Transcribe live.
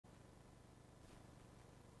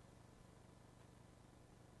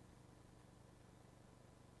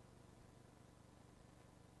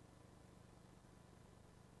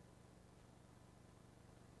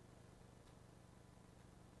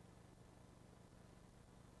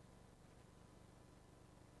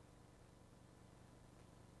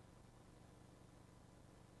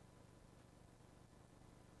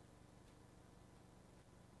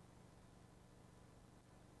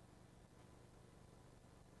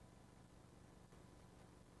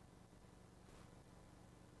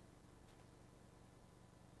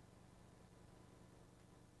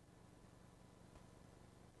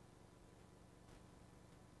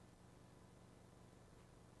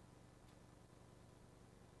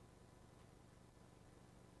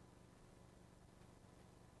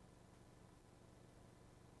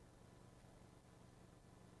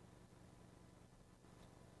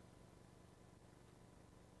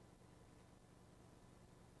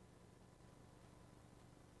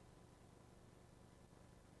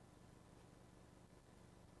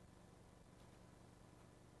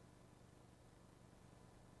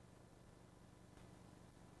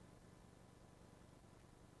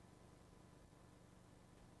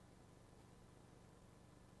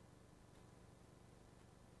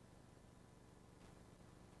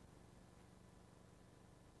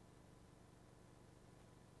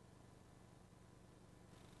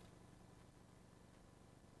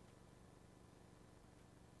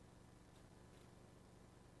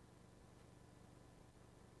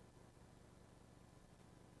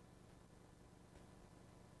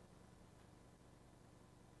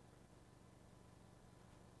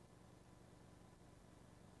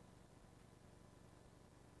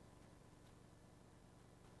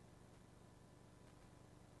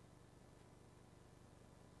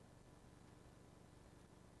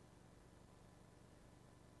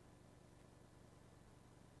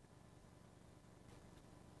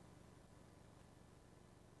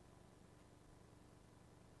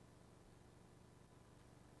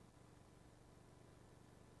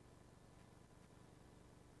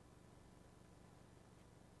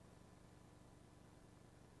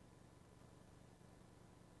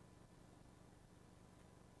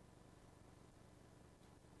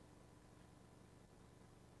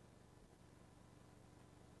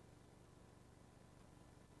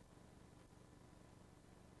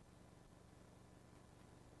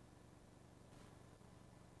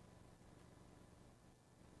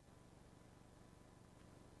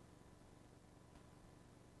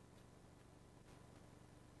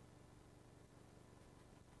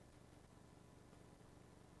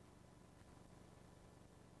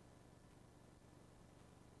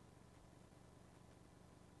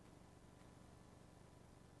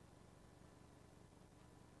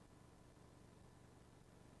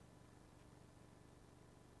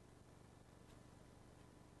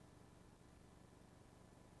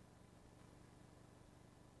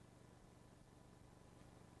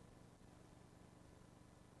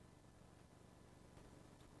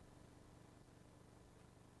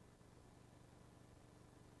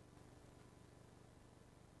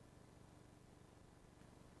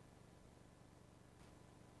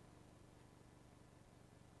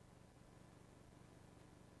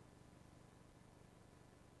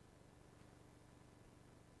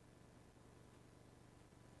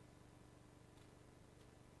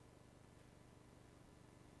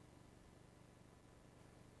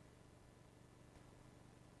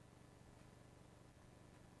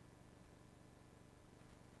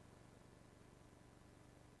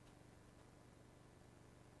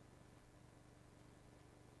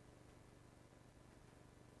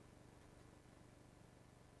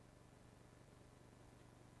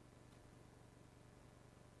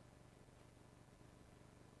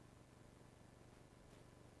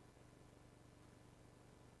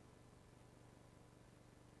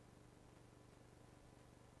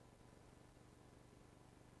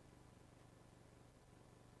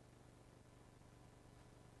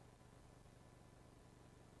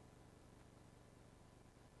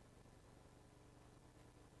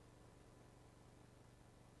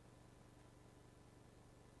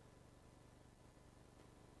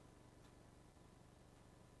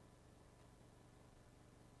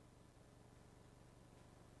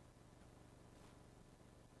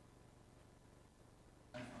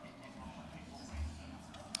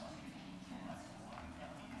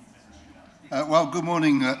Well, good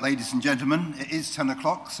morning, ladies and gentlemen. It is 10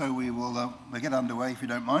 o'clock, so we'll get underway if you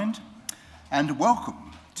don't mind. And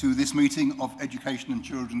welcome to this meeting of Education and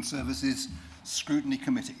Children's Services Scrutiny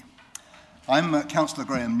Committee. I'm Councillor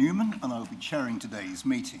Graham Newman, and I will be chairing today's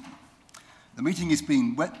meeting. The meeting is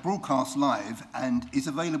being broadcast live and is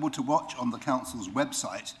available to watch on the Council's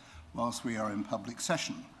website whilst we are in public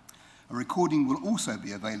session. A recording will also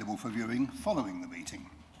be available for viewing following the meeting.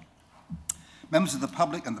 Members of the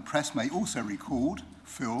public and the press may also record,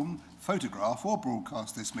 film, photograph or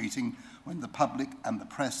broadcast this meeting when the public and the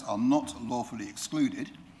press are not lawfully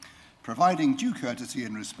excluded, providing due courtesy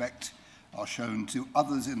and respect are shown to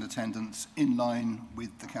others in attendance in line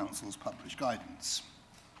with the Council's published guidance.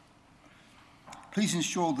 Please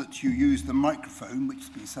ensure that you use the microphone which has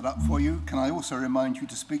been set up for you. Can I also remind you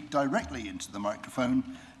to speak directly into the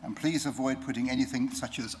microphone, and please avoid putting anything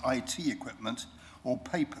such as IT equipment or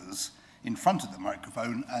papers in front of the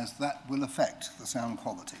microphone, as that will affect the sound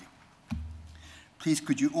quality. Please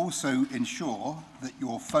could you also ensure that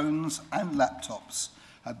your phones and laptops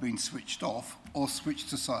have been switched off or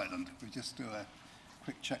switched to silent. We just do a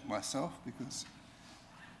quick check myself because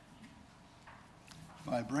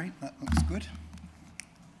vibrate, that looks good.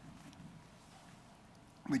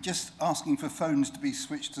 We're just asking for phones to be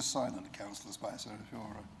switched to silent, Councillor Spicer, if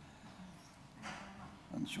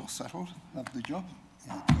you're settled. Lovely job.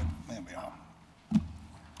 Yeah, good. There we are.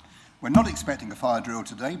 We're not expecting a fire drill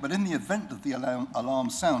today, but in the event of the alarm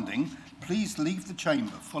sounding, please leave the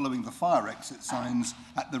chamber following the fire exit signs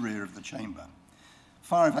at the rear of the chamber.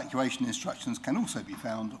 Fire evacuation instructions can also be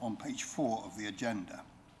found on page 4 of the agenda.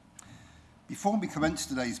 Before we commence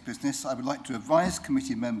today's business, I would like to advise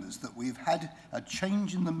committee members that we have had a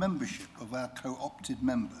change in the membership of our co-opted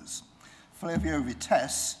members. Flavio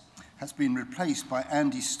Vettese has been replaced by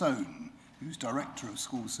Andy Stone, who's Director of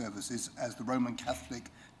School Services, as the Roman Catholic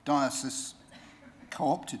Diocese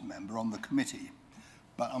co-opted member on the committee,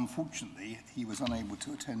 but unfortunately he was unable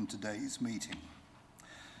to attend today's meeting.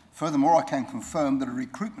 Furthermore, I can confirm that a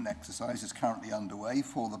recruitment exercise is currently underway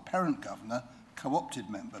for the Parent Governor co-opted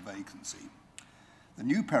member vacancy. The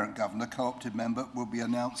new Parent Governor co-opted member will be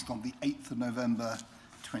announced on the 8th of November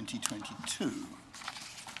 2022.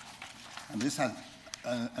 And this has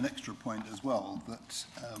an extra point as well, that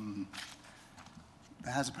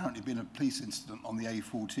there has apparently been a police incident on the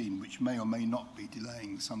A14, which may or may not be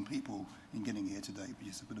delaying some people in getting here today, which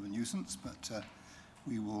is a bit of a nuisance, but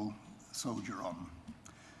we will soldier on.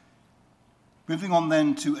 Moving on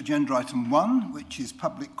then to agenda item 1, which is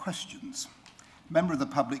public questions. A member of the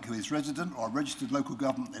public who is resident or a registered local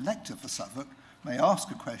government elector for Suffolk may ask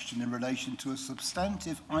a question in relation to a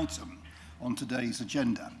substantive item on today's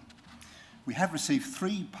agenda. We have received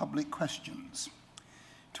 3 public questions.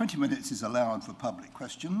 20 minutes is allowed for public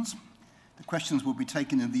questions. The questions will be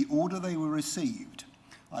taken in the order they were received.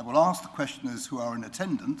 I will ask the questioners who are in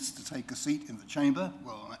attendance to take a seat in the chamber.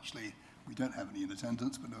 Well, actually, we don't have any in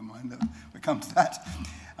attendance, but never mind, we'll come to that.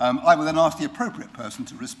 I will then ask the appropriate person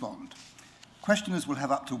to respond. Questioners will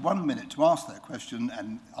have up to 1 minute to ask their question,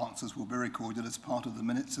 and answers will be recorded as part of the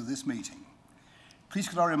minutes of this meeting. Please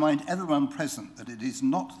could I remind everyone present that it is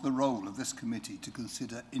not the role of this committee to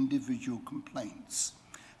consider individual complaints,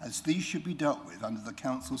 as these should be dealt with under the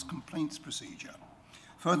Council's complaints procedure.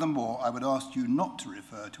 Furthermore, I would ask you not to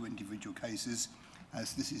refer to individual cases,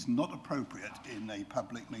 as this is not appropriate in a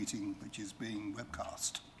public meeting which is being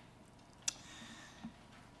webcast.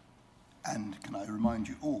 And can I remind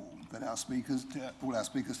you all that all our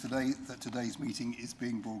speakers today, that today's meeting is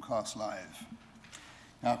being broadcast live.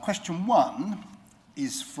 Now, question 1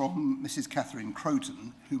 is from Mrs. Catherine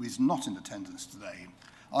Croton, who is not in attendance today.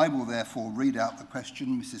 I will therefore read out the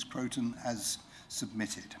question Mrs. Croton has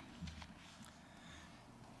submitted.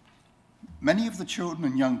 Many of the children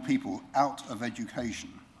and young people out of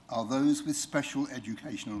education are those with special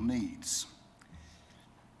educational needs.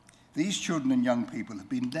 These children and young people have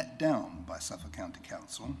been let down by Suffolk County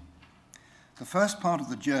Council. The first part of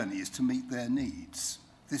the journey is to meet their needs.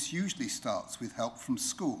 This usually starts with help from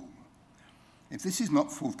school. If this is not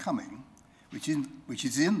forthcoming, which is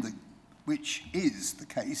the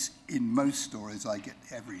case in most stories I get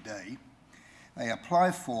every day, they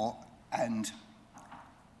apply for an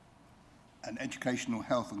educational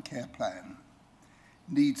health and care plan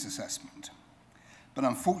needs assessment. But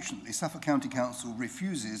unfortunately, Suffolk County Council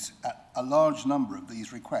refuses a large number of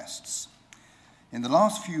these requests. In the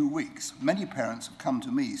last few weeks, many parents have come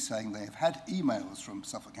to me saying they have had emails from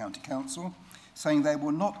Suffolk County Council saying they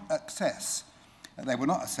will not assess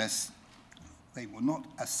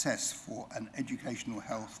for an educational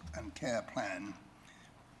health and care plan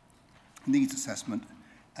needs assessment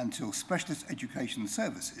until specialist education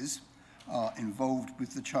services are involved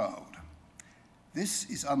with the child. This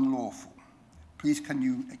is unlawful. Please can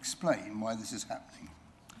you explain why this is happening?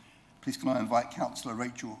 Please can I invite Councillor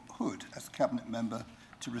Rachel Hood as the Cabinet Member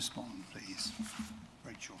to respond, please.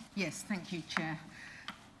 Rachel. Yes, thank you, Chair.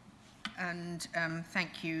 And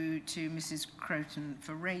thank you to Mrs. Croton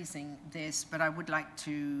for raising this, but I would like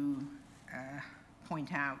to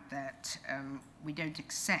point out that we don't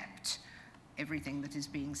accept everything that is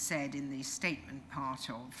being said in the statement part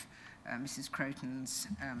of Mrs. Croton's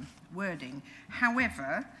wording.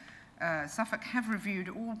 However, Suffolk have reviewed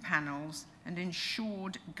all panels and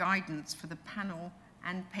ensured guidance for the panel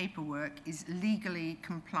and paperwork is legally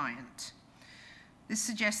compliant. This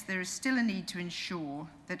suggests there is still a need to ensure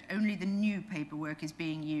that only the new paperwork is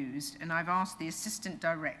being used, and I've asked the Assistant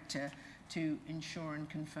Director to ensure and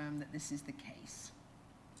confirm that this is the case.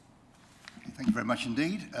 Thank you very much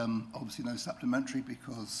indeed. Obviously no supplementary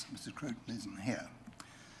because Mrs. Croton isn't here.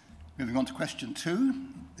 Moving on to question 2.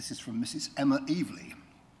 This is from Mrs. Emma Evely,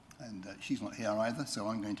 and she's not here either, so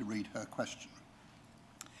I'm going to read her question.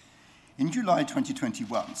 In July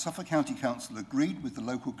 2021, Suffolk County Council agreed with the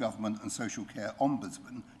Local Government and Social Care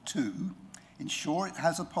Ombudsman to ensure it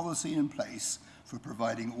has a policy in place for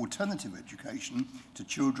providing alternative education to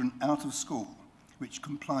children out of school, which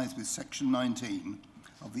complies with Section 19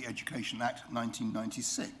 of the Education Act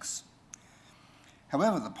 1996.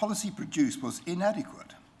 However, the policy produced was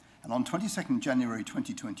inadequate, and on 22nd January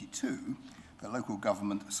 2022, the Local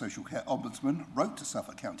Government Social Care Ombudsman wrote to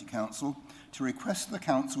Suffolk County Council to request the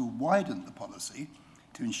Council widen the policy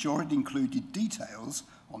to ensure it included details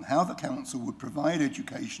on how the Council would provide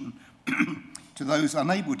education to those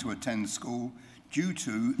unable to attend school due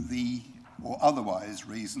to the or otherwise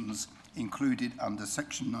reasons included under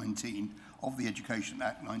Section 19 of the Education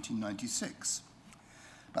Act 1996.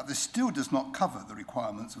 But this still does not cover the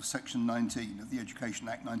requirements of Section 19 of the Education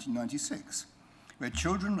Act 1996, where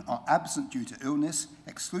children are absent due to illness,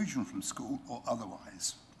 exclusion from school, or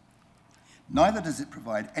otherwise. Neither does it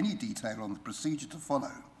provide any detail on the procedure to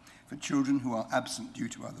follow for children who are absent due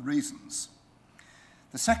to other reasons.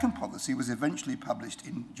 The second policy was eventually published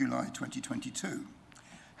in July 2022.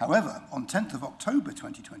 However, on 10th of October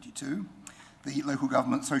 2022, the Local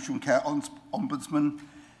Government Social Care Ombudsman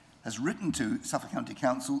has written to Suffolk County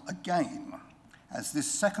Council again, as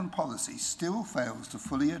this second policy still fails to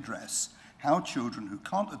fully address how children who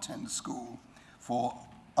can't attend school for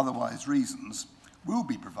otherwise reasons will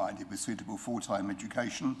be provided with suitable full-time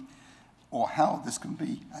education, or how this can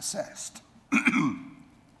be assessed.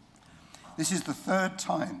 This is the third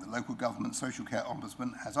time the Local Government Social Care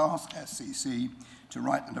Ombudsman has asked SCC to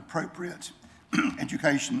write an appropriate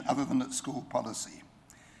education other than at school policy.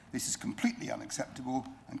 This is completely unacceptable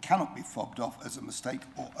and cannot be fobbed off as a mistake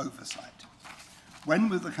or oversight. When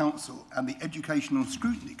will the Council and the Educational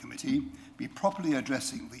Scrutiny Committee be properly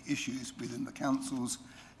addressing the issues within the Council's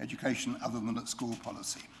education other than at school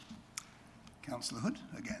policy? Councillor Hood,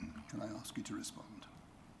 again, can I ask you to respond?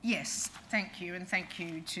 Yes, thank you, and thank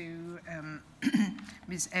you to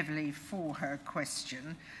Ms. Everly for her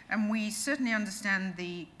question. And we certainly understand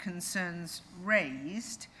the concerns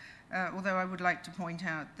raised, although I would like to point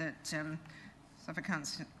out that Suffolk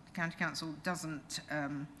County Council doesn't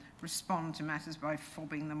respond to matters by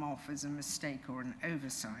fobbing them off as a mistake or an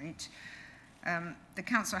oversight. The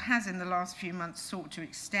Council has in the last few months sought to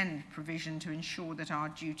extend provision to ensure that our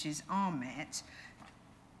duties are met,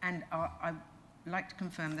 and I'd like to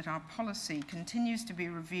confirm that our policy continues to be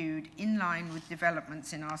reviewed in line with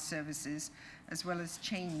developments in our services, as well as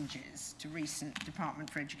changes to recent Department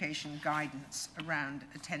for Education guidance around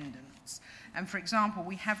attendance. And for example,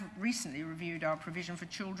 we have recently reviewed our provision for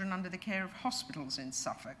children under the care of hospitals in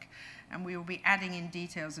Suffolk, and we will be adding in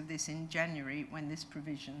details of this in January when this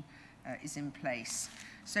provision is in place.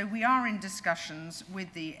 So we are in discussions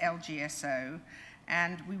with the LGSO,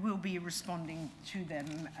 and we will be responding to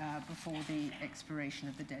them before the expiration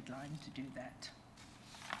of the deadline to do that.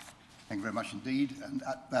 Thank you very much indeed. And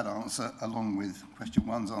that answer, along with question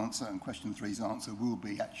 1's answer and question 3's answer, will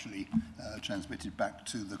be actually transmitted back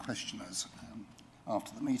to the questioners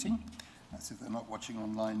after the meeting. That's if they're not watching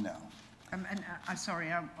online now.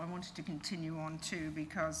 Sorry, I wanted to continue on too,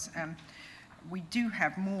 because we do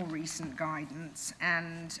have more recent guidance,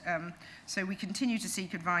 and so we continue to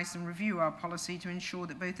seek advice and review our policy to ensure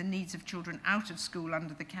that both the needs of children out of school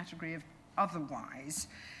under the category of otherwise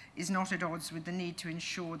is not at odds with the need to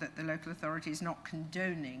ensure that the local authority is not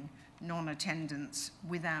condoning non-attendance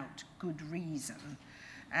without good reason.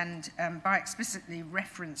 And by explicitly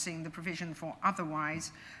referencing the provision for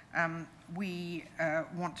otherwise, we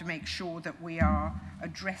want to make sure that we are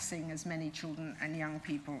addressing as many children and young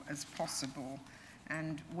people as possible.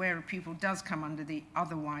 And where a pupil does come under the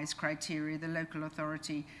otherwise criteria, the local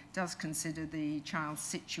authority does consider the child's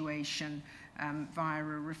situation via a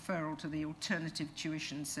referral to the alternative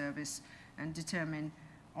tuition service and determine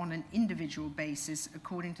on an individual basis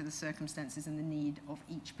according to the circumstances and the need of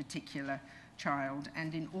each particular child.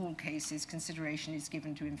 And in all cases, consideration is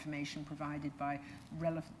given to information provided by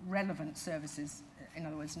relevant services, in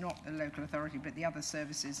other words, not the local authority, but the other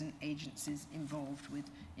services and agencies involved with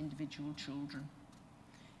individual children.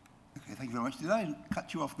 Okay, thank you very much. Did I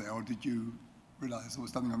cut you off there, or did you realise there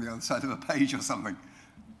was something on the other side of a page or something?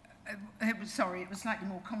 Sorry, it was slightly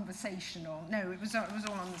more conversational. No, it was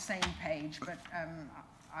all on the same page, but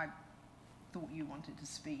I thought you wanted to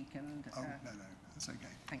speak. And oh, no, that's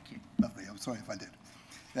okay. Thank you. Lovely, I'm sorry if I did.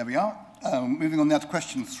 There we are. Moving on now to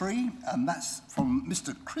question 3, and that's from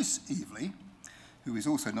Mr. Chris Evely, who is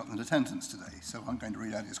also not in attendance today. So I'm going to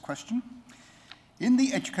read out his question. In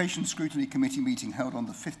the Education Scrutiny Committee meeting held on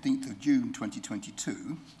the 15th of June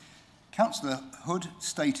 2022, Councillor Hood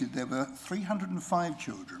stated there were 305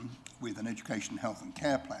 children with an education, health and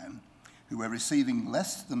care plan who were receiving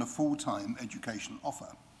less than a full-time education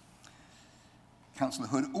offer. Councillor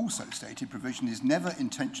Hood also stated provision is never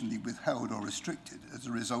intentionally withheld or restricted as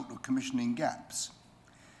a result of commissioning gaps.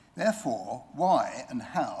 Therefore, why and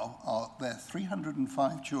how are there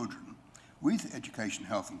 305 children with education,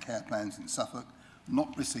 health and care plans in Suffolk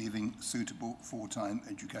not receiving suitable full-time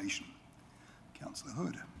education? Councillor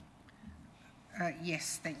Hood.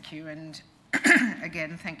 Yes, thank you. And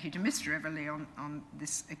again, thank you to Mr. Everly on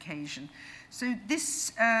this occasion. So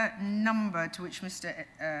this number to which Mr.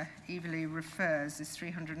 Everly refers, this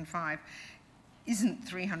 305, isn't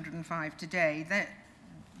 305 today.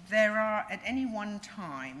 There are at any one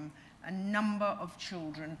time a number of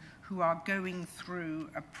children who are going through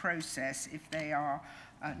a process if they are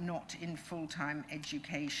not in full-time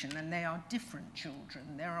education, and they are different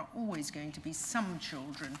children. There are always going to be some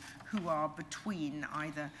children who are between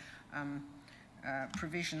either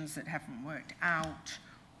provisions that haven't worked out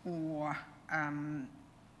or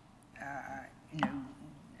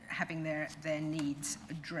having their needs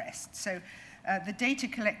addressed. So the data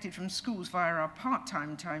collected from schools via our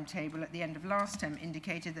part-time timetable at the end of last term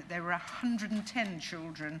indicated that there were 110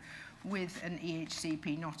 children with an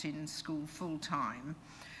EHCP not in school full-time.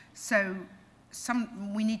 So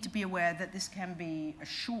we need to be aware that this can be a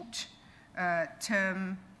short-term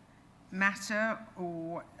matter,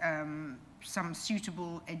 or some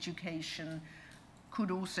suitable education could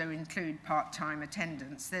also include part-time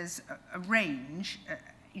attendance. There's a range,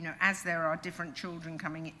 as there are different children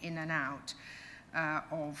coming in and out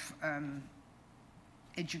of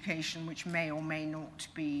education which may or may not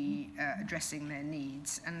be addressing their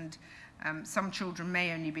needs. And some children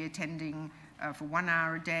may only be attending for 1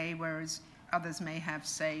 hour a day, whereas others may have,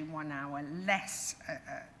 say, 1 hour less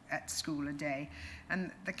at school a day.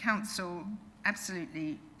 And the council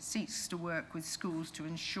absolutely seeks to work with schools to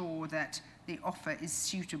ensure that the offer is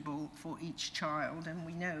suitable for each child. And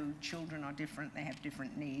we know children are different, they have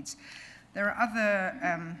different needs. There are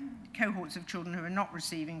other cohorts of children who are not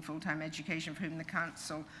receiving full-time education for whom the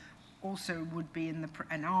council also would be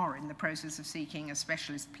and are in the process of seeking a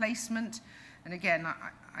specialist placement. And again,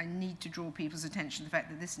 I need to draw people's attention to the fact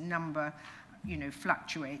that this number,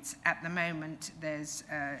 fluctuates. At the moment, there's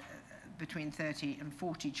between 30 and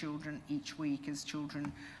 40 children each week as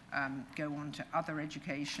children go on to other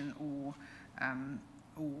education or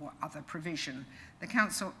other provision. The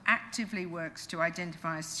council actively works to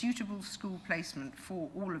identify a suitable school placement for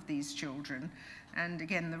all of these children. And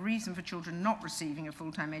again, the reason for children not receiving a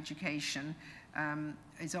full-time education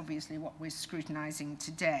is obviously what we're scrutinising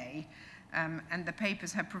today. And the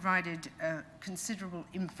papers have provided considerable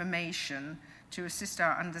information to assist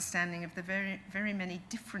our understanding of the very, very many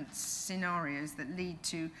different scenarios that lead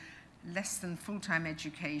to less than full-time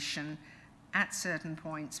education at certain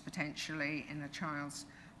points, potentially, in a child's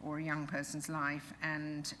or a young person's life.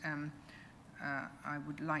 And I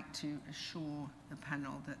would like to assure the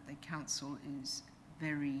panel that the council is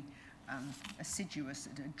very assiduous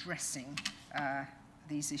at addressing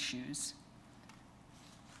these issues.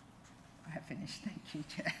 I have finished. Thank you,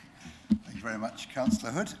 Chair. Thank you very much,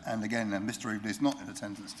 Councillor Hood. And again, Mr. Evely is not in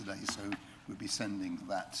attendance today, so we'll be sending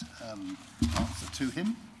that answer to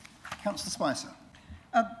him. Councillor Spicer.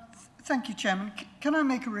 Thank you, Chairman. Can I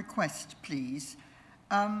make a request, please,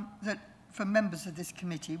 that for members of this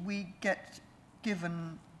committee, we get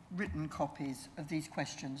given written copies of these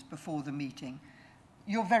questions before the meeting.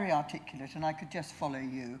 You're very articulate, and I could just follow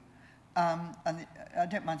you. And I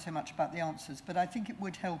don't mind so much about the answers, but I think it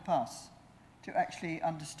would help us to actually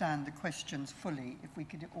understand the questions fully if we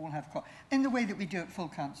could all have in the way that we do at full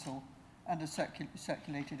council and are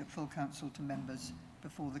circulated at full council to members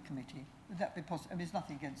before the committee. Would that be possible? I mean, there's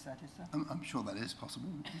nothing against that, is there? I'm sure that is possible.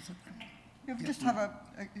 Is it? Yeah, we just have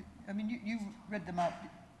I mean, you read them out.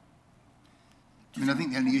 I mean, I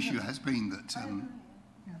think the only issue has been that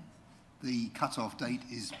the cut-off date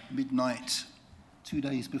is midnight 2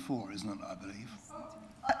 days before, isn't it, I believe?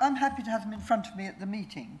 I'm happy to have them in front of me at the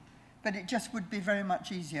meeting, but it just would be very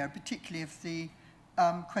much easier, particularly if the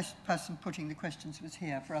person putting the questions was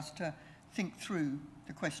here, for us to think through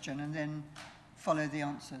the question and then follow the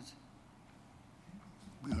answers.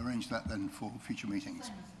 We'll arrange that then for future meetings.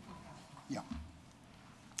 Yeah.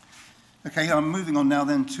 Okay, I'm moving on now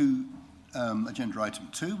then to agenda item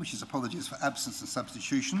 2, which is apologies for absence and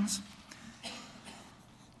substitutions.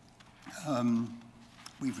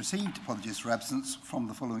 We've received apologies for absence from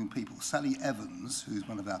the following people. Sally Evans, who's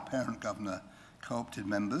one of our parent governor co-opted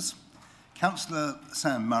members. Councillor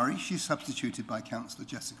Sam Murray, she's substituted by Councillor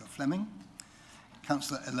Jessica Fleming.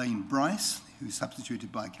 Councillor Elaine Bryce, who's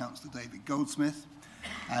substituted by Councillor David Goldsmith.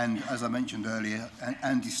 And as I mentioned earlier,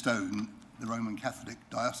 Andy Stone, the Roman Catholic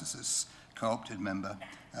Diocese co-opted member,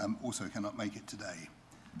 also cannot make it today.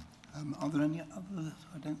 Are there any other?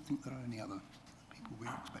 I don't think there are any other people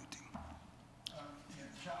we're expecting.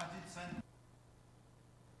 I did send.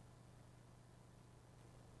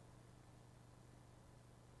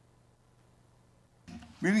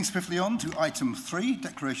 Moving swiftly on to item 3,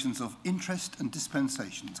 declarations of interest and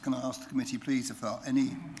dispensations. Can I ask the committee, please, if there are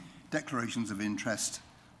any declarations of interest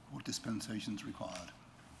or dispensations required?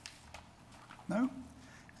 No?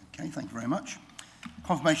 Okay, thank you very much.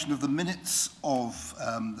 Confirmation of the minutes of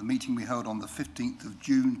the meeting we held on the 15th of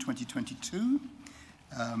June 2022.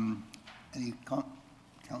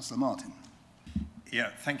 Councillor Martin.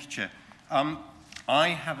 Yeah, thank you, Chair. I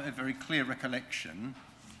have a very clear recollection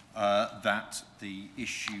that the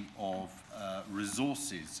issue of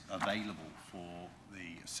resources available for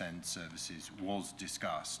the SEND services was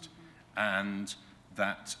discussed, and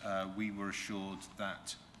that we were assured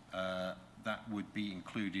that that would be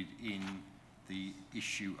included in the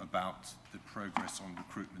issue about the progress on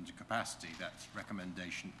recruitment and capacity. That's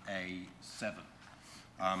recommendation A7.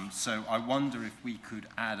 So I wonder if we could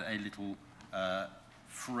add a little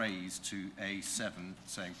phrase to A7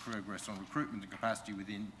 saying progress on recruitment and capacity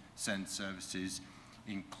within SEND services,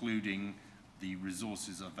 including the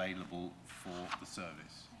resources available for the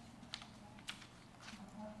service.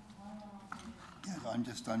 Yes,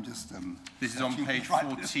 I'm just. This is on page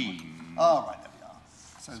 14. Oh, right, there we are.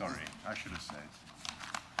 So sorry, I should have said.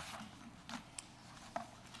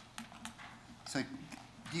 So,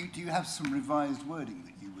 do you have some revised wording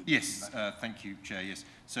that you would? Yes, thank you, Chair. Yes.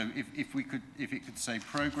 So if it could say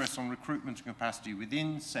progress on recruitment and capacity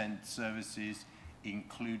within SEND services,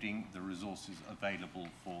 including the resources available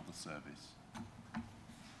for the service.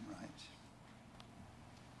 Right.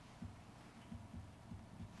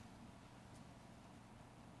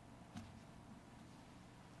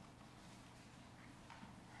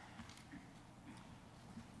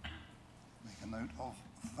 Make a note of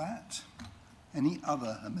that. Any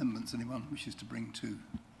other amendments anyone wishes to bring to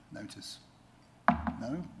notice?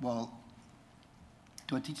 No? Well,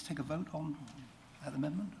 do I need to take a vote on that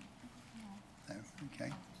amendment? No.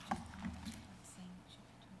 Okay.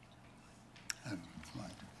 Oh,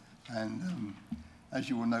 right. And as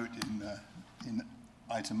you will note in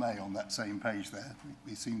item A on that same page there,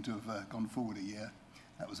 we seem to have gone forward a year.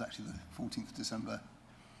 That was actually the 14th of December.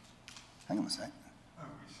 Hang on a sec.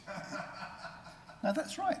 No,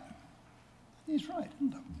 that's right. He's right,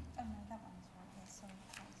 isn't it? Oh no, that one's right. Yes, sorry,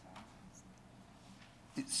 that was right.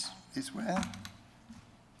 It's where? No,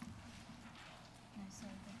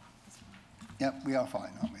 sorry, this one. Yep, we are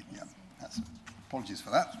fine, aren't we? Yeah, that's it. Apologies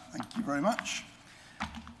for that. Thank you very much.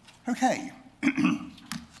 Okay,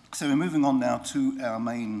 so we're moving on now to our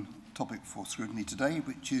main topic for scrutiny today,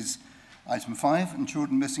 which is item 5, and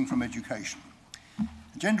children missing from education.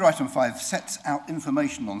 Agenda item 5 sets out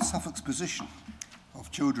information on Suffolk's position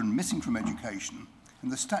of children missing from education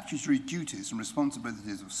and the statutory duties and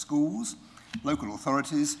responsibilities of schools, local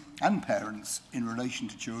authorities and parents in relation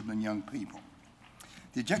to children and young people.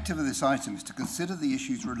 The objective of this item is to consider the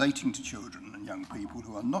issues relating to children and young people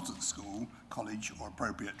who are not at school, college or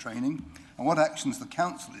appropriate training, and what actions the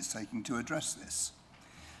Council is taking to address this.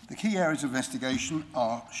 The key areas of investigation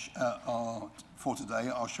for today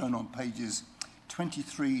are shown on pages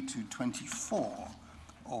 23 to 24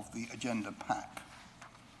 of the agenda pack.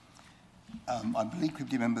 I believe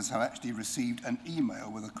committee members have actually received an email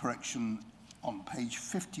with a correction on page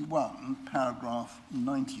 51, paragraph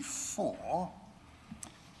 94,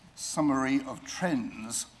 summary of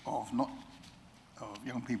trends of of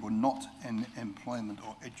young people not in employment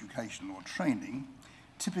or education or training,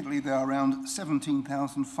 typically there are around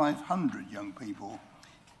 17,500 young people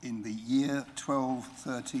in the year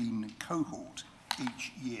 12-13 cohort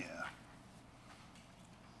each year.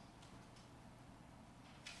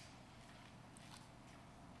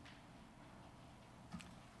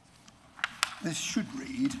 This should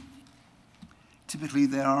read, typically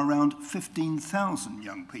there are around 15,000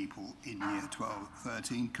 young people in year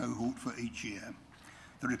 12-13 cohort for each year.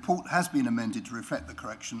 The report has been amended to reflect the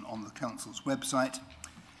correction on the Council's website.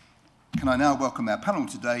 Can I now welcome our panel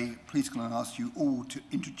today? Please can I ask you all to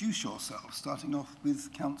introduce yourselves, starting off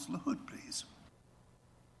with Councillor Hood, please.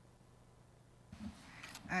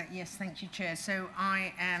 Yes, thank you, Chair. So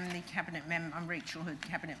I am the Cabinet Member, I'm Rachel Hood,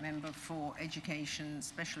 Cabinet Member for Education,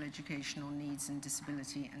 Special Educational Needs and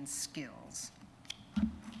Disability and Skills.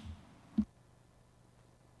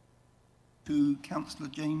 To Councillor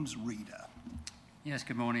James Reader. Yes,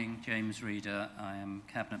 good morning, James Reader. I am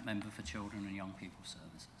Cabinet Member for Children and Young People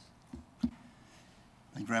Services.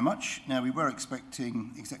 Thank you very much. Now, we were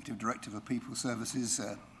expecting Executive Director for People Services,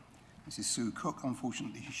 Mrs. Sue Cook.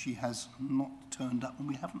 Unfortunately, she has not turned up, and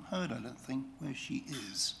we haven't heard, I don't think, where she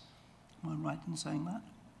is. Am I right in saying that?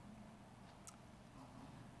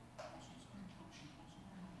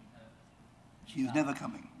 She was never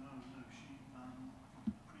coming.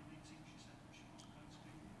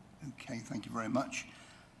 Okay, thank you very much.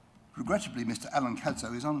 Regrettably, Mr. Alan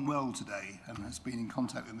Cadzo is unwell today and has been in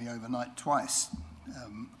contact with me overnight twice,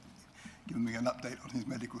 giving me an update on his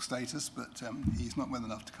medical status, but he's not well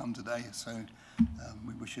enough to come today, so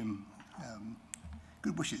we wish him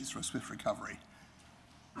good wishes for a swift recovery.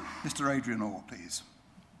 Mr. Adrian Orr, please.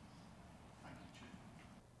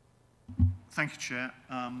 Thank you, Chair.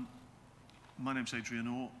 My name's Adrian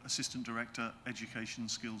Orr, Assistant Director, Education,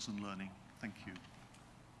 Skills and Learning. Thank you.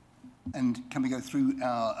 And can we go through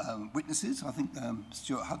our witnesses? I think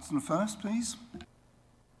Stuart Hudson first, please.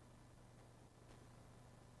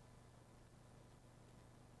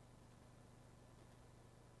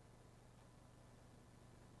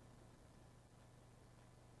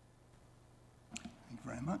 Thank you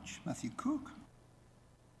very much. Matthew Cook.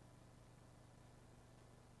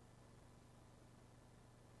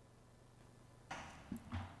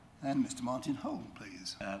 And Mr. Martin Hole,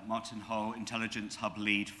 please. Martin Hole, Intelligence Hub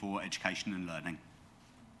Lead for Education and Learning.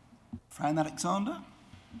 Fran Alexander.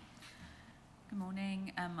 Good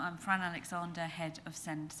morning. I'm Fran Alexander, Head of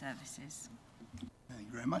SEND Services. Thank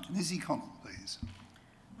you very much. And Izzy Connell, please.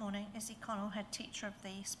 Morning, Izzy Connell, Head Teacher of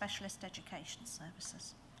the Specialist Education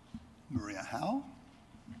Services. Maria Howe.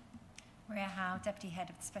 Maria Howe, Deputy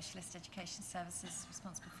Head of the Specialist Education Services,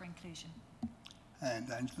 responsible for inclusion.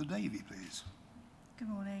 And Angela Davey, please. Good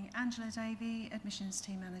morning, Angela Davey, Admissions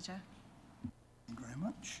Team Manager. Thank you very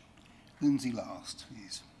much. Lindsay Last,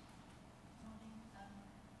 please. Good morning,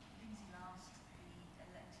 Lindsay Last,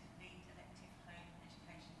 Lead Elective Home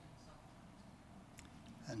Education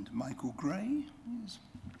Consultant. And Michael Gray, please.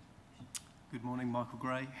 Good morning, Michael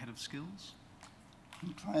Gray, Head of Skills.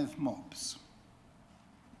 And Clive Mobbs.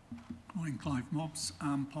 Good morning, Clive Mobbs,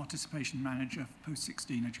 Participation Manager for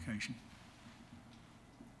Post-16 Education.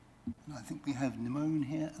 And I think we have Nimone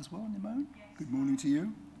here as well. Nimone, yes. Good morning to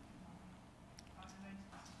you.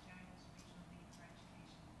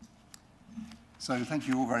 So thank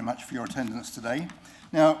you all very much for your attendance today.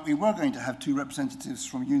 Now, we were going to have two representatives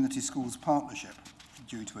from Unity Schools Partnership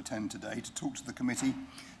due to attend today to talk to the committee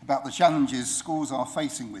about the challenges schools are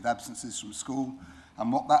facing with absences from school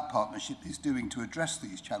and what that partnership is doing to address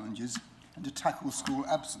these challenges and to tackle school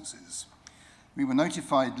absences. We were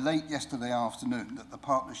notified late yesterday afternoon that the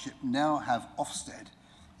partnership now have Ofsted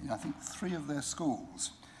in, I think, 3 of their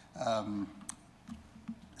schools.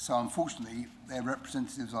 So unfortunately, their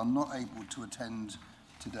representatives are not able to attend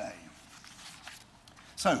today.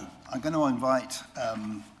 So I'm going to invite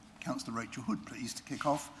Councillor Rachel Hood, please, to kick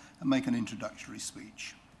off and make an introductory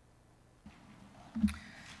speech.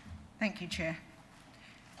 Thank you, Chair.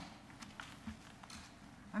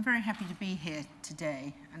 I'm very happy to be here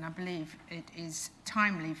today, and I believe it is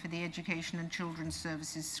timely for the Education and Children's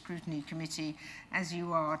Services Scrutiny Committee, as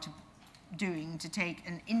you are doing, to take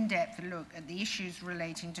an in-depth look at the issues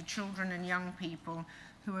relating to children and young people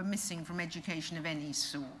who are missing from education of any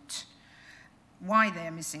sort, why they're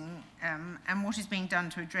missing, and what is being done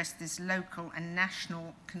to address this local and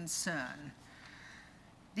national concern.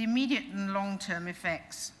 The immediate and long-term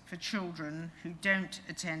effects for children who don't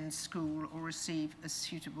attend school or receive a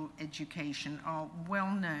suitable education are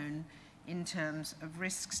well known in terms of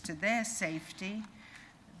risks to their safety,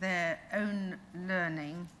 their own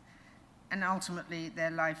learning, and ultimately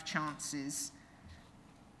their life chances.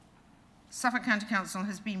 Suffolk County Council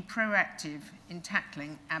has been proactive in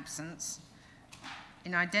tackling absence,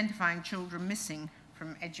 in identifying children missing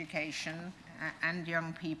from education and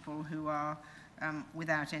young people who are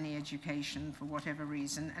without any education for whatever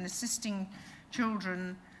reason, and assisting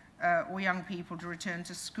children or young people to return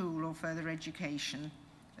to school or further education,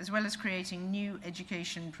 as well as creating new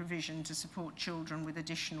education provision to support children with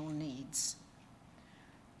additional needs.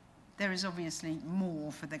 There is obviously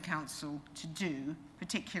more for the Council to do,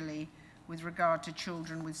 particularly with regard to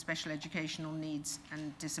children with special educational needs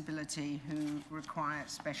and disability who require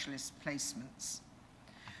specialist placements.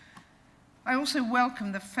 I also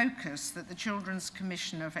welcome the focus that the Children's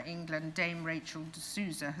Commissioner for England, Dame Rachel de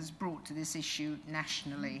Souza, has brought to this issue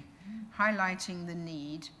nationally, highlighting the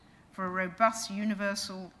need for a robust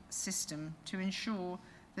universal system to ensure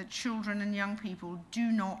that children and young people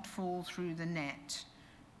do not fall through the net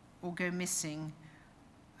or go missing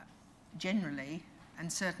generally,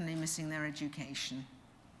 and certainly missing their education.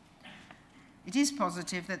 It is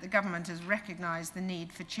positive that the government has recognised the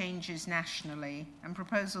need for changes nationally, and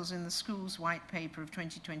proposals in the Schools White Paper of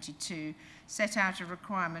 2022 set out a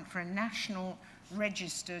requirement for a national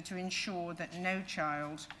register to ensure that no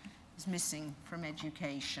child is missing from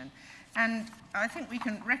education. And I think we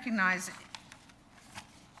can recognise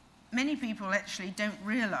many people actually don't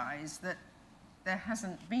realise that there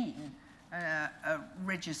hasn't been a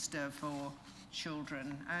register for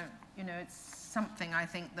children. You know, it's something I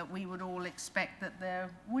think that we would all expect that there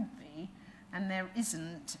would be, and there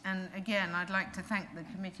isn't. And again, I'd like to thank the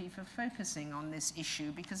committee for focusing on this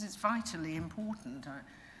issue because it's vitally important.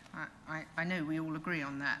 I know we all agree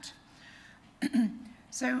on that.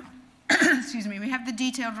 So, excuse me, we have the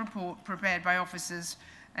detailed report prepared by officers,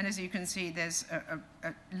 and as you can see, there's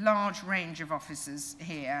a large range of officers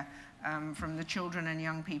here from the Children and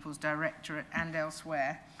Young People's Directorate and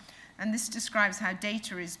elsewhere. And this describes how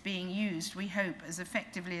data is being used, we hope, as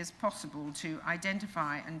effectively as possible to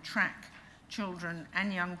identify and track children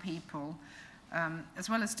and young people, as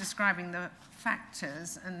well as describing the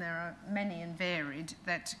factors, and there are many and varied,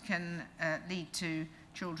 that can lead to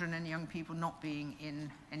children and young people not being in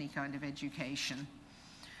any kind of education.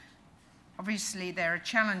 Obviously, there are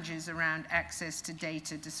challenges around access to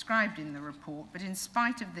data described in the report, but in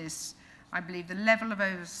spite of this, I believe the level of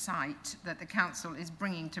oversight that the Council is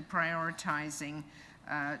bringing to prioritising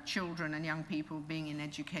children and young people being in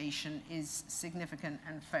education is significant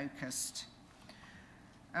and focused.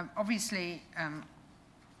 Obviously,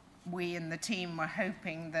 we and the team were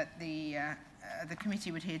hoping that the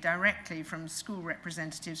committee would hear directly from school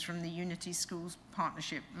representatives from the Unity Schools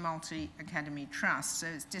Partnership Multi-Academy Trust, so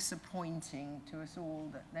it's disappointing to us all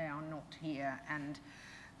that they are not here, and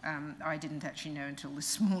I didn't actually know until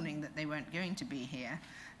this morning that they weren't going to be here,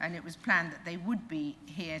 and it was planned that they would be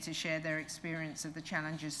here to share their experience of the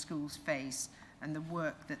challenges schools face and the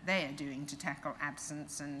work that they are doing to tackle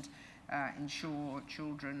absence and ensure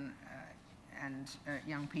children and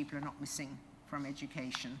young people are not missing from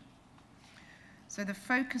education. So the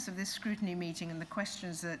focus of this scrutiny meeting and the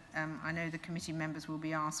questions that I know the committee members will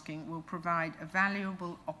be asking will provide a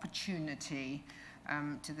valuable opportunity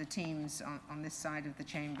to the teams on this side of the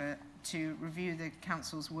chamber to review the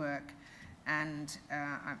Council's work, and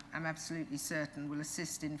I'm absolutely certain will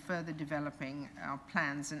assist in further developing our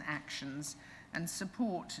plans and actions and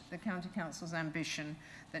support the County Council's ambition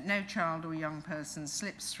that no child or young person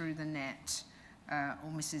slips through the net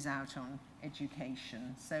or misses out on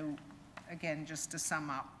education. So again, just to sum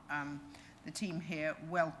up, the team here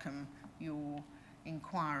welcome your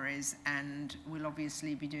inquiries, and we'll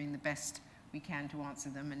obviously be doing the best we can to answer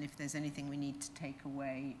them, and if there's anything we need to take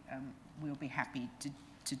away, we'll be happy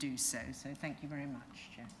to do so. So thank you very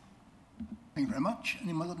much, Chair. Thank you very much.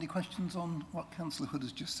 Any more lovely questions on what Councillor Hood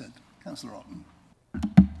has just said? Councillor Otton.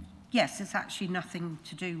 Yes, it's actually nothing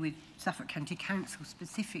to do with Suffolk County Council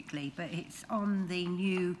specifically, but it's on the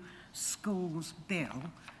new schools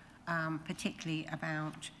bill, particularly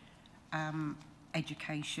about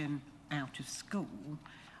education out of school.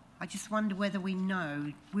 I just wonder whether we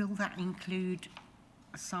know, will that include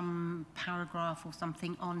some paragraph or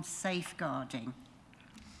something on safeguarding?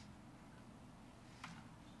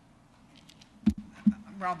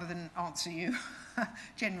 Rather than answer you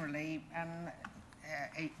generally,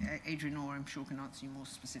 Adrian Orr, I'm sure, can answer you more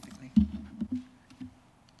specifically.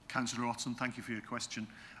 Councillor Otton, thank you for your question.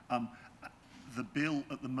 The bill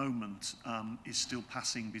at the moment is still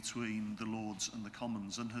passing between the Lords and the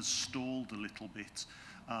Commons and has stalled a little bit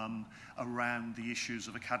around the issues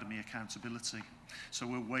of academy accountability. So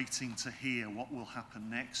we're waiting to hear what will happen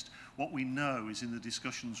next. What we know is in the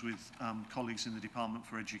discussions with colleagues in the Department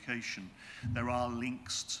for Education, there are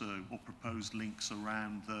links to, or proposed links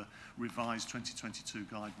around the revised 2022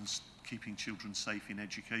 guidance, keeping children safe in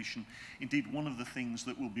education. Indeed, one of the things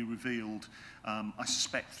that will be revealed, I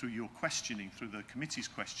suspect through your questioning, through the committee's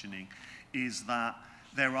questioning, is that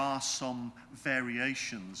there are some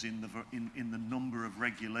variations in the number of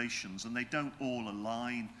regulations, and they don't all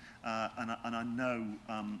align. And I know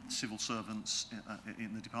civil servants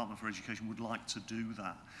in the Department for Education would like to do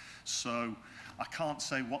that. So I can't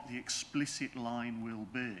say what the explicit line will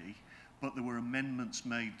be, but there were amendments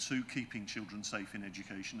made to Keeping Children Safe in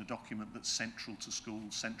Education, a document that's central to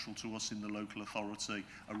schools, central to us in the local authority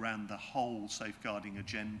around the whole safeguarding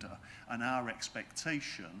agenda. And our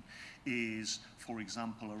expectation is, for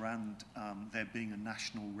example, around there being a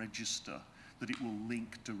national register, that it will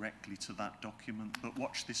link directly to that document. But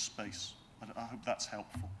watch this space. I hope that's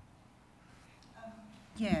helpful.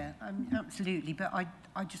 Yeah, absolutely. But I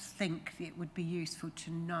just think it would be useful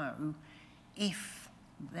to know if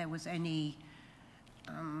there was any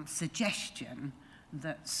suggestion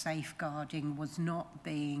that safeguarding was not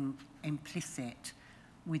being implicit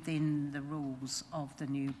within the rules of the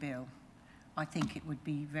new bill. I think it would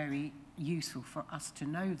be very useful for us to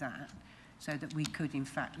know that, so that we could in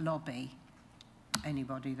fact lobby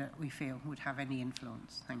anybody that we feel would have any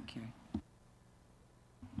influence. Thank you.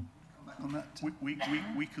 On that.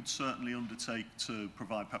 We could certainly undertake to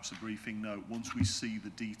provide perhaps a briefing note once we see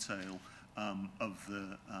the detail of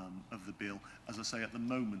the bill. As I say, at the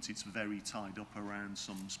moment it's very tied up around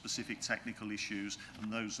some specific technical issues,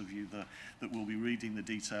 and those of you that will be reading the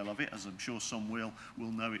detail of it, as I'm sure some will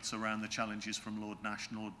know it's around the challenges from Lord Nash,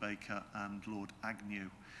 Lord Baker and Lord Agnew.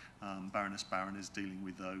 Baroness Barron is dealing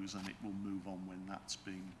with those, and it will move on when that's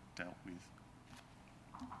being dealt with.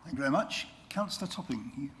 Thank you very much. Councillor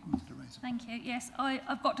Topping, you wanted to raise it. Thank you. Yes,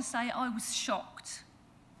 I've got to say I was shocked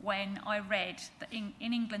when I read that in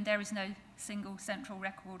England there is no single central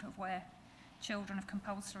record of where children of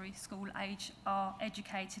compulsory school age are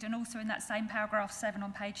educated. And also in that same paragraph 7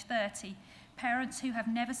 on page 30, parents who have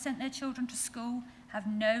never sent their children to school have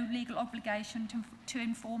no legal obligation to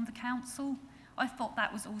inform the council. I thought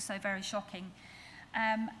that was also very shocking.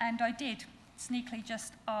 And I did sneakily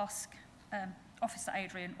just ask Officer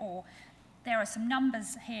Adrian Orr. There are some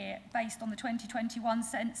numbers here based on the 2021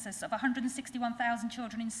 census of 161,000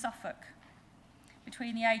 children in Suffolk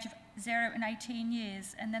between the age of 0 and 18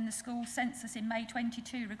 years, and then the school census in May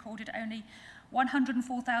 22 recorded only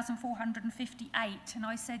 104,458. And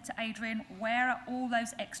I said to Adrian, where are all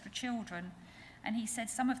those extra children? And he said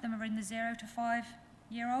some of them are in the 0 to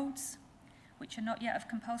 5-year-olds, which are not yet of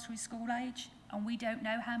compulsory school age, and we don't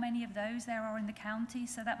know how many of those there are in the county,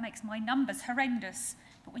 so that makes my numbers horrendous.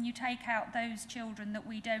 But when you take out those children that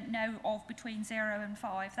we don't know of between 0 and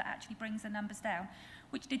 5, that actually brings the numbers down,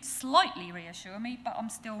 which did slightly reassure me, but I'm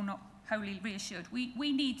still not wholly reassured.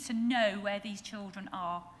 We need to know where these children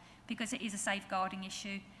are, because it is a safeguarding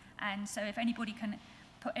issue, and so if anybody can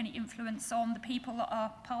put any influence on the people that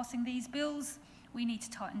are passing these bills, we need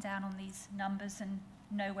to tighten down on these numbers and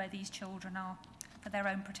know where these children are for their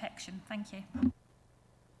own protection. Thank you.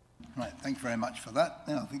 Right, thank you very much for that.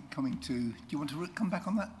 Now, I think coming to, do you want to come back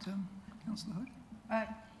on that, Councillor Hood?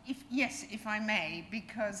 Yes, if I may,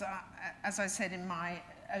 because as I said in my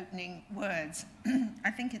opening words,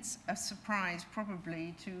 I think it's a surprise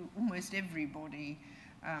probably to almost everybody,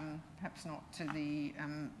 perhaps not to the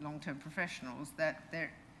long-term professionals, that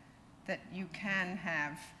you can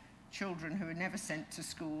have children who are never sent to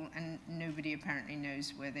school and nobody apparently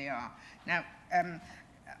knows where they are. Now,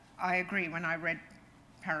 I agree when I read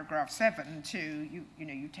paragraph 7 too,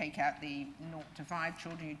 you take out the 0 to 5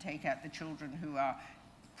 children, you take out the children who are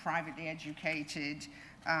privately educated,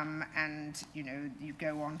 and you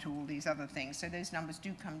go on to all these other things. So those numbers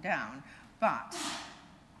do come down, but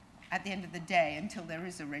at the end of the day, until there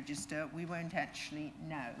is a register, we won't actually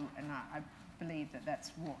know, and I believe that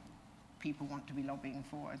that's what people want to be lobbying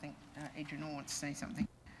for. I think Adrian Orr wants to say something.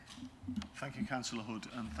 Thank you, Councillor Hood,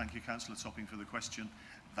 and thank you, Councillor Topping, for the question.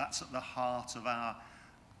 That's at the heart of our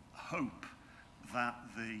hope that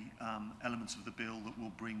the elements of the bill that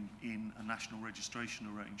will bring in a national registration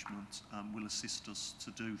arrangement will assist us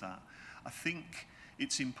to do that. I think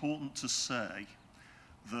it's important to say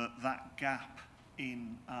that that gap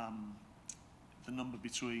in the number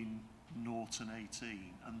between 0 and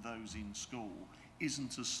 18 and those in school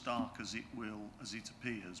isn't as stark as it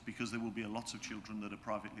appears, because there will be a lot of children that are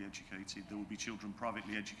privately educated. There will be children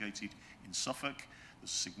privately educated in Suffolk.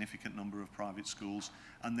 There's a significant number of private schools,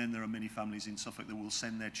 and then there are many families in Suffolk that will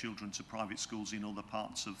send their children to private schools in other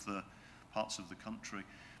parts of the parts of the country.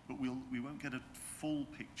 But we won't get a full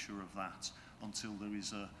picture of that until there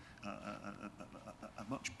is a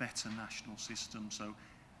much better national system. So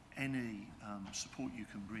any support you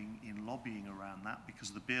can bring in lobbying around that,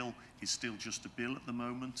 because the bill is still just a bill at the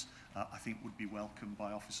moment, I think would be welcomed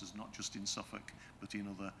by officers not just in Suffolk but in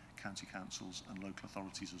other county councils and local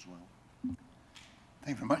authorities as well.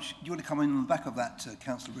 Thank you very much. Do you want to come in on the back of that,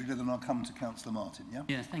 Councillor Reader, then I'll come to Councillor Martin, yeah?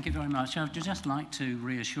 Yes, thank you very much. I'd just like to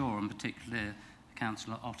reassure, in particular,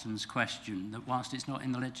 Councillor Otton's question, that whilst it's not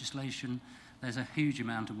in the legislation, there's a huge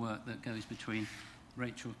amount of work that goes between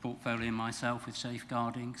Rachel's portfolio and myself with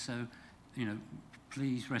safeguarding. So, you know,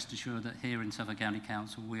 please rest assured that here in Suffolk County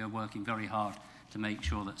Council, we are working very hard to make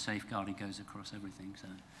sure that safeguarding goes across everything. So,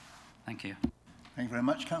 thank you. Thank you very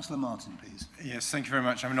much. Councillor Martin, please. Yes, thank you very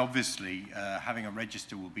much. I mean, obviously, having a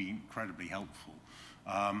register will be incredibly helpful.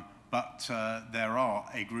 But there are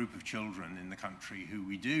a group of children in the country who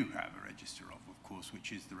we do have a register of course,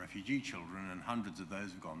 which is the refugee children, and hundreds of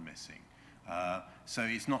those have gone missing. So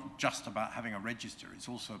it's not just about having a register, it's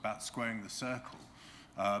also about squaring the circle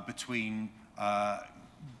between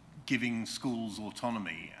giving schools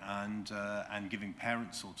autonomy and giving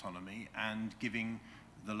parents autonomy and giving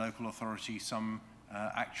the local authority some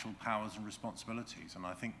actual powers and responsibilities. And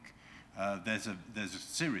I think there's a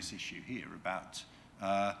serious issue here about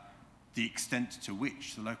the extent to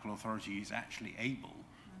which the local authority is actually able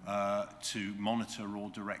to monitor or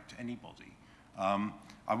direct anybody.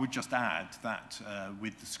 I would just add that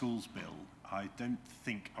with the schools bill, I don't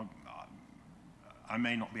think, I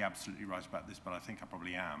may not be absolutely right about this, but I think I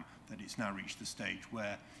probably am, that it's now reached the stage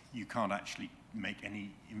where you can't actually make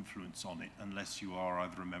any influence on it unless you are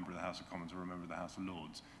either a member of the House of Commons or a member of the House of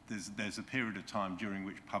Lords. There's a period of time during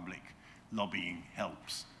which public lobbying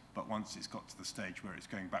helps, but once it's got to the stage where it's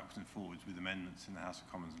going backwards and forwards with amendments in the House of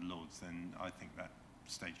Commons and Lords, then I think that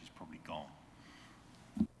stage is probably gone.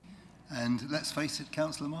 And let's face it,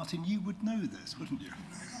 Councillor Martin, you would know this, wouldn't you?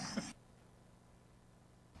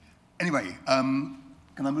 Anyway,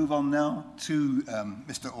 can I move on now to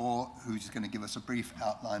Mr. Orr, who's going to give us a brief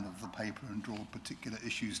outline of the paper and draw particular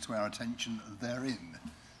issues to our attention therein.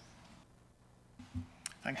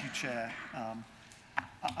 Thank you, Chair.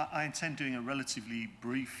 I intend doing a relatively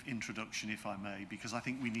brief introduction, if I may, because I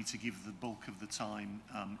think we need to give the bulk of the time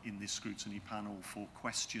in this scrutiny panel for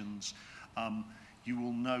questions. You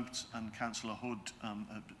will note, and Councillor Hood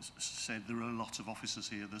said, there are a lot of officers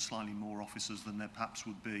here. There's slightly more officers than there perhaps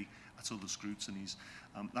would be at other scrutinies.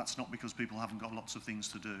 That's not because people haven't got lots of things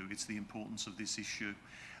to do. It's the importance of this issue.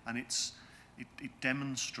 And it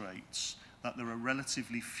demonstrates that there are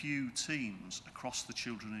relatively few teams across the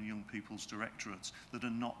Children and Young People's Directorate that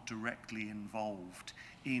are not directly involved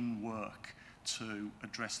in work to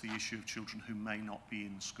address the issue of children who may not be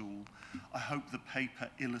in school. I hope the paper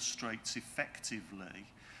illustrates effectively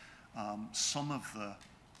some of the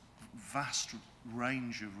vast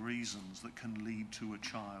range of reasons that can lead to a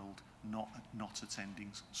child not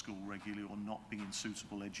attending school regularly or not being in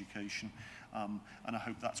suitable education. And I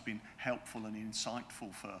hope that's been helpful and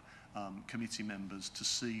insightful for committee members to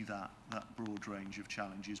see that broad range of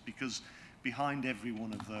challenges, because behind every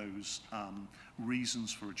one of those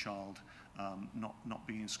reasons for a child not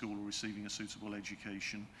being in school or receiving a suitable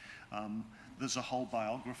education, there's a whole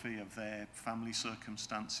biography of their family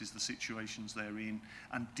circumstances, the situations they're in,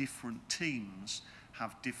 and different teams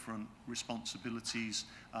have different responsibilities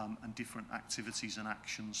and different activities and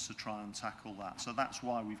actions to try and tackle that. So that's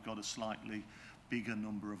why we've got a slightly bigger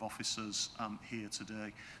number of officers here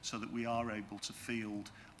today, so that we are able to field,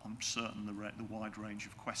 I'm certain, the wide range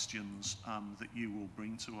of questions that you will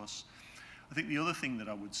bring to us. I think the other thing that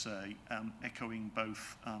I would say, echoing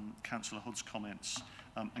both Councillor Hood's comments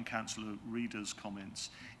and Councillor Reader's comments,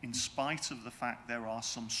 in spite of the fact there are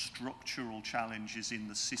some structural challenges in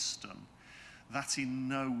the system, that in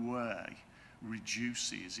no way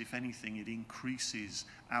reduces, if anything, it increases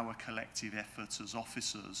our collective effort as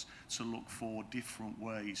officers to look for different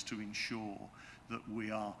ways to ensure that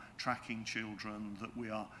we are tracking children, that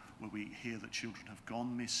where we hear that children have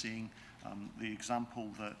gone missing. The example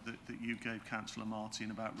that you gave, Councillor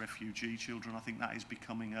Martin, about refugee children, I think that is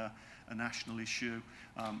becoming a national issue.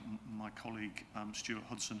 My colleague Stuart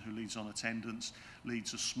Hudson, who leads on attendance,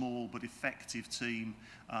 leads a small but effective team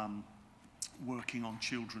working on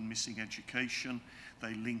children missing education.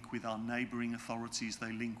 They link with our neighbouring authorities,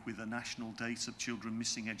 they link with the National Data of Children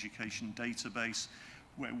Missing Education database,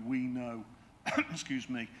 where we know excuse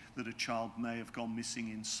me, that a child may have gone missing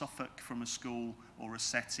in Suffolk from a school or a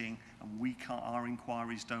setting, and our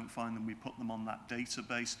inquiries don't find them, we put them on that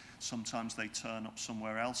database. Sometimes they turn up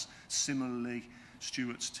somewhere else. Similarly,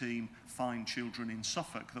 Stuart's team find children in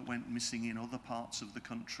Suffolk that went missing in other parts of the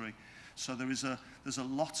country. So there's a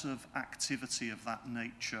lot of activity of that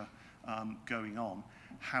nature going on.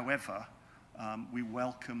 However, we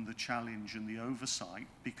welcome the challenge and the oversight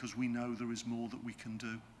because we know there is more that we can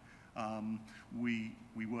do.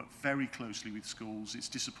 We work very closely with schools. It's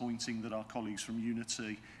disappointing that our colleagues from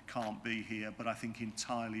Unity can't be here, but I think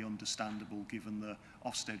entirely understandable given the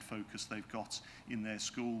Ofsted focus they've got in their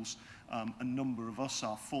schools. A number of us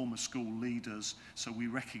are former school leaders, so we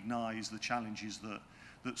recognise the challenges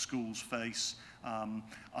that schools face.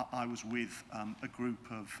 I was with a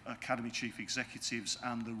group of academy chief executives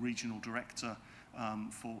and the regional director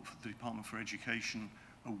for the Department for Education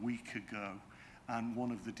a week ago. And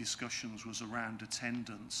one of the discussions was around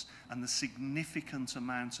attendance and the significant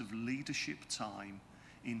amount of leadership time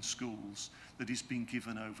in schools that is being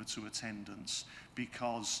given over to attendance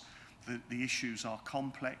because the issues are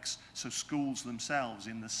complex. So schools themselves,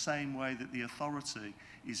 in the same way that the authority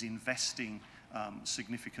is investing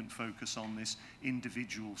significant focus on this,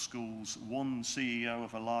 individual schools. One CEO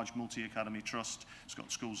of a large multi-academy trust, who's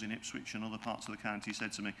got schools in Ipswich and other parts of the county,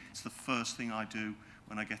 said to me, it's the first thing I do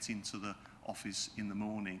when I get into the office in the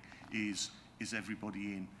morning is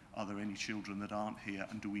everybody in? Are there any children that aren't here,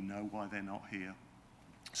 and do we know why they're not here?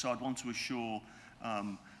 So I'd want to assure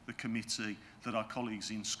the committee that our colleagues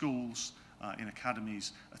in schools, in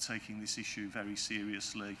academies, are taking this issue very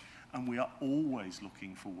seriously, and we are always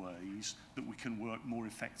looking for ways that we can work more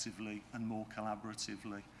effectively and more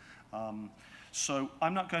collaboratively. So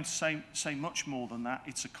I'm not going to say much more than that.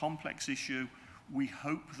 It's a complex issue. We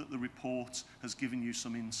hope that the report has given you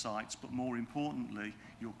some insights, but more importantly,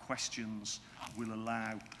 your questions will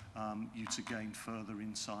allow you to gain further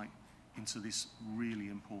insight into this really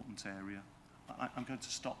important area. I'm going to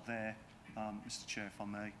stop there, Mr. Chair, if I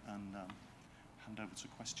may, and hand over to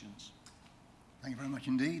questions. Thank you very much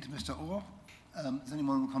indeed, Mr. Orr. Does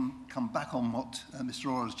anyone come back on what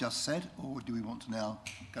Mr. Orr has just said, or do we want to now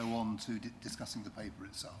go on to discussing the paper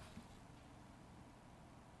itself?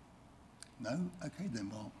 No? Okay, then,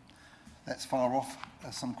 well, let's fire off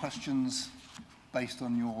some questions based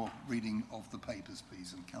on your reading of the papers,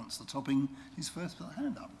 please. And Councillor Topping is first with a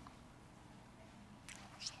hand up.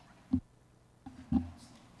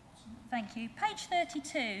 Thank you. Page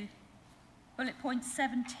 32, bullet point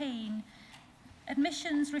 17,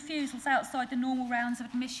 admissions refusals outside the normal rounds of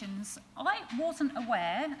admissions. I wasn't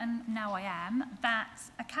aware, and now I am, that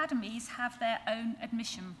academies have their own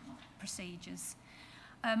admission procedures.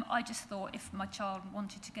 I just thought if my child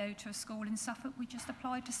wanted to go to a school in Suffolk, we just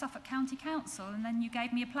applied to Suffolk County Council and then you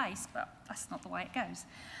gave me a place, but that's not the way it goes.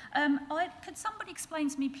 Could somebody explain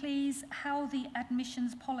to me, please, how the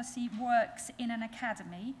admissions policy works in an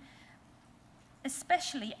academy,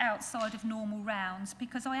 especially outside of normal rounds?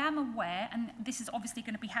 Because I am aware, and this is obviously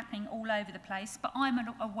going to be happening all over the place, but I'm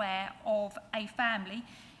aware of a family,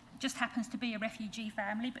 just happens to be a refugee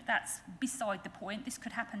family, but that's beside the point. This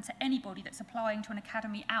could happen to anybody that's applying to an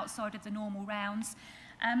academy outside of the normal rounds.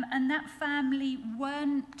 And that family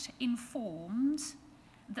weren't informed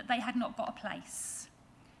that they had not got a place.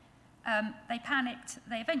 They panicked,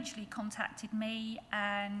 they eventually contacted me,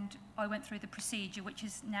 and I went through the procedure, which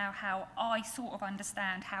is now how I sort of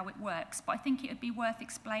understand how it works. But I think it would be worth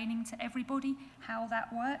explaining to everybody how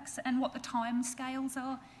that works and what the time scales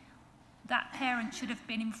are. That parent should have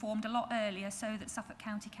been informed a lot earlier so that Suffolk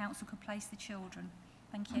County Council could place the children.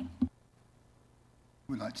 Thank you.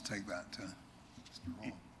 We'd like to take that, Mr.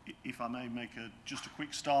 Roy. If I may make just a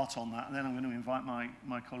quick start on that, and then I'm going to invite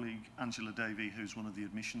my colleague Angela Davey, who's one of the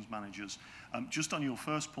admissions managers. Just on your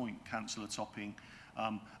first point, Councillor Topping,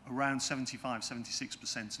 around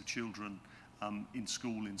 75–76% of children in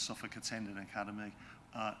school in Suffolk attend an academy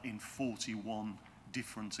in 41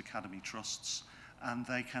 different academy trusts, and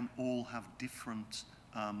they can all have different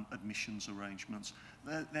admissions arrangements.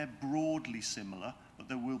 They're broadly similar, but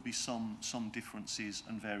there will be some differences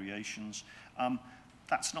and variations.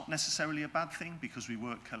 That's not necessarily a bad thing because we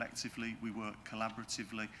work collectively, we work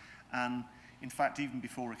collaboratively, and in fact, even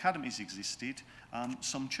before academies existed,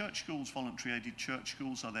 some church schools, voluntary aided church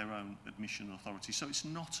schools, are their own admission authority. So it's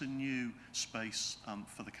not a new space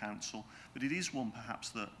for the council, but it is one perhaps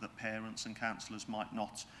that parents and councillors might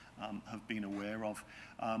not have been aware of.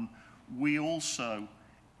 We also,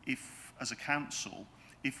 as a council,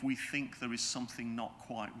 if we think there is something not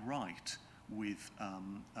quite right with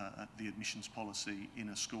the admissions policy in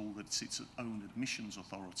a school that's its own admissions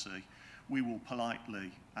authority, we will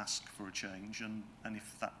politely ask for a change, and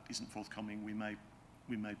if that isn't forthcoming, we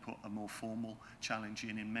we may put a more formal challenge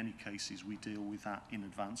in. In many cases, we deal with that in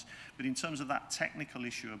advance. But in terms of that technical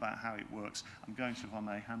issue about how it works, I'm going to, if I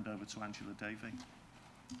may, hand over to Angela Davey.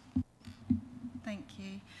 Thank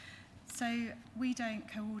you. So we don't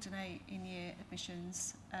coordinate in-year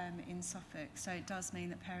admissions in Suffolk, so it does mean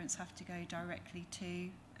that parents have to go directly to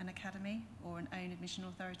an academy or an own admission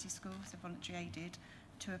authority school, so voluntary aided,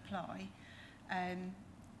 to apply.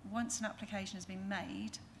 Once an application has been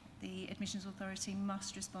made, the admissions authority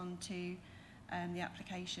must respond to the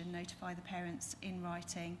application, notify the parents in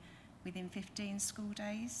writing within 15 school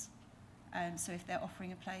days. So if they're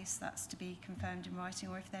offering a place, that's to be confirmed in writing,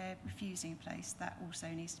 or if they're refusing a place, that also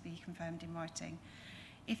needs to be confirmed in writing.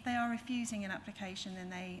 If they are refusing an application, then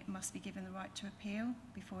they must be given the right to appeal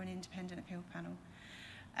before an independent appeal panel.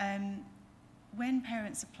 When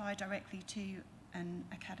parents apply directly to an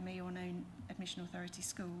academy or an own admission authority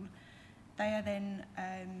school, they are then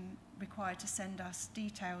required to send us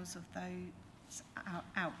details of those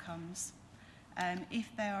outcomes. If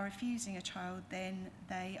they are refusing a child, then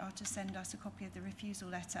they are to send us a copy of the refusal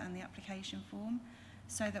letter and the application form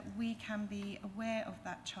so that we can be aware of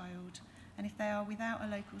that child. And if they are without a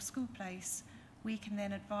local school place, we can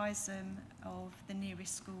then advise them of the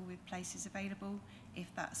nearest school with places available, if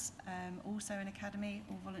that's also an academy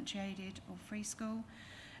or voluntary aided or free school,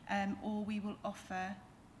 or we will offer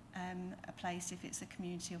a place if it's a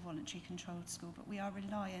community or voluntary controlled school. But we are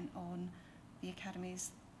reliant on the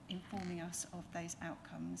academies informing us of those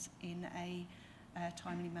outcomes in a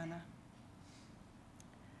timely manner.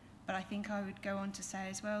 But I think I would go on to say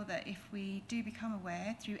as well that if we do become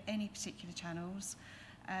aware through any particular channels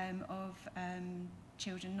of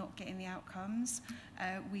children not getting the outcomes,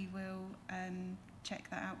 we will check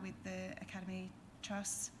that out with the Academy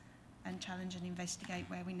Trusts and challenge and investigate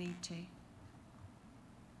where we need to.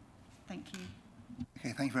 Thank you.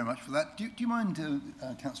 Okay, thank you very much for that. Do you mind,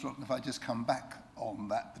 Councillor Otton, if I just come back on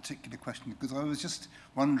that particular question? Because I was just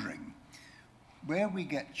wondering, where we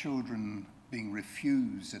get children being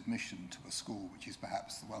refused admission to a school, which is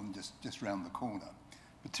perhaps the one just round the corner,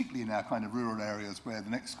 particularly in our kind of rural areas where the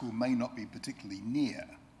next school may not be particularly near,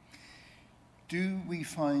 do we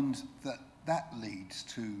find that that leads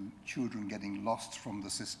to children getting lost from the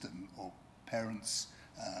system, or parents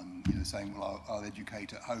saying, well, I'll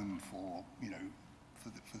educate at home for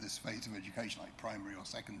this phase of education, like primary or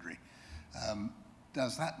secondary?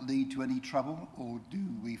 Does that lead to any trouble, or do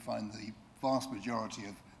we find the vast majority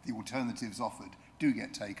of the alternatives offered do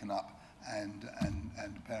get taken up and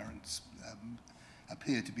parents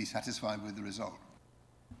appear to be satisfied with the result?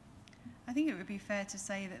 I think it would be fair to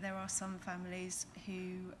say that there are some families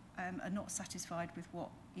who are not satisfied with what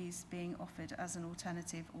is being offered as an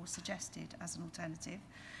alternative or suggested as an alternative.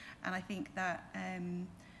 And I think that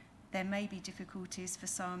there may be difficulties for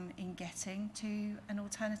some in getting to an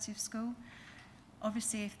alternative school.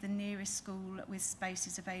 Obviously, if the nearest school with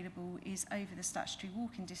spaces available is over the statutory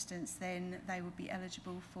walking distance, then they would be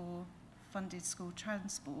eligible for funded school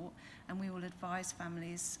transport, and we will advise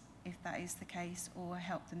families if that is the case or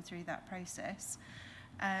help them through that process.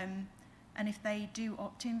 And if they do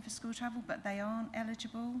opt in for school travel but they aren't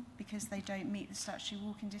eligible because they don't meet the statutory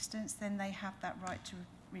walking distance, then they have that right to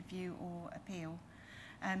review or appeal.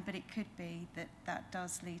 But it could be that that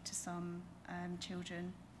does lead to some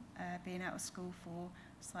children being out of school for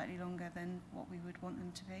slightly longer than what we would want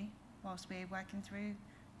them to be whilst we're working through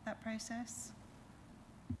that process.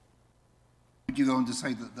 Would you go on to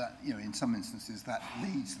say that in some instances that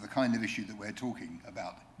leads to the kind of issue that we're talking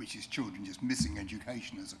about, which is children just missing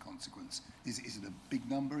education as a consequence? Is it a big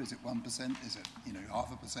number? Is it 1%? Is it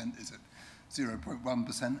 0.5%? Is it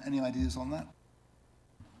 0.1%? Any ideas on that?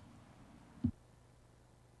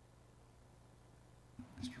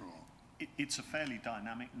 It's a fairly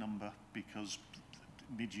dynamic number because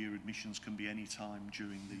mid-year admissions can be any time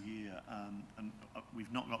during the year, and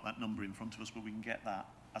we've not got that number in front of us, but we can get that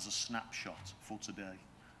as a snapshot for today.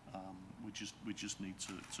 We just need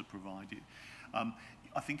to provide it.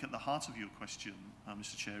 I think at the heart of your question,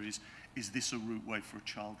 Mr. Chair, is this a route way for a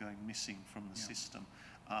child going missing from the system?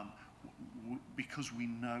 Because we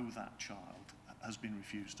know that child has been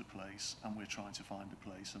refused a place and we're trying to find a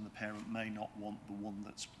place, and the parent may not want the one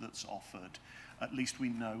that's offered, at least we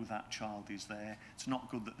know that child is there. It's not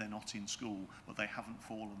good that they're not in school, but they haven't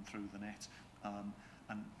fallen through the net.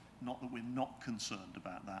 And not that we're not concerned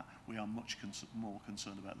about that, we are much more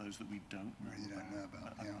concerned about those that we don't know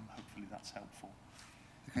about. And hopefully that's helpful.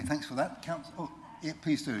 Okay, thanks for that.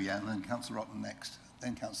 Please do, and then Councillor Otton next,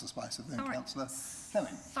 then Councillor Spicer, then Councillor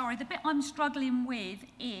Fleming. Sorry, the bit I'm struggling with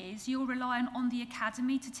is you're relying on the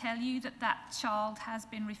academy to tell you that that child has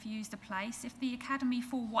been refused a place. If the academy,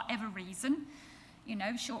 for whatever reason, you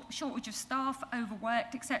know, shortage of staff,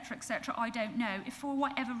 overworked, etc., etc. I don't know. If for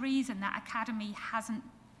whatever reason that academy hasn't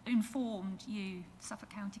informed you, Suffolk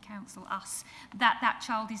County Council, us, that that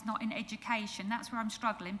child is not in education, that's where I'm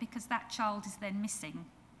struggling, because that child is then missing.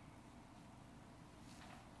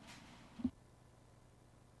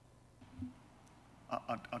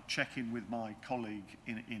 I'll check in with my colleague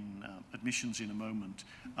in admissions in a moment.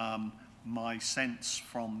 My sense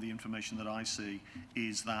from the information that I see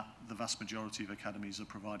is that the vast majority of academies are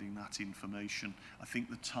providing that information. I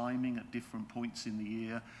think the timing at different points in the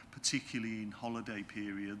year, particularly in holiday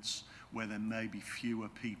periods where there may be fewer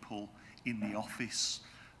people in the office,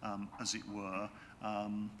 as it were,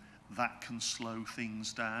 that can slow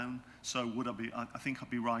things down. So I think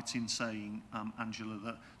I'd be right in saying, Angela,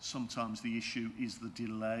 that sometimes the issue is the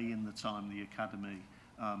delay in the time the academy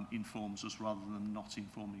informs us rather than not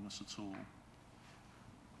informing us at all.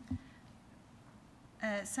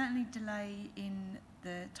 Certainly delay in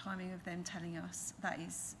the timing of them telling us, that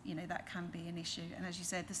is, you know, that can be an issue. And as you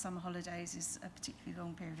said, the summer holidays is a particularly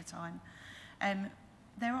long period of time.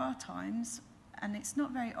 There are times, and it's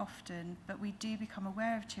not very often, but we do become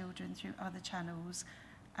aware of children through other channels.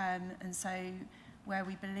 And so where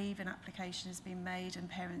we believe an application has been made and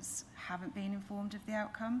parents haven't been informed of the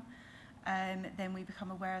outcome, then we become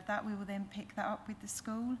aware of that. We will then pick that up with the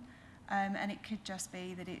school. And it could just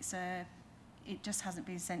be that it just hasn't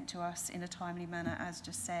been sent to us in a timely manner, as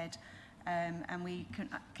just said. And we can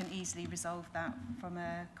easily resolve that from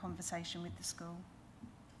a conversation with the school.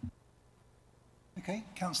 Okay,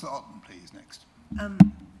 Councillor Otton, please, next.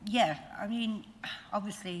 Yeah, I mean,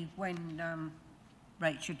 obviously when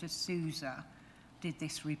Rachel de Souza did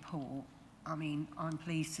this report, I mean, I'm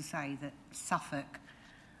pleased to say that Suffolk,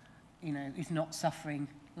 you know, is not suffering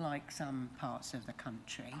like some parts of the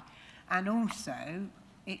country. And also,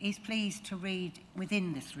 it is pleased to read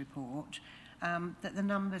within this report that the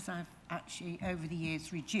numbers have actually, over the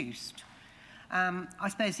years, reduced. I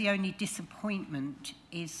suppose the only disappointment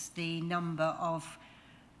is the number of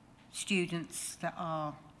students that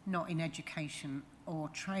are not in education or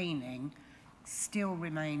training still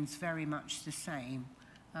remains very much the same.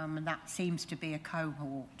 And that seems to be a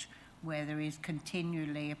cohort where there is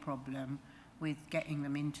continually a problem with getting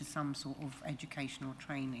them into some sort of educational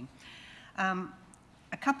training.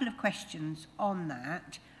 A couple of questions on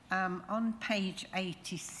that. On page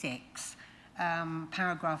 86,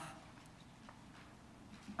 paragraph,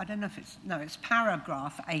 I don't know if it's, no, it's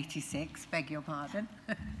paragraph 86, beg your pardon,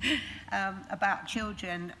 about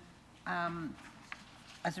children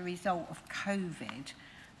as a result of COVID.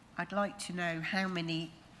 I'd like to know how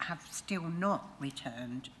many have still not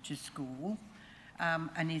returned to school,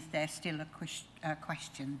 and is there still a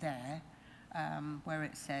question there where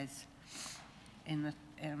it says in the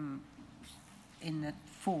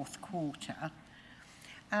fourth quarter.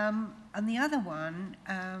 And the other one,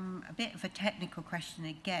 a bit of a technical question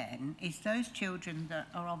again, is those children that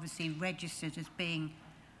are obviously registered as being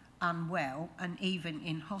unwell and even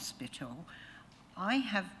in hospital. I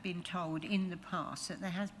have been told in the past that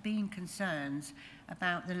there has been concerns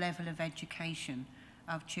about the level of education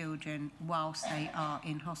of children whilst they are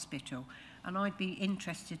in hospital. And I'd be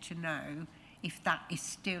interested to know if that is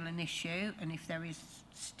still an issue and if there is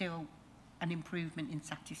still an improvement in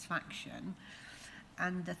satisfaction.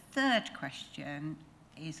 And the third question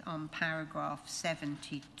is on paragraph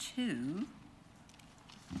 72.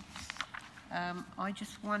 I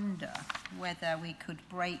just wonder whether we could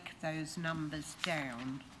break those numbers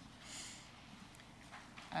down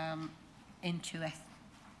into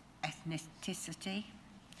ethnicity,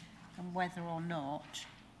 and whether or not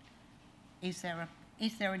is there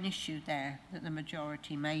an issue there that the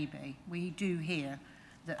majority may be. We do hear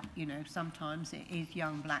that, you know, sometimes it is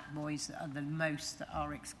young black boys that are the most that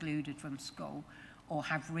are excluded from school or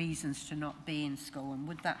have reasons to not be in school, and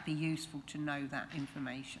would that be useful to know that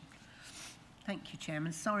information? Thank you,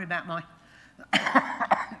 Chairman. Sorry about my...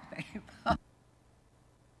 Thank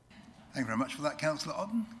you very much for that, Councillor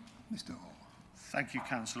Otton. Mr. Hall. Thank you,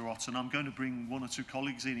 Councillor Otton. I'm going to bring one or two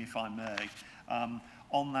colleagues in, if I may.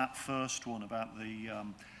 On that first one about the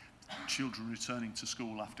children returning to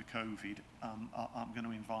school after COVID, I'm going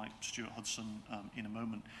to invite Stuart Hudson in a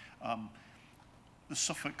moment. The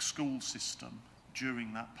Suffolk school system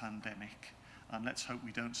during that pandemic, and let's hope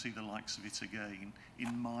we don't see the likes of it again,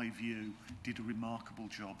 in my view, did a remarkable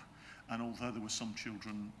job. And although there were some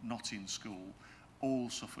children not in school, all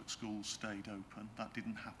Suffolk schools stayed open. That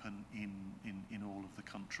didn't happen in all of the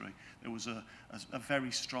country. There was a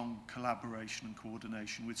very strong collaboration and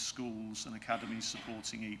coordination with schools and academies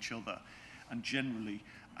supporting each other. and generally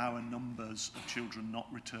our numbers of children not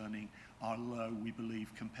returning are low, we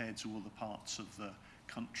believe, compared to other parts of the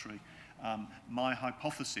country. My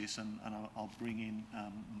hypothesis, and I'll bring in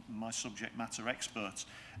my subject matter experts,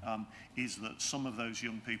 is that some of those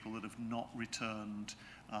young people that have not returned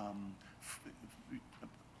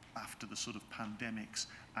after the sort of pandemics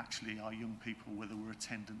actually are young people where there were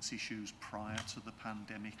attendance issues prior to the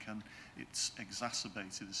pandemic, and it's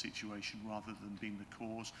exacerbated the situation rather than being the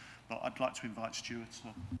cause. But I'd like to invite Stuart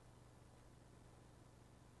to...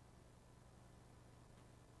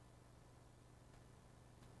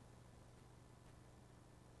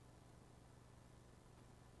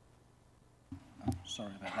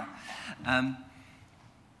 Sorry about that.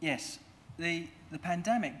 Yes, the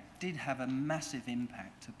pandemic did have a massive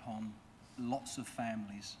impact upon lots of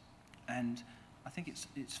families, and I think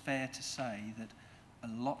it's fair to say that a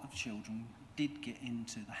lot of children did get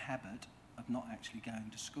into the habit of not actually going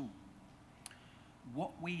to school.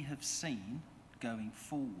 What we have seen going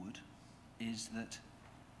forward is that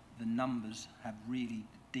the numbers have really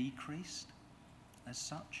decreased as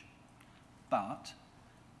such, but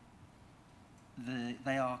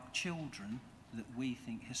they are children that we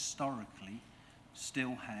think historically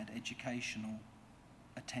still had educational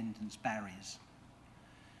attendance barriers.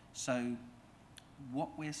 So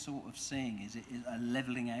what we're sort of seeing is a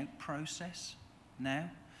levelling out process now,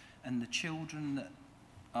 and the children that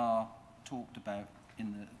are talked about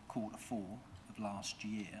in the Q4 of last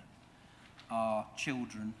year are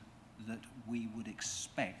children that we would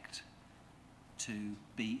expect to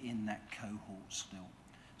be in that cohort still.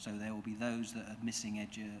 So there will be those that are missing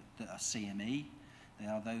that are CME. There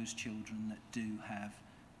are those children that do have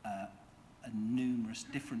numerous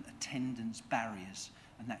different attendance barriers,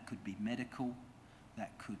 and that could be medical,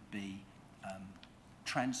 that could be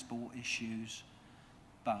transport issues,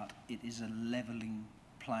 but it is a levelling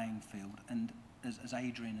playing field. And as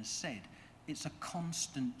Adrian has said, it's a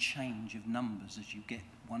constant change of numbers. As you get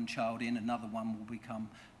one child in, another one will become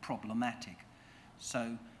problematic.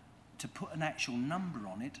 So to put an actual number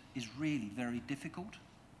on it is really very difficult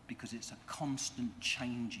because it's a constant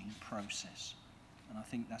changing process. And I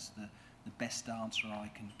think that's the best answer I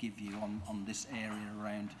can give you on this area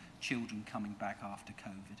around children coming back after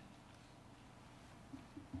COVID.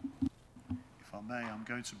 If I may, I'm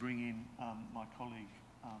going to bring in my colleague,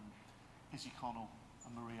 Izzy Connell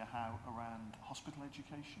and Maria Howe, around hospital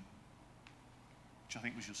education, which I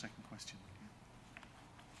think was your second question.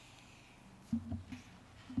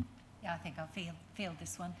 Yeah, I think I'll field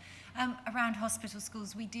this one. Around hospital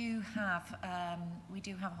schools, we do have a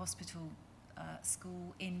hospital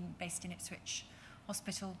school based in Ipswich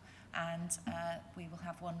Hospital, and we will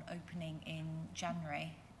have one opening in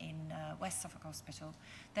January in West Suffolk Hospital.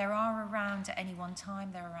 There are around, at any one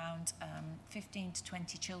time, there are around 15 to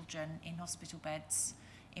 20 children in hospital beds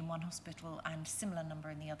in one hospital and similar number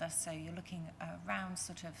in the other, so you're looking around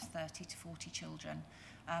sort of 30 to 40 children.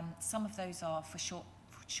 Some of those are for short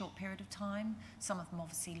period of time, some of them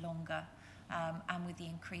obviously longer, and with the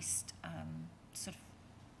increased sort of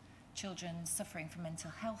children suffering from mental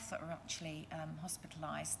health that are actually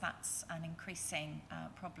hospitalised, that's an increasing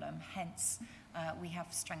problem. Hence, we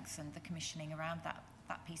have strengthened the commissioning around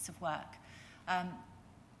that piece of work.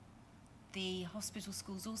 The hospital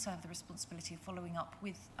schools also have the responsibility of following up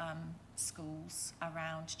with schools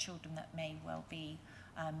around children that may well be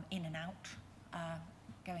in and out,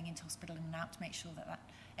 going into hospital in and out, to make sure that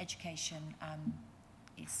education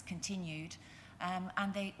is continued.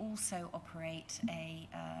 And they also operate a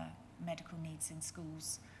medical needs in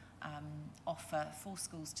schools offer for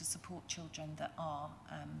schools to support children that are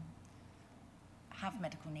have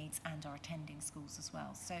medical needs and are attending schools as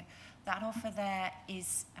well. So that offer there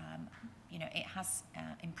is, it has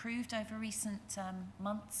improved over recent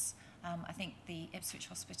months. I think the Ipswich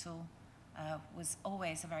Hospital was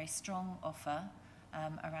always a very strong offer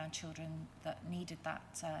around children that needed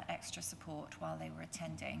that extra support while they were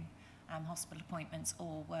attending hospital appointments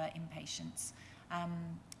or were inpatients.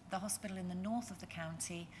 The hospital in the north of the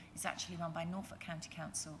county is actually run by Norfolk County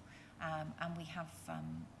Council, and we have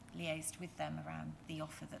liaised with them around the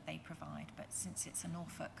offer that they provide. But since it's a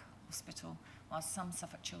Norfolk hospital, while some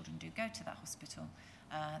Suffolk children do go to that hospital,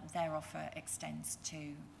 their offer extends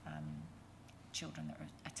to children that are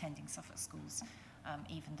attending Suffolk schools,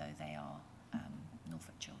 even though they are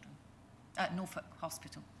Norfolk children, Norfolk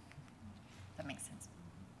Hospital. That makes sense.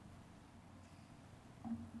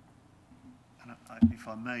 And if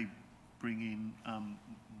I may bring in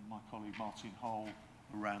my colleague Martin Hole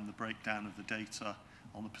around the breakdown of the data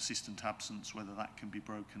on the persistent absence, whether that can be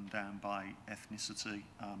broken down by ethnicity.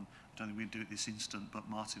 I don't think we can do it this instant, but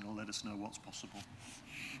Martin will let us know what's possible.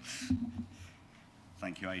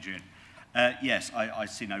 Thank you, Adrian. Yes, I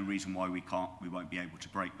see no reason why we won't be able to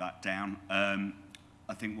break that down.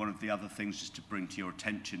 I think one of the other things just to bring to your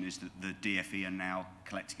attention is that the DFE are now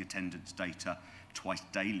collecting attendance data twice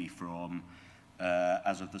daily from,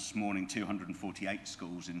 as of this morning, 248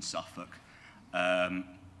 schools in Suffolk.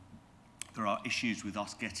 There are issues with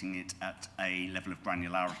us getting it at a level of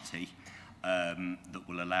granularity that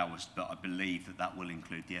will allow us, but I believe that that will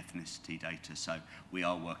include the ethnicity data. So we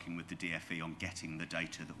are working with the DFE on getting the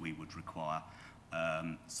data that we would require.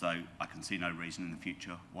 So I can see no reason in the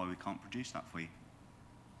future why we can't produce that for you.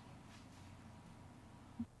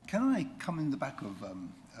 Can I come in the back of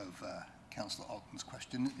Councillor Otton's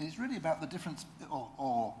question? It's really about the difference,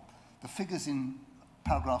 or the figures in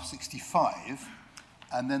paragraph 65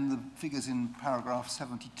 and then the figures in paragraph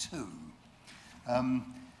 72.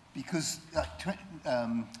 Because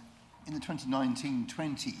in the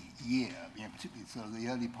 2019-20 year, particularly sort of the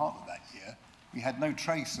early part of that year, we had no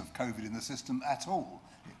trace of COVID in the system at all.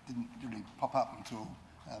 It didn't really pop up until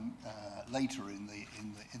later in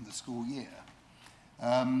the school year.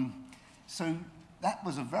 So that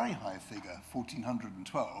was a very high figure,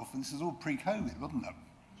 1,412, and this is all pre-COVID, wasn't it?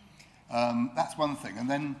 That's one thing. And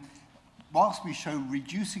then, whilst we show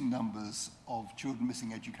reducing numbers of children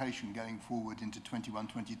missing education going forward into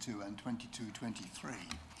 21-22 and 22-23,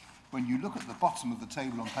 when you look at the bottom of the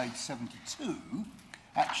table on page 72,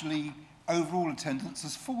 actually overall attendance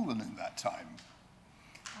has fallen in that time.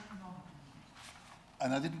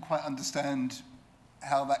 And I didn't quite understand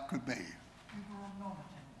how that could be.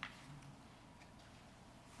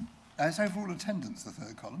 It's overall attendance, the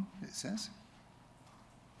third column, it says.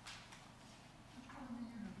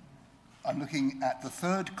 I'm looking at the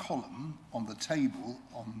third column on the table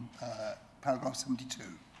on paragraph 72. I'm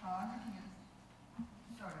looking at,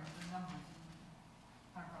 sorry, the numbers in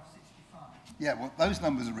paragraph 65. Yeah, well, those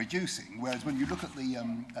numbers are reducing, whereas when you look at the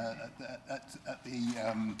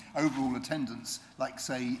overall attendance, like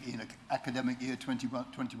say in academic year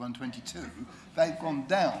 21-22, they've gone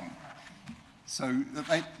down. So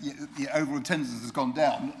the overall attendance has gone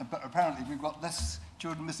down, but apparently we've got less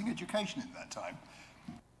children missing education in that time.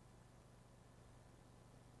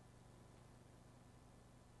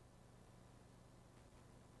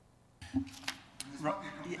 Right.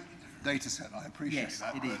 Data set, I appreciate yes,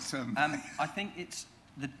 that. It is. I think it's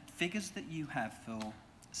the figures that you have for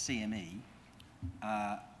CME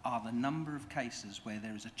are the number of cases where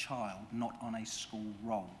there is a child not on a school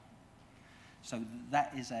roll. So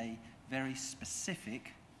that is a very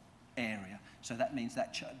specific area. So that means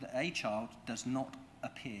that a child does not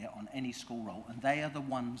appear on any school roll, and they are the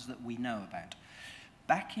ones that we know about.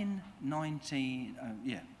 Back in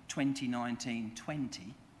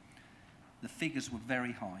 2019-20, the figures were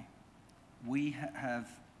very high. We have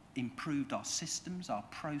improved our systems, our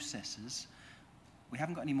processes. We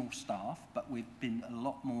haven't got any more staff, but we've been a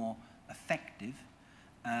lot more effective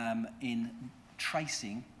in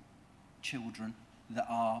tracing children that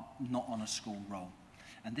are not on a school roll.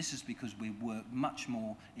 And this is because we work much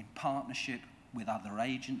more in partnership with other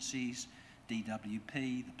agencies,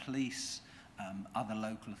 DWP, the police, other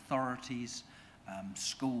local authorities,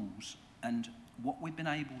 schools. And what we've been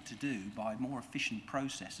able to do by more efficient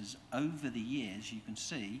processes over the years, you can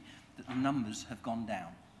see that the numbers have gone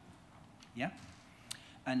down. Yeah?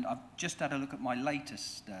 And I've just had a look at my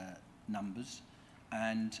latest numbers,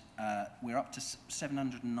 and we're up to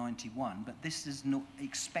 791, but this is not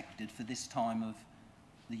expected for this time of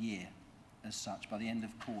the year as such. By the end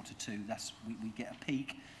of Q2, we get a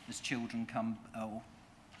peak as children come, or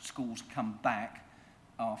schools come back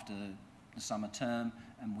after the summer term,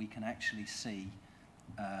 and we can actually see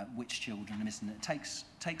which children are missing. It takes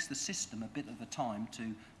the system a bit of a time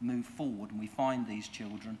to move forward, and we find these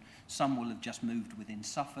children. Some will have just moved within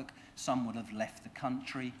Suffolk, some would have left the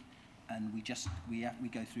country, and we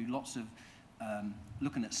go through lots of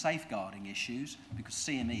looking at safeguarding issues, because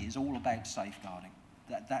CME is all about safeguarding.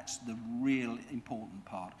 That's the real important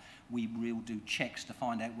part. We will do checks to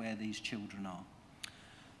find out where these children are.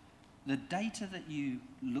 The data that you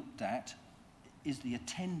looked at is the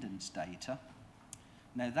attendance data.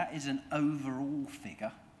 Now that is an overall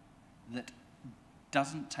figure that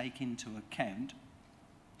doesn't take into account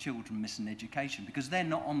children missing education, because they're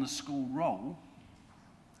not on the school roll.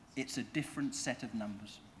 It's a different set of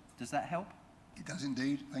numbers. Does that help? It does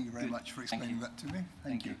indeed. Thank you very Good. much for explaining that to me.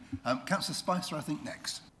 Thank you. Councillor Spicer, I think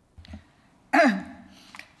next.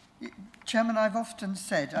 Chairman, I've often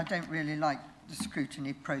said I don't really like the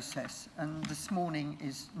scrutiny process, and this morning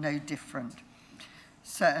is no different.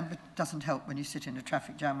 but it doesn't help when you sit in a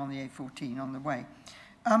traffic jam on the A14 on the way.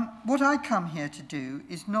 What I come here to do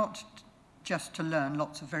is not just to learn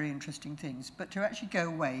lots of very interesting things, but to actually go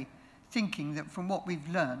away thinking that from what we've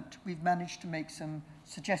learnt, we've managed to make some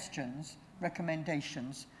suggestions,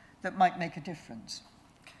 recommendations that might make a difference.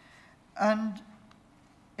 And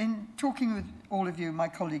in talking with all of you, my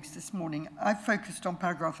colleagues, this morning, I focused on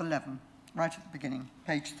paragraph 11, right at the beginning,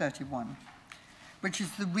 page 31, which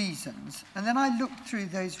is the reasons. And then I looked through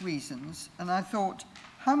those reasons and I thought,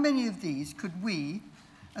 how many of these could we,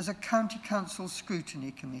 as a county council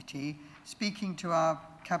scrutiny committee, speaking to our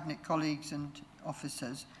cabinet colleagues and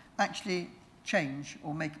officers, actually change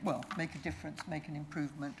or make a difference, make an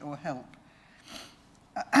improvement or help?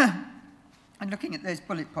 And looking at those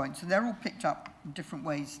bullet points, and they're all picked up in different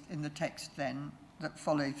ways in the text then that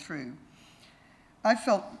follow through. I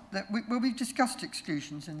felt that we've discussed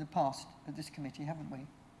exclusions in the past at this committee, haven't we?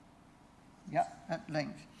 Yeah, at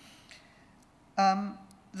length.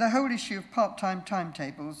 The whole issue of part-time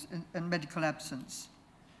timetables and medical absence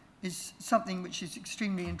is something which is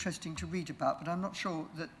extremely interesting to read about, but I'm not sure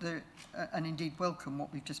that and indeed welcome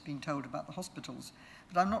what we've just been told about the hospitals,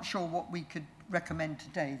 but I'm not sure what we could recommend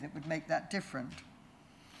today that would make that different.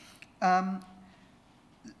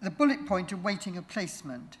 The bullet point of waiting a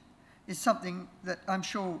placement is something that I'm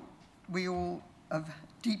sure we all are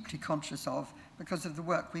deeply conscious of because of the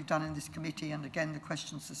work we've done in this committee and again the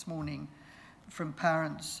questions this morning from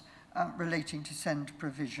parents relating to SEND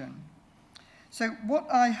provision. So what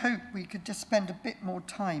I hope we could just spend a bit more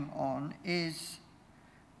time on is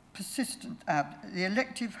the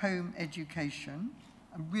elective home education.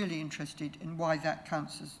 I'm really interested in why that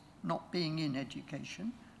counts as not being in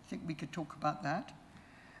education. I think we could talk about that.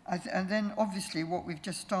 And then obviously what we've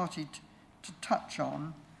just started to touch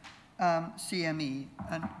on, CME,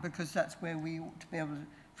 and because that's where we ought to be able to,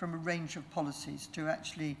 from a range of policies, to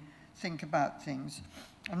actually think about things.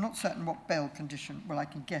 I'm not certain what bail condition, well, I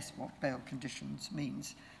can guess what bail conditions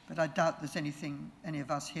means, but I doubt there's anything any of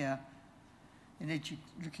us here in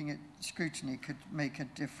looking at scrutiny could make a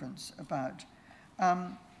difference about.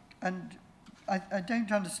 And I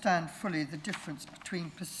don't understand fully the difference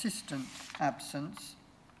between persistent absence.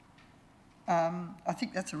 I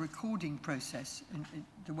think that's a recording process in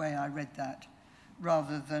the way I read that,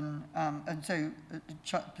 rather than, and so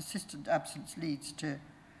persistent absence leads to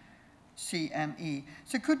CME.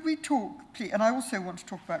 So could we talk, please, and I also want to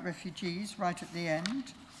talk about refugees right at the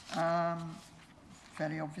end,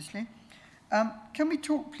 fairly obviously. Can we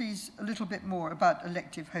talk, please, a little bit more about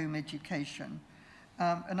elective home education?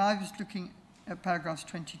 And I was looking at paragraphs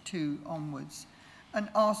 22 onwards and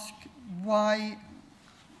ask why,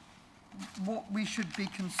 what we should be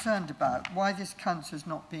concerned about, why this counts as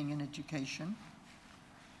not being in education,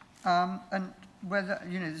 and whether,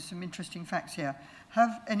 you know, there's some interesting facts here.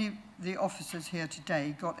 Have any of the officers here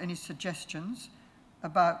today got any suggestions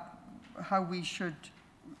about how we should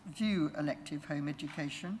view elective home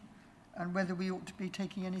education and whether we ought to be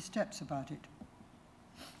taking any steps about it?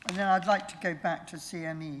 And then I'd like to go back to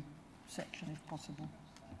CME section if possible.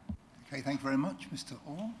 Okay, thank you very much. Mr.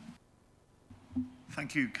 Orr.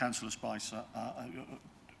 Thank you, Councillor Spicer.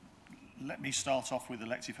 Let me start off with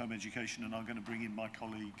elective home education, and I'm going to bring in my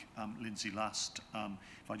colleague Lindsay last,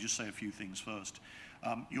 if I just say a few things first.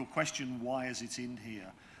 Your question, why is it in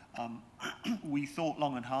here? We thought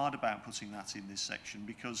long and hard about putting that in this section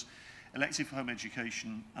because elective home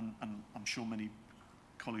education, and I'm sure many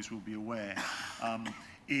colleagues will be aware,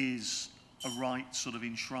 is a right sort of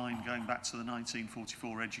enshrined going back to the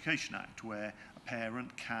 1944 Education Act, where a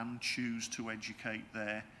parent can choose to educate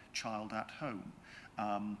their child at home.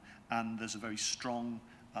 And there's a very strong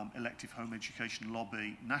elective home education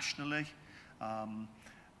lobby nationally.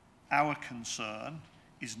 Our concern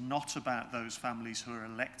is not about those families who are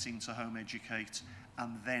electing to home educate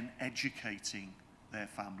and then educating their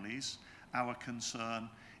families. Our concern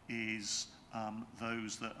is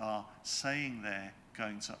those that are saying they're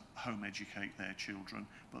going to home educate their children,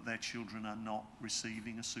 but their children are not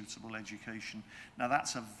receiving a suitable education. Now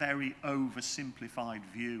that's a very oversimplified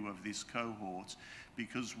view of this cohort,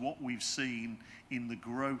 because what we've seen in the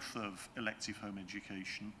growth of elective home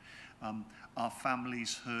education are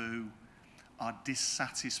families who are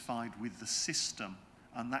dissatisfied with the system,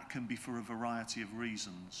 and that can be for a variety of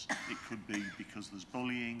reasons. It could be because there's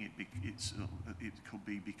bullying, it could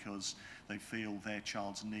be because they feel their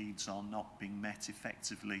child's needs are not being met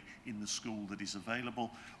effectively in the school that is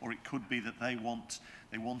available, or it could be that they want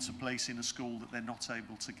a place in a school that they're not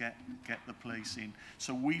able to get the place in.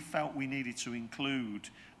 So we felt we needed to include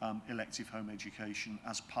elective home education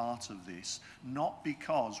as part of this, not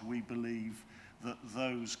because we believe that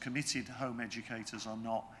those committed home educators are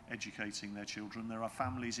not educating their children. There are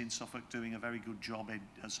families in Suffolk doing a very good job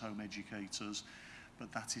as home educators,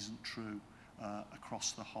 but that isn't true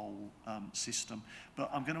across the whole system. But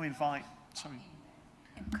I'm going to invite, sorry.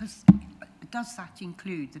 Because does that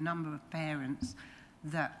include the number of parents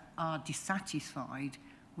that are dissatisfied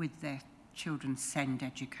with their children's SEND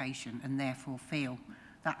education and therefore feel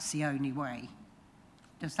that's the only way?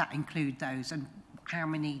 Does that include those, and how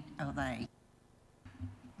many are they?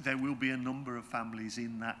 There will be a number of families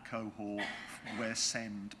in that cohort where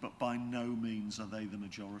SEND, but by no means are they the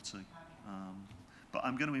majority. But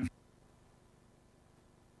I'm going to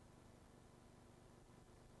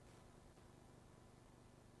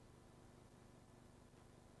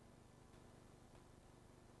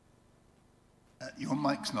your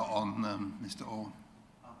mic's not on, Mr. Orr.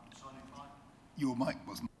 Your mic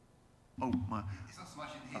wasn't. Oh, my. It's not so much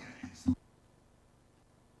in here. It's...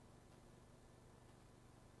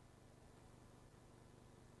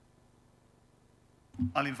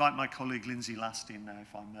 I'll invite my colleague Lindsay Last in now,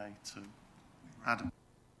 if I may, to add.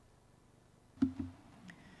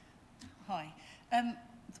 Hi.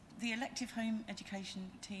 The elective home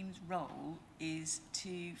education team's role is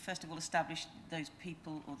to, first of all, establish those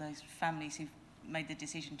people or those families who've made the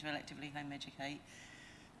decision to electively home educate,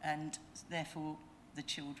 and therefore the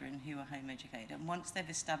children who are home educated. And once they've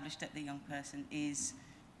established that the young person is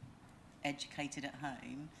educated at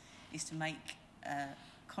home, is to make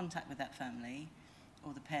contact with that family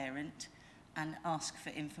or the parent and ask for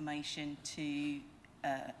information to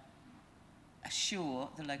assure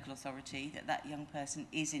the local authority that that young person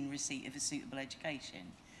is in receipt of a suitable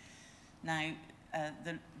education. Now,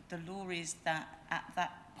 the law is that at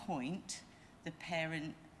that point, the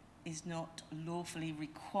parent is not lawfully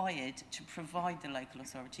required to provide the local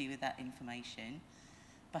authority with that information,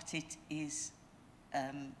 but it is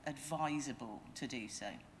advisable to do so.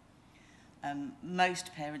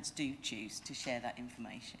 Most parents do choose to share that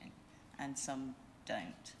information, and some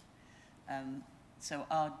don't. So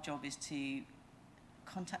our job is to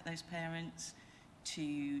contact those parents,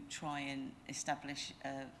 to try and establish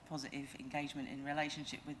a positive engagement in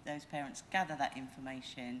relationship with those parents, gather that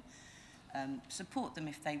information, support them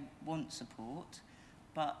if they want support,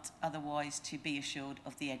 but otherwise to be assured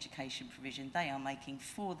of the education provision they are making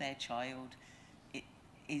for their child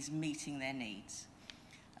is meeting their needs.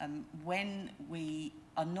 When we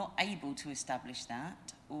are not able to establish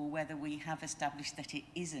that, or whether we have established that it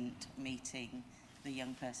isn't meeting the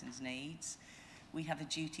young person's needs, we have a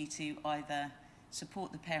duty to either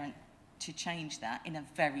support the parent to change that in a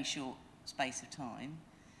very short space of time,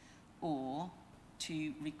 or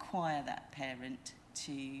to require that parent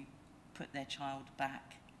to put their child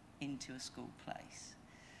back into a school place.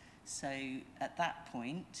 So at that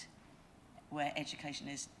point, where education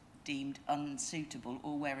is deemed unsuitable,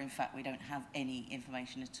 or where in fact we don't have any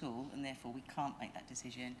information at all and therefore we can't make that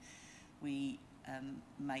decision, we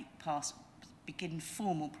begin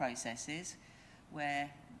formal processes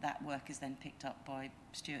where that work is then picked up by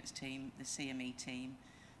Stuart's team, the CME team,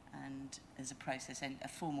 and there's a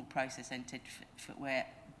formal process entered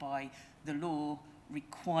whereby the law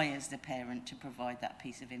requires the parent to provide that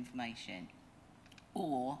piece of information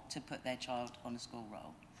or to put their child on a school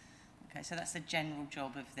roll. Okay, so that's the general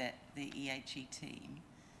job of the EHE team.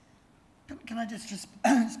 Can I just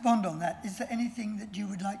respond on that? Is there anything that you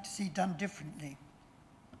would like to see done differently?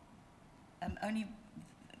 Only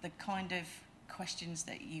the kind of questions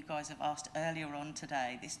that you guys have asked earlier on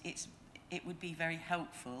today. It would be very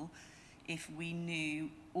helpful if we knew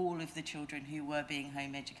all of the children who were being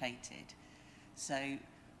home educated. So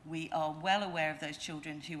we are well aware of those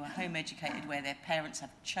children who are home educated where their parents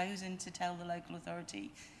have chosen to tell the local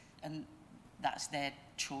authority and that's their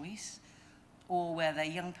choice, or where their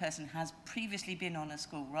young person has previously been on a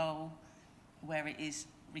school roll, where it is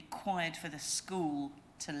required for the school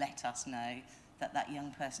to let us know that that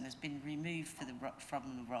young person has been removed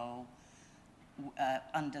from the role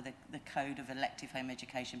under the code of elective home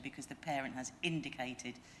education because the parent has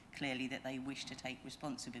indicated clearly that they wish to take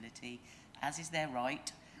responsibility, as is their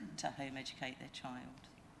right, to home educate their child.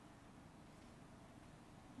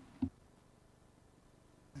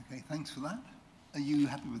 Okay, thanks for that. Are you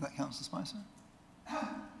happy with that, Councillor Spicer?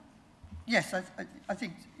 Yes, I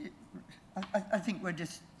think we're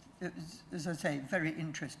just, as I say, very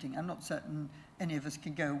interesting. I'm not certain any of us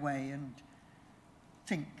can go away and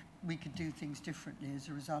think we could do things differently as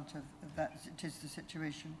a result of that. It is the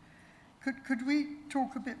situation. Could we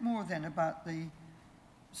talk a bit more then about the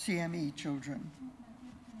CME children?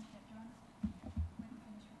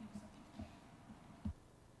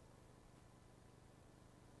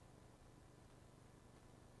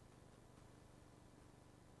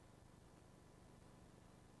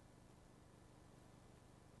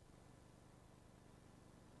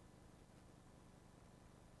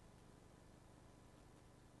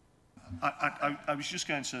 I was just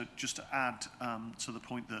going to add to the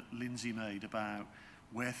point that Lindsay made about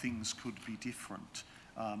where things could be different,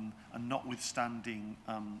 and notwithstanding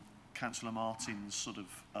Councillor Martin's sort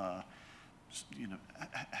of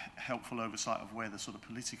helpful oversight of where the sort of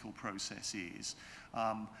political process is.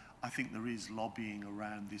 I think there is lobbying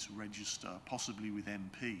around this register, possibly with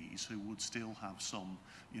MPs who would still have some,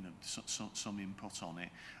 some input on it.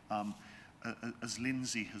 As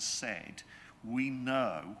Lindsay has said, we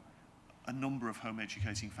know a number of home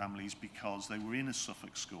educating families because they were in a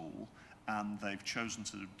Suffolk school and they've chosen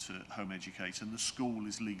to home educate, and the school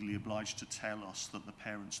is legally obliged to tell us that the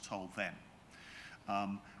parents told them.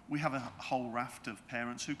 We have a whole raft of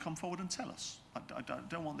parents who come forward and tell us. I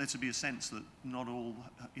don't want there to be a sense that not all,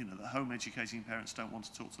 the home educating parents don't want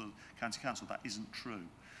to talk to the county council. That isn't true.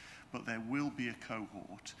 But there will be a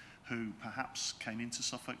cohort who perhaps came into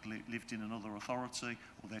Suffolk, lived in another authority,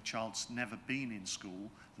 or their child's never been in school,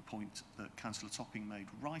 the point that Councillor Topping made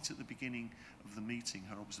right at the beginning of the meeting,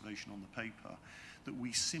 her observation on the paper, that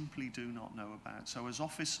we simply do not know about. So as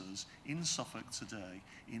officers in Suffolk today,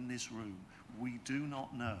 in this room, we do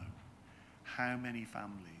not know how many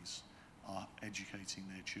families are educating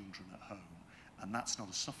their children at home. And that's not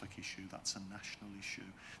a Suffolk issue, that's a national issue.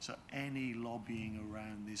 So any lobbying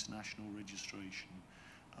around this national registration,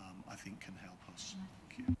 I think, can help us.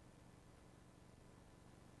 Thank you.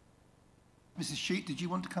 Mrs. Sheat, did you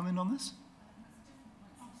want to come in on this?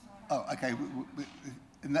 Oh, okay.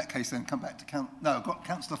 In that case, then come back to No, I've got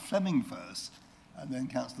Councillor Fleming first, and then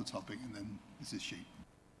Councillor Topping, and then Mrs. Sheat.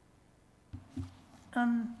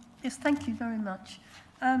 Yes, thank you very much.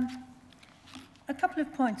 A couple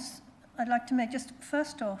of points I'd like to make. Just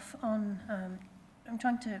first off, on I'm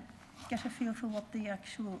trying to get a feel for what the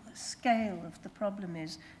actual scale of the problem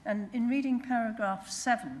is. And in reading paragraph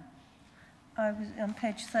 7, I was on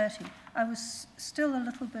page 30, I was still a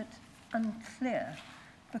little bit unclear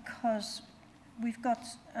because we've got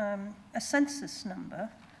a census number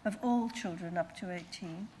of all children up to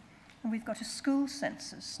 18, and we've got a school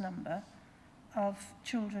census number of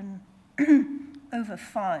children over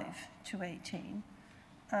 5 to 18.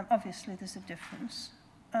 Obviously, there's a difference.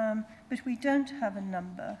 But we don't have a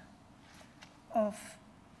number of,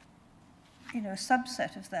 a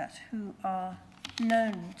subset of that who are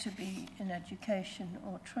known to be in education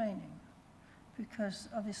or training, because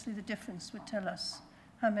obviously the difference would tell us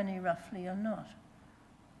how many roughly are not.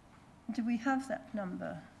 Do we have that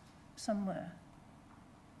number somewhere?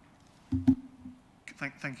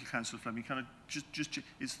 Thank you, Councillor Fleming. Can I just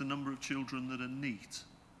it's the number of children that are neat?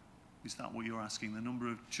 Is that what you're asking? The number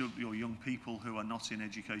of children or young people who are not in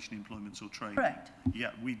education, employment or training? Correct. Yeah,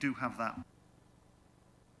 we do have that.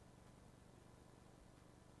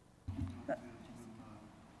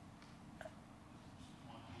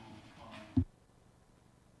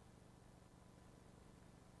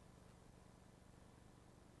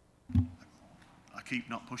 I keep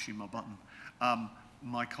not pushing my button.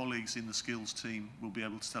 My colleagues in the skills team will be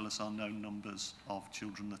able to tell us our known numbers of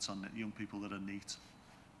children that are young people that are neat.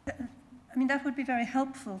 I mean, that would be very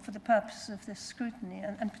helpful for the purpose of this scrutiny,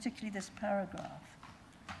 and particularly this paragraph.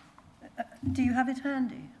 Do you have it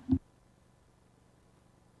handy?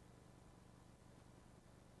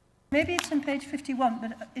 Maybe it's on page 51,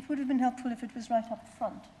 but it would have been helpful if it was right up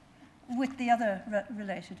front with the other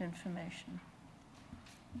related information.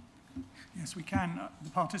 Yes, we can. The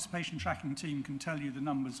participation tracking team can tell you the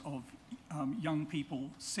numbers of young people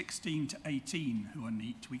 16 to 18 who are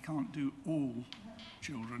neat. We can't do all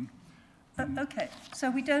children. Okay, so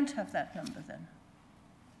we don't have that number then.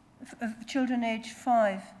 Of children aged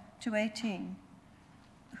 5 to 18,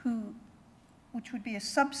 which would be a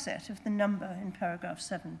subset of the number in paragraph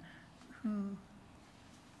 7, do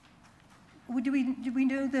we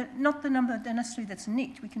know that, not the number necessarily that's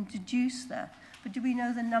neat, we can deduce that, but do we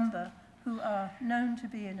know the number who are known to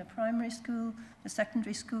be in a primary school, a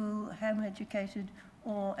secondary school, home educated,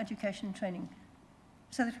 or education and training,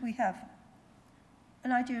 so that we have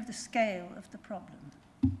an idea of the scale of the problem?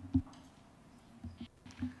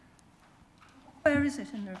 Where is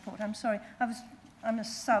it in the report? I'm sorry, I'm a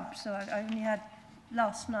sub, so I only had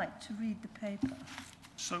last night to read the paper.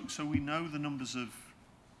 So we know the numbers of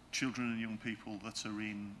children and young people that are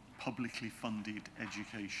in publicly funded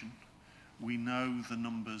education. We know the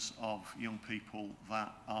numbers of young people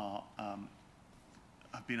that are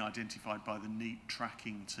have been identified by the NEAT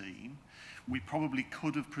tracking team. We probably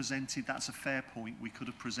could have presented, that's a fair point, we could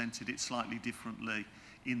have presented it slightly differently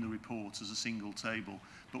in the report as a single table,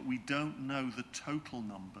 but we don't know the total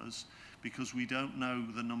numbers because we don't know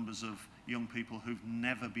the numbers of young people who've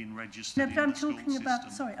never been registered in the school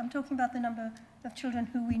system. I'm talking about the number of children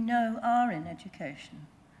who we know are in education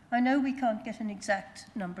I know we can't get an exact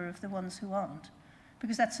number of the ones who aren't,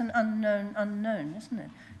 because that's an unknown unknown, isn't it?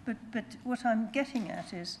 But what I'm getting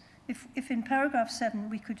at is, if in paragraph 7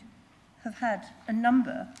 we could have had a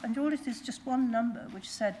number, and all it is just one number, which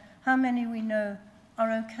said how many we know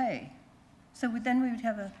are okay. So then we would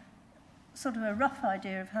have a sort of a rough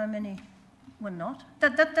idea of how many were not.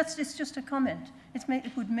 It's just a comment. It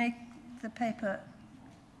would make the paper.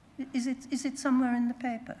 Is it somewhere in the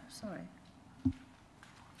paper? Sorry.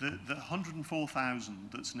 The 104,000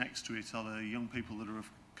 that's next to it are the young people that are of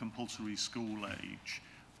compulsory school age.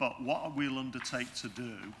 But what we'll undertake to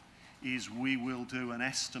do is we will do an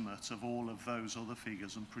estimate of all of those other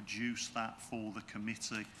figures and produce that for the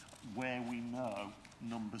committee where we know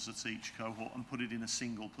numbers at each cohort and put it in a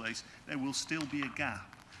single place. There will still be a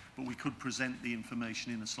gap, but we could present the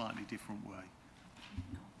information in a slightly different way.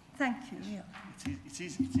 Thank you, yeah. It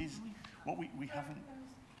is what we haven't...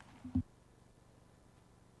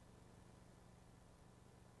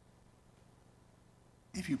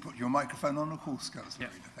 If you put your microphone on, of course, Councillor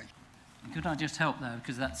Reader, thank you. Could I just help there?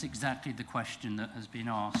 Because that's exactly the question that has been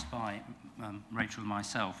asked by Rachel and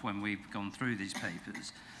myself when we've gone through these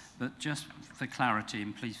papers. But just for clarity,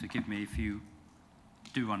 and please forgive me if you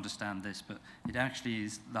do understand this, but it actually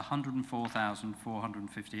is the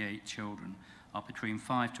 104,458 children are between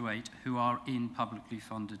 5 to 8 who are in publicly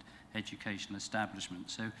funded educational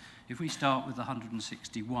establishments. So if we start with the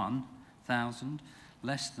 161,000,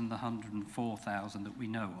 less than the 104,000 that we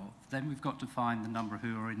know of, then we've got to find the number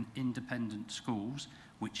who are in independent schools,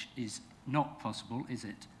 which is not possible, is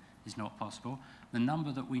it? Is not possible. The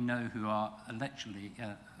number that we know who are actually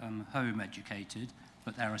home educated,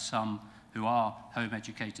 but there are some who are home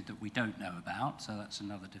educated that we don't know about, so that's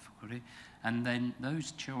another difficulty. And then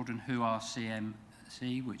those children who are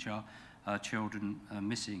CMC, which are children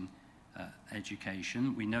missing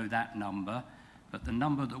education, we know that number, but the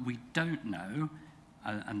number that we don't know,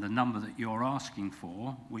 and the number that you're asking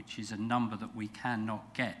for, which is a number that we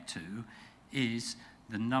cannot get to, is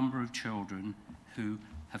the number of children who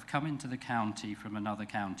have come into the county from another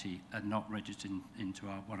county and not registered into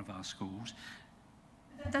one of our schools.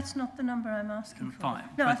 That's not the number I'm asking for. Fine,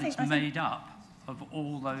 No, but it's made up of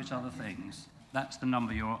all those other things. That's the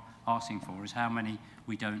number you're asking for, is how many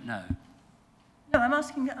we don't know. No, I'm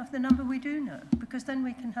asking of the number we do know, because then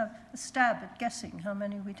we can have a stab at guessing how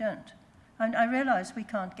many we don't. And I realise we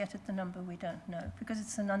can't get at the number we don't know, because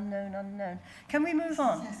it's an unknown unknown. Can we move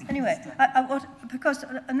on? Anyway,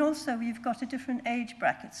 and also you've got a different age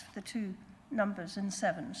brackets for the two numbers in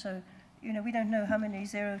 7, so you know we don't know how many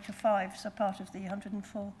 0 to 5s are part of the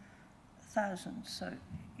 104,000. So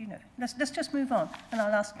you know, let's just move on, and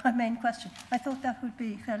I'll ask my main question. I thought that would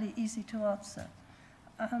be fairly easy to answer.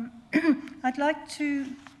 I'd like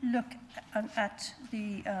to look at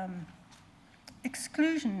the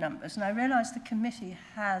exclusion numbers, and I realise the committee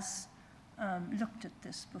has looked at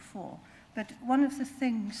this before, but one of the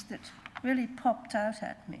things that really popped out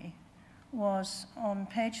at me was on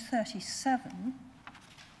page 37,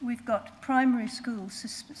 we've got primary school,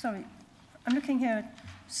 sorry, I'm looking here at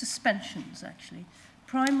suspensions actually,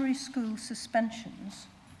 primary school suspensions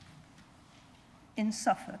in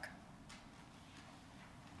Suffolk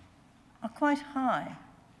are quite high,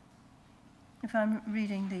 if I'm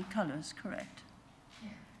reading the colours correct.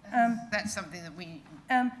 That's something that we...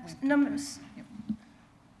 numbers.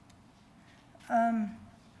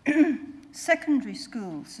 Secondary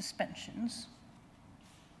school suspensions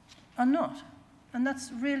are not, and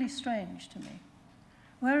that's really strange to me.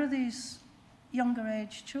 Where are these younger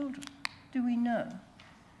age children? Do we know?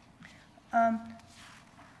 And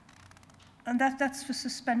that's for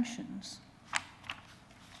suspensions.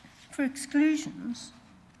 For exclusions,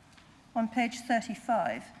 on page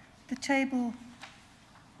 35, the table,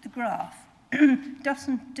 the graph,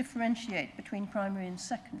 doesn't differentiate between primary and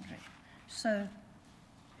secondary. So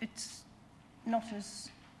it's not as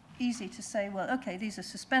easy to say, well, okay, these are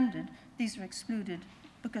suspended, these are excluded,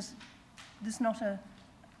 because there's not a,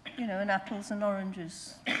 you know, an apples and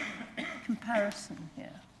oranges comparison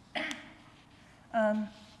here. And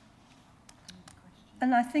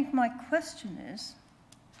I think my question is,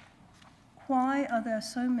 why are there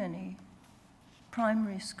so many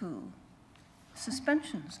primary school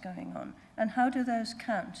suspensions going on? And how do those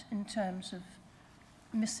count in terms of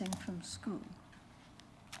missing from school?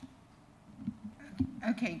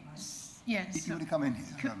 Okay, yes. If you want to come in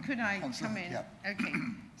here. Could I come in? Yeah. Okay,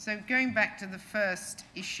 so going back to the first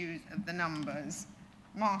issue of the numbers,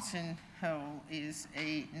 Martin Hull is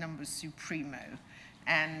a numbers supremo,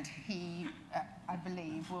 and he, I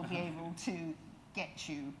believe, will be able to get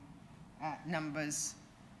you numbers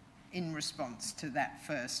in response to that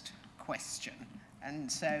first question.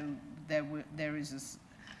 And so there is,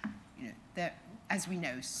 as we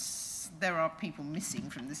know, there are people missing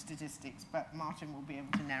from the statistics, but Martin will be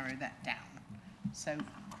able to narrow that down. So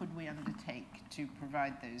could we undertake to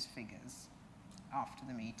provide those figures after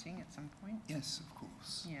the meeting at some point? Yes, of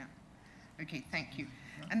course. Yeah. Okay, thank you.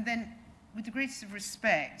 And then, with the greatest of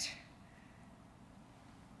respect,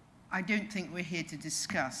 I don't think we're here to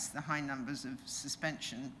discuss the high numbers of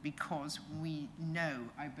suspension, because we know,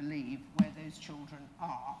 I believe, where those children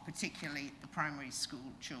are, particularly the primary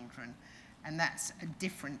school children, and that's a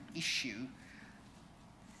different issue.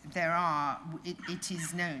 It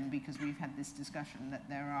is known, because we've had this discussion, that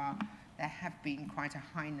there have been quite a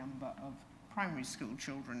high number of primary school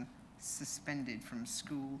children suspended from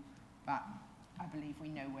school, but I believe we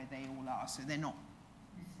know where they all are, so they're not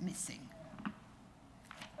missing.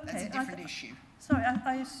 That's a different issue. Sorry,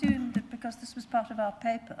 I assumed that because this was part of our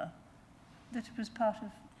paper, that it was part of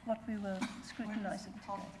what we were scrutinising.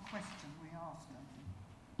 Part of the question we asked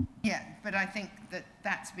them. Yeah, but I think that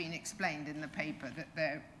that's been explained in the paper,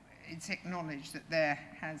 that it's acknowledged that there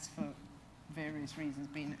has, for various reasons,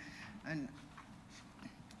 been an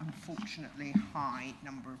unfortunately high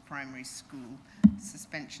number of primary school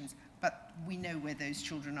suspensions, but we know where those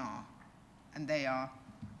children are, and they are,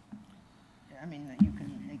 I mean, you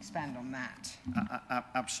can expand on that.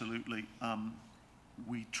 Absolutely.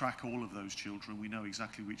 We track all of those children. We know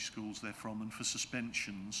exactly which schools they're from, and for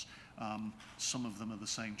suspensions, some of them are the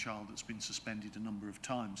same child that's been suspended a number of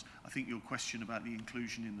times. I think your question about the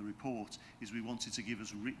inclusion in the report is we wanted to give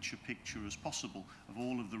as rich a picture as possible of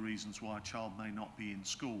all of the reasons why a child may not be in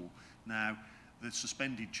school. Now, the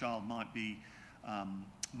suspended child might be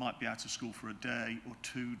out of school for a day or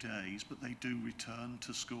 2 days, but they do return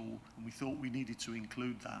to school, and we thought we needed to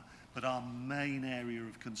include that. But our main area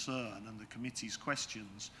of concern, and the committee's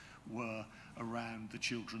questions, were around the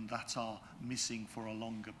children that are missing for a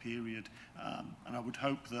longer period. And I would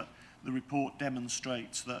hope that the report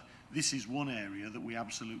demonstrates that this is one area that we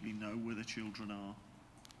absolutely know where the children are.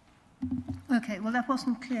 Okay, well, that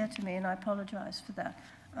wasn't clear to me, and I apologise for that.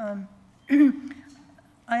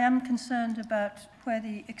 I am concerned about where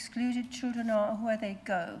the excluded children are or where they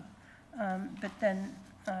go, but then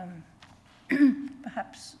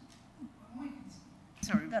perhaps...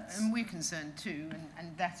 Sorry, and we're concerned too,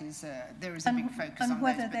 and that is, there is a big focus on and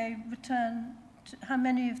whether those, they return, how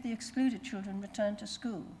many of the excluded children return to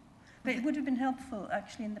school. But it would have been helpful,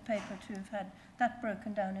 actually, in the paper to have had that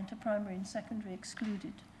broken down into primary and secondary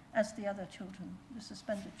excluded, as the other children, the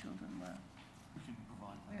suspended children were. We can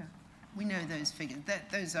provide that. Yeah. We know those figures.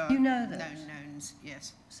 Those are you know those? known knowns,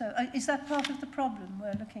 yes. So is that part of the problem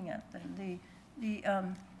we're looking at then? The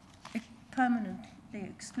permanently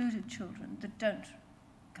excluded children that don't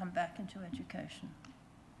come back into education?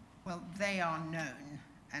 Well, they are known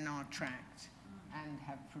and are tracked and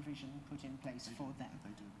have provision put in place for them.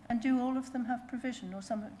 They do. And do all of them have provision, or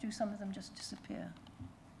do some of them just disappear?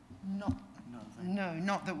 No,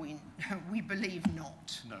 not that we believe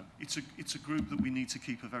not. No, it's a group that we need to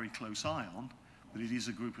keep a very close eye on, but it is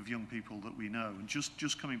a group of young people that we know. And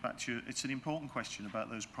just coming back to you, it's an important question about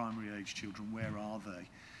those primary age children. Where are they?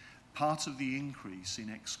 Part of the increase in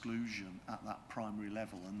exclusion at that primary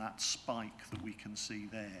level, and that spike that we can see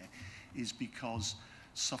there, is because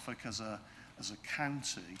Suffolk as a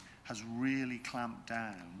county has really clamped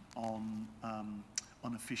down on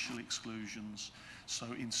unofficial exclusions. So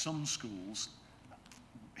in some schools,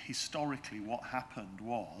 historically what happened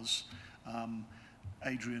was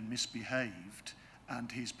Adrian misbehaved and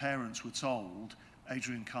his parents were told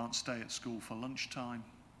Adrian can't stay at school for lunchtime.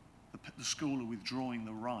 The school are withdrawing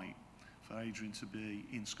the right for Adrian to be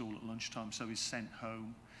in school at lunchtime, so he's sent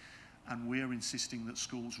home, and we're insisting that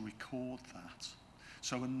schools record that.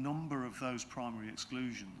 So a number of those primary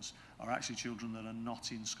exclusions are actually children that are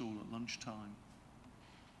not in school at lunchtime.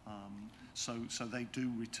 So they do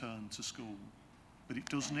return to school, but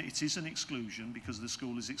it is an exclusion because the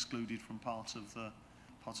school is excluded from part of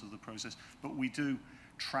the process. But we do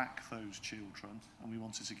track those children, and we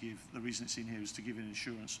wanted to give, the reason it's in here is to give an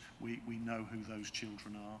assurance we know who those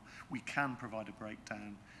children are. We can provide a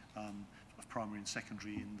breakdown of primary and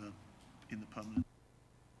secondary in the permanent.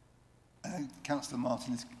 Councillor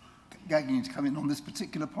Martin is gagging you to come in on this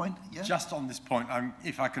particular point. Yeah? Just on this point,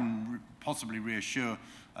 if I can possibly reassure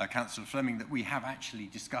Councillor Fleming that we have actually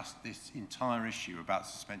discussed this entire issue about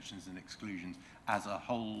suspensions and exclusions as a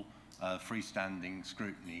whole freestanding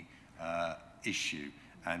scrutiny issue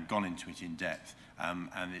and gone into it in depth.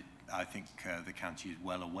 I think the county is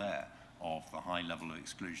well aware of the high level of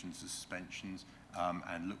exclusions and suspensions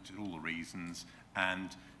and looked at all the reasons.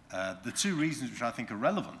 And the two reasons which I think are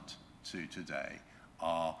relevant to today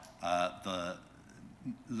are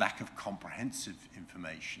lack of comprehensive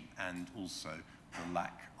information and also the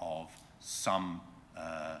lack of some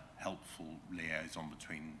helpful liaison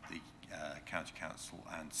between the county council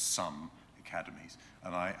and some academies.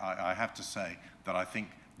 And I have to say that I think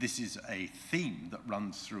this is a theme that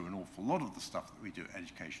runs through an awful lot of the stuff that we do at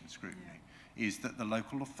Education Scrutiny, is that the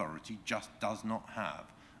local authority just does not have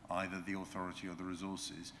either the authority or the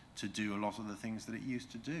resources to do a lot of the things that it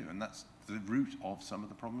used to do. And that's the root of some of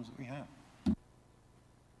the problems that we have.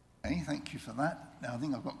 Okay, thank you for that. Now I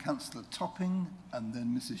think I've got Councillor Topping and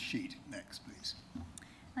then Mrs. Sheat next, please.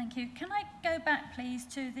 Thank you. Can I go back, please,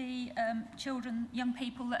 to the children, young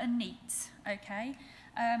people that are NEET, okay?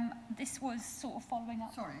 This was sort of following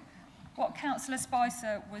up what Councillor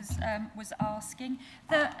Spicer was asking.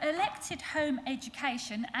 The elected home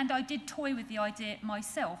education, and I did toy with the idea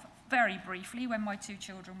myself very briefly when my two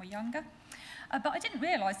children were younger, but I didn't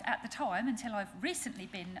realise at the time, until I've recently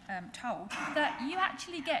been told, that you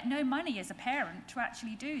actually get no money as a parent to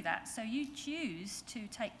actually do that. So you choose to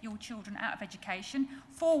take your children out of education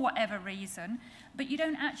for whatever reason, but you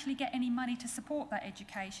don't actually get any money to support that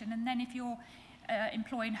education. And then if you're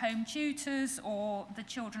employing home tutors or the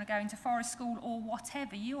children are going to forest school or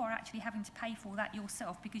whatever, you are actually having to pay for that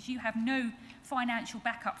yourself because you have no financial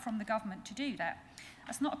backup from the government to do that.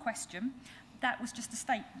 That's not a question. That was just a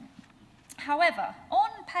statement. However, on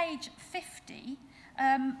page 50,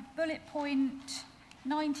 bullet point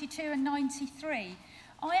 92 and 93,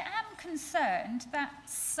 I am concerned that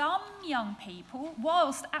some young people,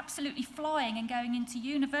 whilst absolutely flying and going into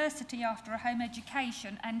university after a home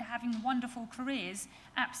education and having wonderful careers,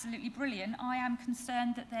 absolutely brilliant, I am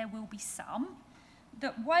concerned that there will be some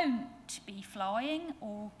that won't be flying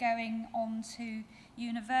or going on to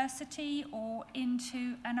university or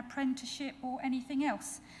into an apprenticeship or anything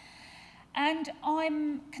else. And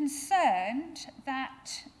I'm concerned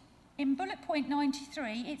that in bullet point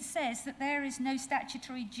 93, it says that there is no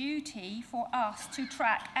statutory duty for us to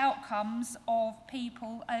track outcomes of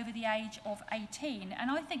people over the age of 18. And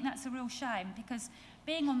I think that's a real shame because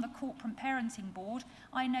being on the corporate parenting board,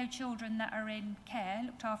 I know children that are in care,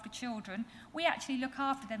 looked after children. We actually look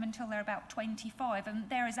after them until they're about 25 and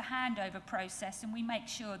there is a handover process and we make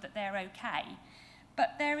sure that they're okay.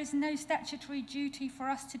 But there is no statutory duty for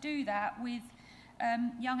us to do that with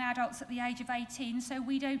young adults at the age of 18, so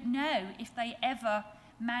we don't know if they ever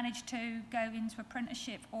manage to go into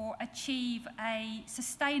apprenticeship or achieve a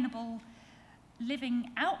sustainable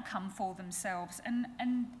living outcome for themselves. And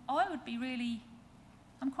I would be really,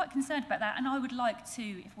 I'm quite concerned about that, and I would like to,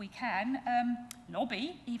 if we can,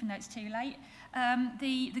 lobby, even though it's too late,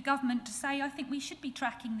 the government to say, I think we should be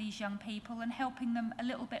tracking these young people and helping them a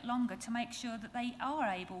little bit longer to make sure that they are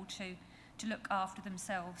able to look after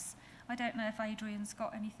themselves. I don't know if Adrian's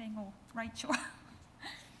got anything, or Rachel.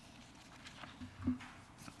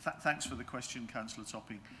 Thanks for the question, Councillor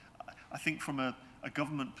Topping. I think from a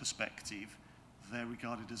government perspective, they're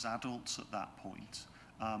regarded as adults at that point,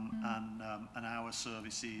 and our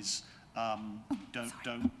services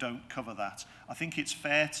don't cover that. I think it's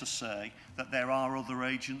fair to say that there are other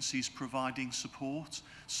agencies providing support.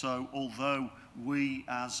 So although we,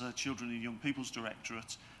 as a Children and Young People's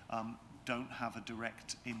Directorate, don't have a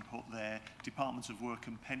direct input there, Department of Work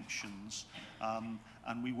and Pensions,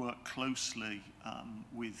 and we work closely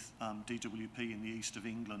with DWP in the east of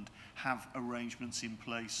England, have arrangements in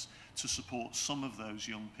place to support some of those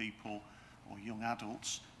young people or young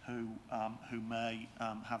adults who may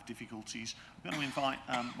have difficulties. I'm going to invite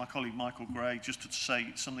my colleague Michael Gray just to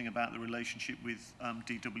say something about the relationship with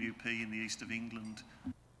DWP in the east of England.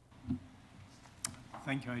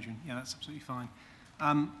 Thank you, Adrian. Yeah, that's absolutely fine.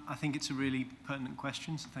 I think it's a really pertinent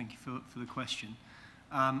question, so thank you for the question.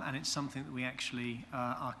 And it's something that we actually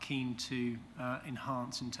are keen to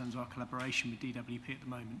enhance in terms of our collaboration with DWP at the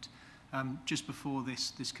moment. Just before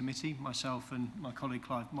this committee, myself and my colleague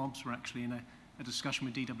Clive Mobbs were actually in a discussion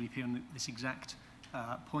with DWP on this exact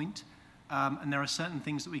point. And there are certain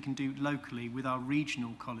things that we can do locally with our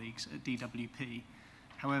regional colleagues at DWP.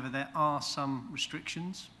 However, there are some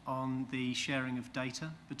restrictions on the sharing of data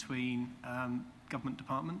between government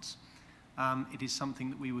departments. It is something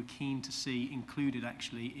that we were keen to see included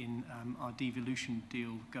actually in our devolution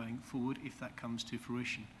deal going forward if that comes to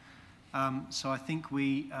fruition. So I think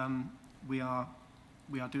we are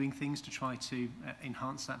doing things to try to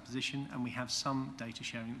enhance that position, and we have some data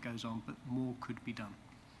sharing that goes on, but more could be done.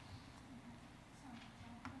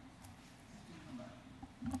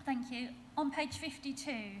 Thank you. On page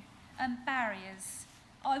 52, barriers.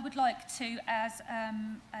 I would like to, as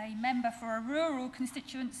a member for a rural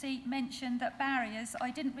constituency, mention that barriers,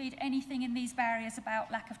 I didn't read anything in these barriers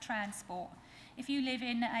about lack of transport. if you live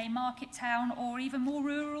in a market town or even more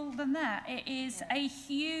rural than that. It is a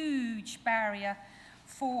huge barrier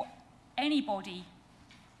for anybody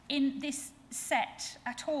in this set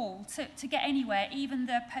at all to get anywhere, even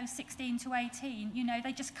the post 16 to 18, you know,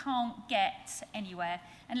 they just can't get anywhere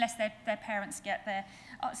unless their parents get there.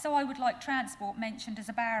 So I would like transport mentioned as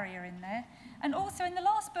a barrier in there. And also in the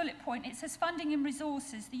last bullet point, it says funding and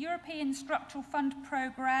resources. The European Structural Fund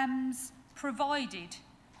programmes provided,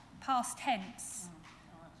 past tense.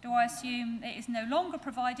 Do I assume it is no longer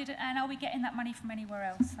provided, and are we getting that money from anywhere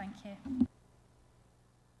else? Thank you.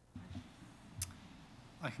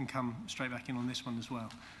 I can come straight back in on this one as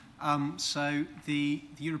well. So the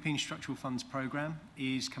European Structural Funds programme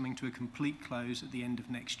is coming to a complete close at the end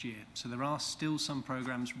of next year. So there are still some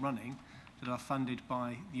programmes running that are funded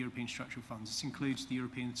by the European Structural Funds. This includes the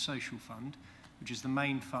European Social Fund, which is the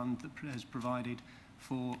main fund that has provided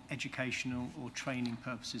for educational or training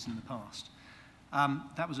purposes in the past.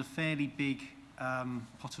 That was a fairly big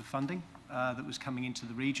pot of funding that was coming into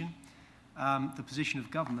the region. The position of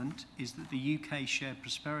government is that the UK Shared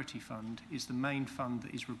Prosperity Fund is the main fund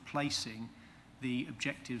that is replacing the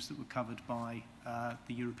objectives that were covered by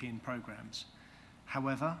the European programmes.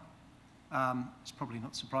 However, it's probably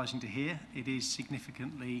not surprising to hear, it is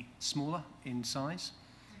significantly smaller in size,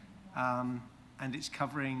 and it's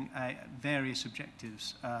covering various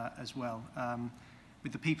objectives as well,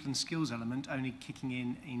 with the people and skills element only kicking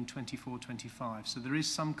in 24-25. So there is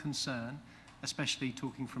some concern, especially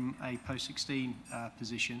talking from a post-16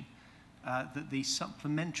 position, that the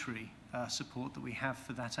supplementary support that we have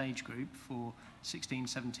for that age group, for 16,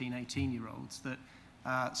 17, 18-year-olds,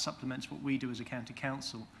 that supplements what we do as a county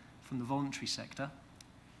council from the voluntary sector,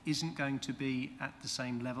 isn't going to be at the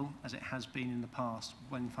same level as it has been in the past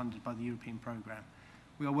when funded by the European programme.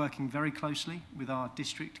 We are working very closely with our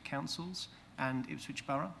district councils and Ipswich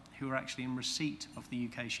Borough, who are actually in receipt of the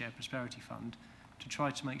UK Shared Prosperity Fund, to try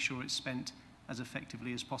to make sure it's spent as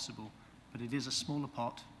effectively as possible. But it is a smaller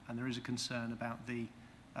pot, and there is a concern about the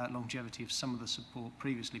longevity of some of the support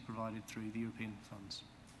previously provided through the European funds.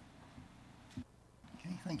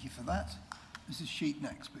 Okay, thank you for that. Mrs. Sheat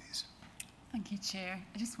next, please. Thank you, Chair.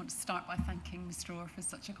 I just want to start by thanking Mr. Orr for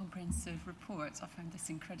such a comprehensive report. I found this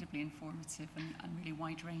incredibly informative and really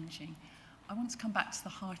wide-ranging. I want to come back to the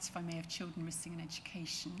heart, if I may, of children missing in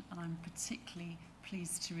education, and I'm particularly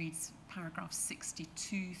pleased to read paragraphs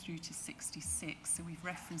 62 through to 66, so we've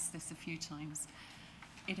referenced this a few times.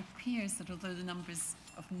 It appears that although the numbers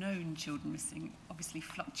of known children missing obviously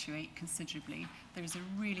fluctuate considerably, there is a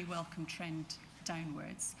really welcome trend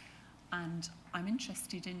downwards. And I'm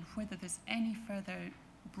interested in whether there's any further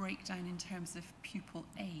breakdown in terms of pupil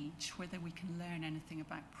age, whether we can learn anything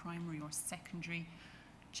about primary or secondary.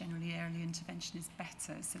 Generally, early intervention is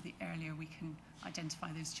better, so the earlier we can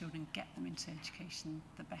identify those children, get them into education,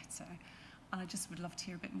 the better. And I just would love to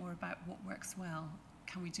hear a bit more about what works well.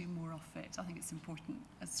 Can we do more of it? I think it's important,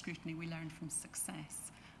 as Scrutiny, we learn from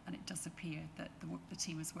success, and it does appear that the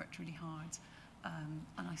team has worked really hard.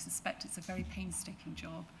 And I suspect it's a very painstaking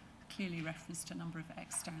job, clearly referenced a number of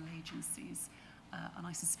external agencies, and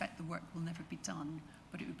I suspect the work will never be done,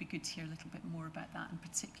 but it would be good to hear a little bit more about that, and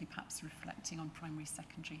particularly perhaps reflecting on primary,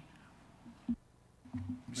 secondary.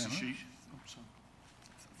 Mr. Sheat. Oh, sorry.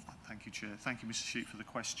 Thank you, Chair. Thank you, Mr. Sheat, for the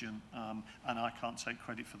question. And I can't take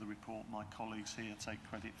credit for the report. My colleagues here take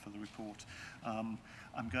credit for the report. I'm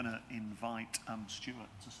going to invite Stuart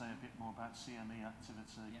to say a bit more about CME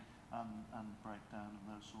activity and breakdown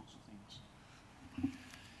and those sorts of things.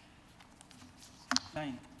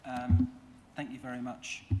 Jane, thank you very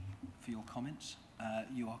much for your comments.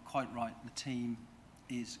 You are quite right. The team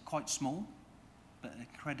is quite small, but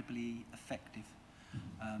incredibly effective.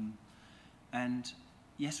 And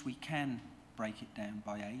yes, we can break it down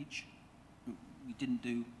by age.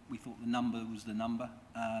 We thought the number was the number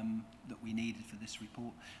that we needed for this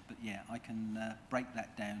report. But yeah, I can break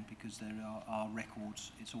that down because there are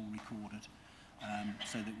records, it's all recorded,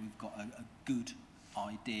 so that we've got a good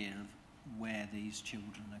idea of where these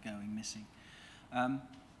children are going missing.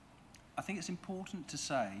 I think it's important to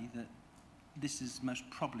say that this is most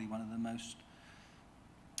probably one of the most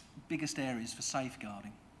biggest areas for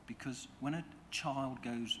safeguarding, because when a child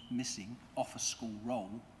goes missing off a school roll,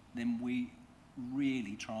 then we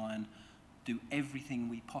really try and do everything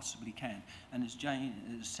we possibly can. And as Jane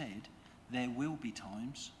has said, there will be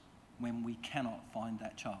times when we cannot find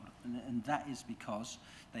that child. And that is because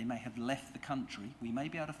they may have left the country. We may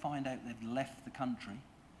be able to find out they've left the country,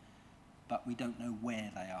 but we don't know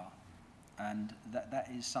where they are. And that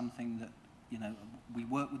is something that, you know, we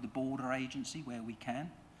work with the border agency where we can.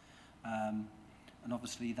 And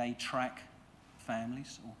obviously they track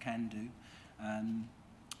families, or can do.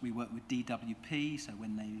 We work with DWP, so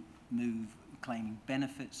when they move claiming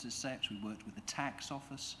benefits as such, we worked with the tax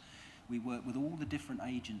office. We work with all the different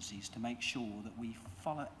agencies to make sure that we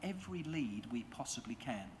follow every lead we possibly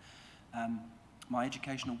can. My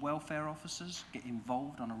educational welfare officers get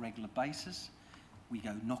involved on a regular basis. We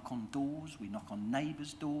go knock on doors, we knock on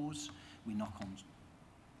neighbours' doors, we knock on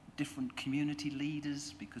different community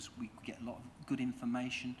leaders because we get a lot of good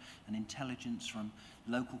information and intelligence from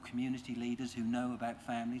local community leaders who know about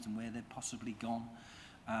families and where they've possibly gone.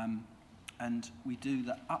 And we do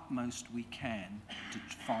the utmost we can to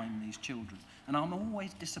find these children. And I'm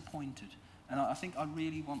always disappointed. And I think I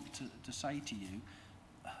really want to say to you,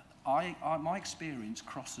 my experience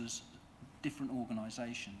crosses different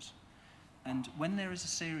organisations. And when there is a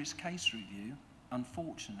serious case review,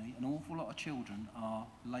 unfortunately, an awful lot of children are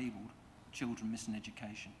labelled children missing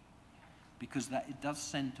education, because it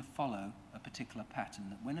does tend to follow a particular pattern,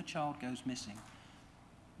 that when a child goes missing,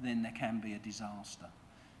 then there can be a disaster.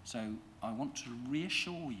 So I want to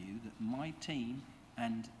reassure you that my team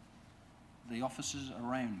and the officers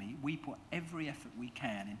around me, we put every effort we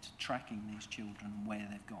can into tracking these children and where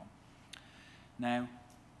they've gone. Now,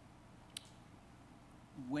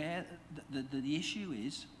 where the issue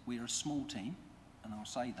is, we're a small team, and I'll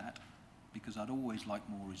say that because I'd always like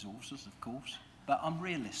more resources, of course, but I'm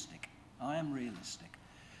realistic. I am realistic.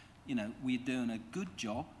 You know, we're doing a good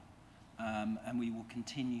job, and we will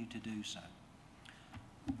continue to do so.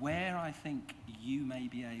 Where I think you may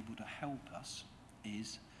be able to help us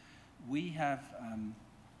is we have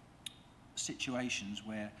situations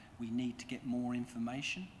where we need to get more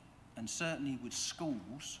information, and certainly with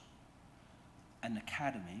schools and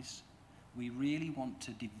academies, we really want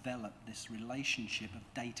to develop this relationship of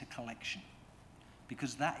data collection,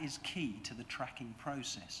 because that is key to the tracking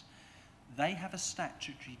process. They have a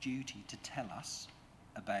statutory duty to tell us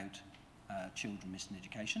about children missing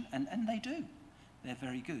education, and they do. They're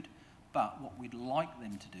very good. But what we'd like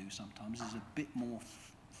them to do sometimes is a bit more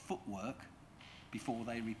footwork before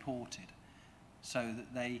they report it, so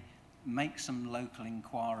that they make some local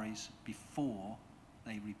inquiries before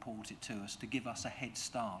they report it to us, to give us a head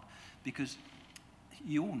start. Because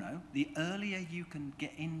you all know, the earlier you can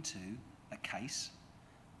get into a case,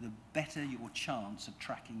 the better your chance of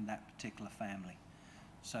tracking that particular family.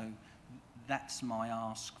 So that's my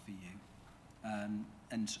ask for you. And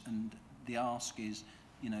the ask is,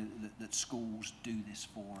 you know, that schools do this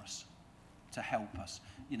for us, to help us.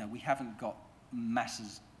 You know, we haven't got a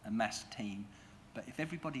mass team, but if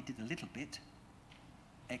everybody did a little bit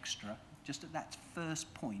extra, just at that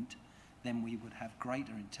first point, then we would have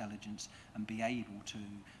greater intelligence and be able to,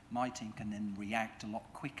 my team can then react a lot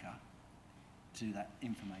quicker to that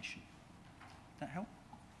information. Does that help?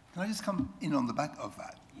 Can I just come in on the back of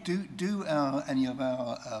that? Yeah. Do any of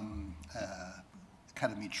our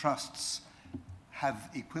academy trusts have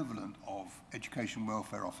equivalent of education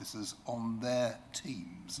welfare officers on their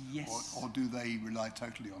teams? Yes. Or do they rely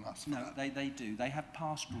totally on us? No, they do. They have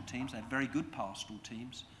pastoral teams. They have very good pastoral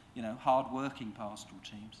teams, you know, hard-working pastoral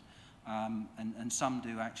teams. And some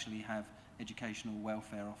do actually have educational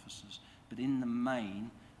welfare officers. But in the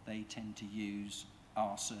main, they tend to use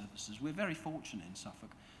our services. We're very fortunate in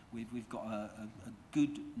Suffolk. We've got a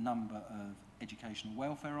good number of educational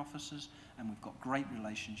welfare officers, and we've got great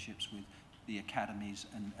relationships with the academies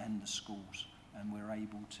and the schools, and we're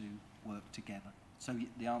able to work together. So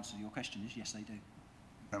the answer to your question is yes, they do.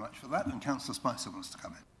 Very much for that. And Councillor Spicer wants to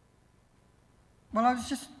come in. Well, I was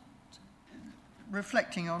just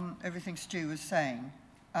reflecting on everything Stu was saying,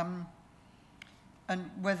 and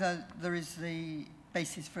whether there is the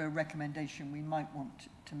basis for a recommendation we might want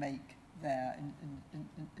to make there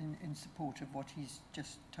in support of what he's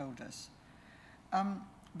just told us.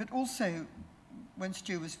 But also, when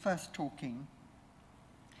Stu was first talking,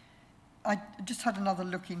 I just had another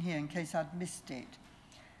look in here in case I'd missed it.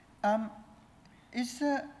 Is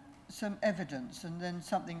there some evidence and then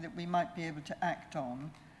something that we might be able to act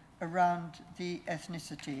on around the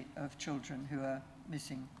ethnicity of children who are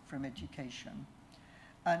missing from education?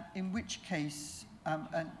 And in which case,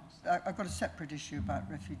 and I've got a separate issue about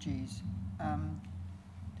refugees.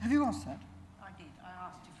 Have you asked that? I did. I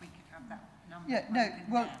asked if we could have that number. Yeah, no,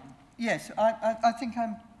 well, yes, I think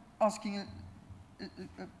I'm asking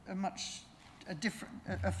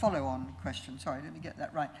a follow-on question. Sorry, let me get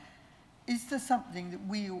that right. Is there something that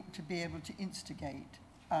we ought to be able to instigate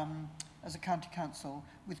as a county council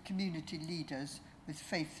with community leaders, with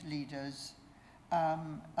faith leaders,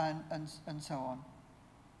 and so on?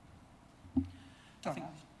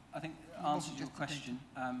 I think answer to your question,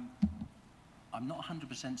 I'm not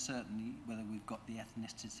 100% certain whether we've got the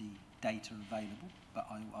ethnicity data available, but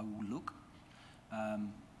I will look.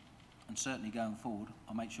 and certainly going forward,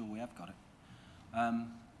 I'll make sure we have got it.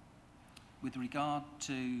 With regard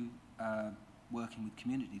to working with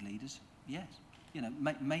community leaders, yes, you know,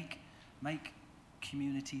 make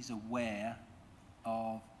communities aware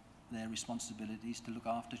of their responsibilities to look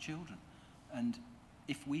after children. And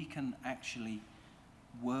if we can actually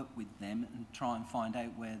work with them and try and find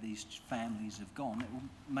out where these families have gone, it will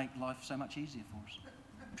make life so much easier for us.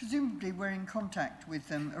 Presumably we're in contact with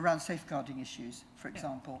them around safeguarding issues, for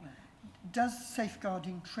example. Does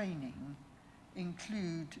safeguarding training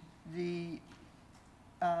include the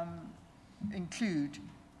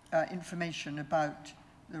information about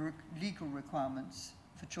the legal requirements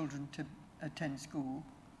for children to attend school,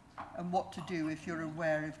 and what to do if you're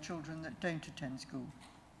aware of children that don't attend school?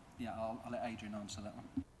 Yeah, I'll let Adrian answer that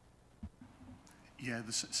one. Yeah,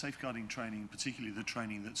 the safeguarding training, particularly the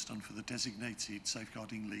training that's done for the designated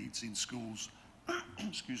safeguarding leads in schools,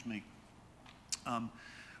 excuse me,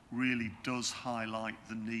 really does highlight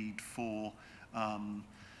the need for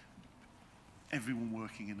everyone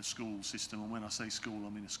working in a school system, and when I say school, I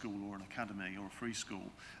mean a school or an academy or a free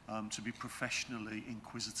school, to be professionally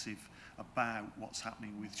inquisitive about what's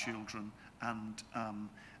happening with children, and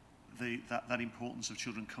that importance of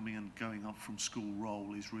children coming and going up from school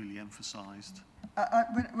roll is really emphasised.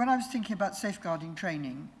 When I was thinking about safeguarding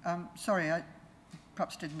training, sorry, I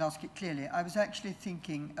perhaps didn't ask it clearly. I was actually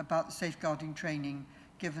thinking about the safeguarding training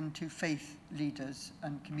given to faith leaders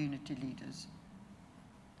and community leaders,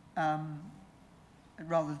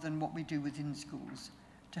 rather than what we do within schools,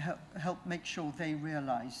 to help make sure they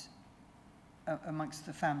realise amongst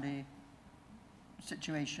the family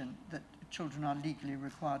situation that children are legally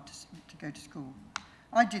required to go to school.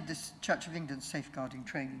 I did this Church of England safeguarding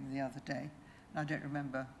training the other day, and I don't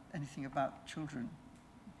remember anything about children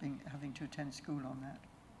having to attend school on that.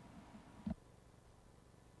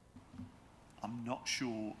 I'm not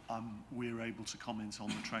sure we're able to comment on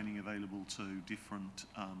the training available to different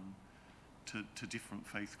different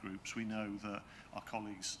faith groups. We know that our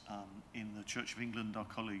colleagues in the Church of England, our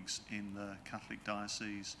colleagues in the Catholic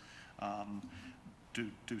diocese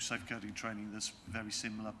do safeguarding training that's very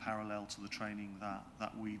similar, parallel to the training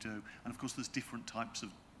that we do. And of course there's different types of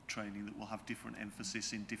training that will have different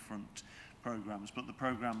emphasis in different programs, but the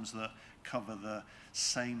programs that cover the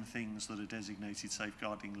same things that a designated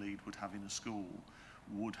safeguarding lead would have in a school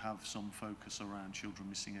would have some focus around children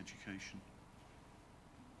missing education.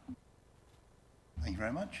 Thank you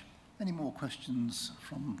very much. Any more questions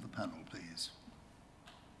from the panel, please?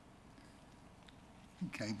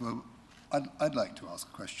 Okay, well, I'd like to ask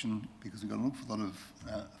a question because we've got an awful lot of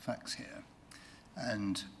facts here.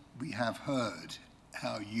 And we have heard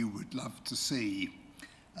how you would love to see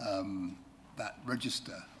that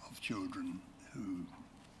register of children who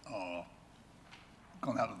are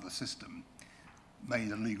gone out of the system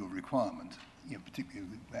made a legal requirement, you know,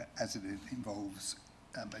 particularly as it involves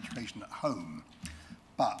education at home.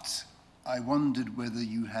 But I wondered whether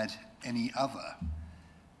you had any other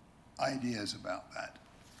ideas about that,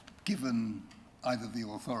 given either the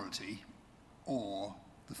authority or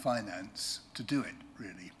the finance to do it,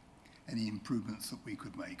 really. Any improvements that we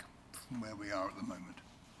could make from where we are at the moment.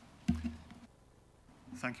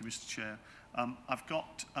 Thank you, Mr. Chair. I've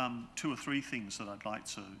got 2 or 3 things that I'd like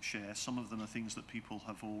to share. Some of them are things that people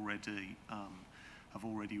have already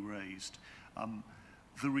raised.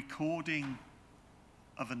 The recording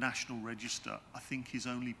of a national register, I think, is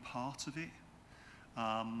only part of it.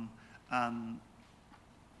 And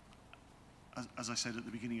as I said at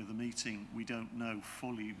the beginning of the meeting, we don't know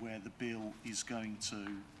fully where the bill is going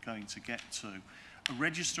to get to. A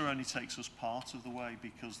register only takes us part of the way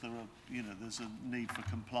because there's a need for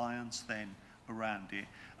compliance then around it.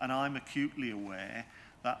 And I'm acutely aware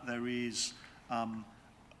that there is a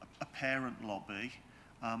parent lobby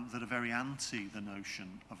that are very anti the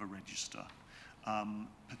notion of a register.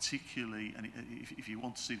 Particularly, and if you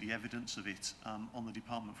want to see the evidence of it, on the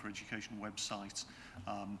Department for Education website,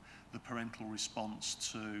 the parental response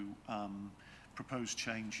to proposed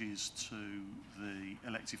changes to the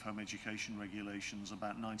elective home education regulations,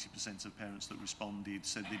 about 90% of parents that responded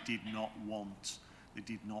said they did not want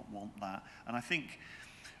that. And I think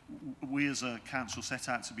we as a council set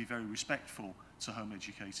out to be very respectful to home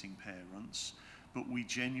educating parents, but we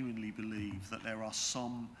genuinely believe that there are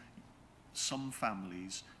some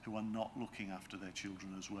families who are not looking after their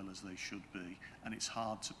children as well as they should be, and it's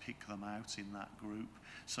hard to pick them out in that group.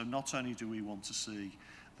 So not only do we want to see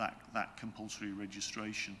that compulsory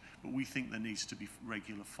registration, but we think there needs to be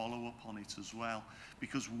regular follow-up on it as well,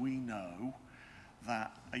 because we know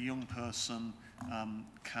that a young person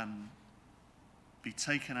can be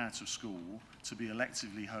taken out of school, to be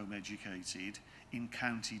electively home educated in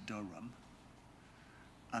County Durham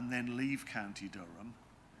and then leave County Durham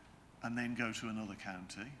and then go to another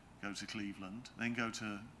county, go to Cleveland, then go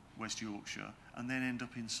to West Yorkshire, and then end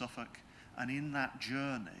up in Suffolk. And in that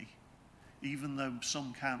journey, even though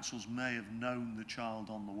some councils may have known the child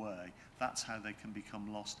on the way, that's how they can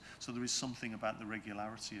become lost. So there is something about the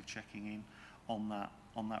regularity of checking in on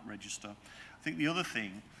that register. I think the other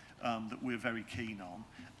thing that we're very keen on,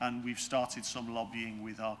 and we've started some lobbying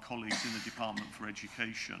with our colleagues in the Department for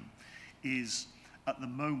Education, is at the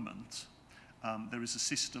moment there is a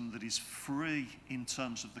system that is free in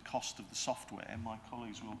terms of the cost of the software. My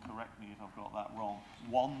colleagues will correct me if I've got that wrong.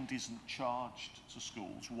 WAND isn't charged to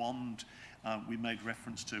schools. WAND, we made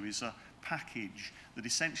reference to, is a package that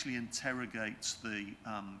essentially interrogates the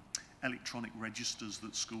electronic registers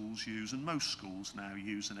that schools use, and most schools now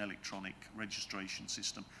use an electronic registration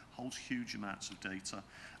system, holds huge amounts of data.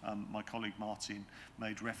 My colleague Martin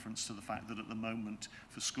made reference to the fact that at the moment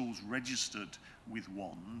for schools registered with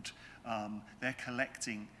WAND, they're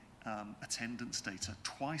collecting attendance data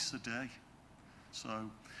twice a day. So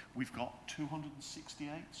we've got 268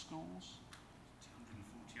 schools?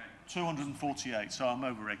 248, so I'm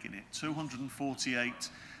over-egging it. 248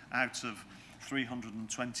 out of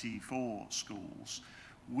 324 schools.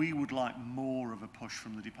 We would like more of a push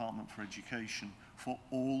from the Department for Education for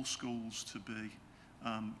all schools to be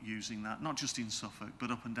using that, not just in Suffolk, but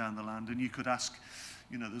up and down the land. And you could ask,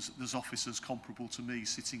 you know, there's officers comparable to me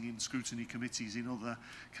sitting in scrutiny committees in other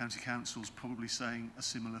county councils probably saying a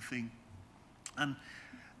similar thing. And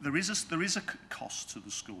there is a cost to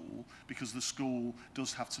the school, because the school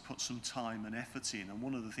does have to put some time and effort in. And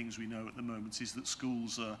one of the things we know at the moment is that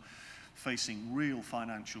schools are facing real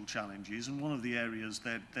financial challenges, and one of the areas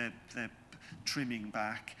they're trimming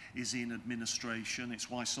back is in administration. It's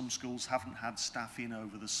why some schools haven't had staff in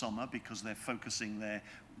over the summer, because they're focusing their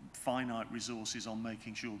finite resources on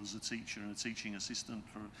making sure there's a teacher and a teaching assistant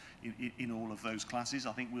for in all of those classes.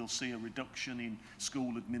 I think we'll see a reduction in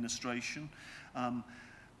school administration.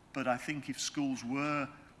 But I think if schools were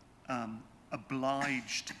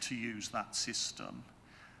obliged to use that system,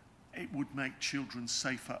 it would make children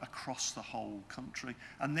safer across the whole country.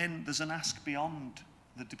 And then there's an ask beyond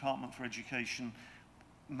the Department for Education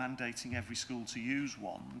mandating every school to use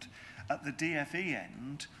WAND. At the DFE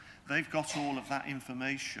end, they've got all of that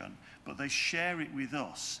information, but they share it with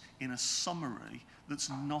us in a summary that's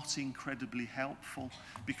not incredibly helpful,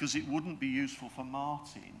 because it wouldn't be useful for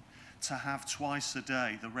Martin to have twice a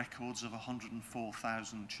day the records of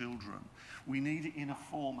 104,000 children. We need it in a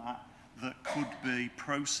format that could be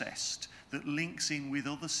processed, that links in with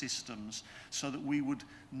other systems, so that we would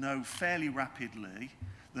know fairly rapidly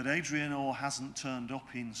that Adrian Orr hasn't turned up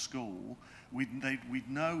in school. We'd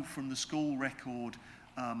know from the school record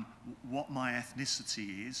what my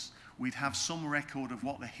ethnicity is. We'd have some record of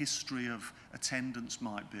what the history of attendance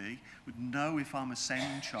might be. We'd know if I'm a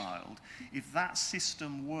SEND child. If that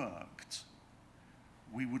system worked,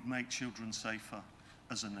 we would make children safer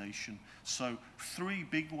as a nation. So 3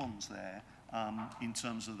 big ones there in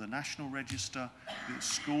terms of the National Register, the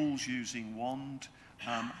schools using WAND,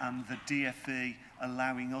 and the DFE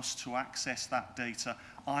allowing us to access that data.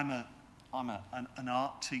 I'm an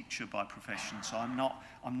art teacher by profession, so I'm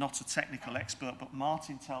not a technical expert, but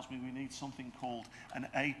Martin tells me we need something called an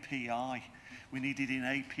API. We need it in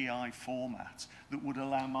API format that would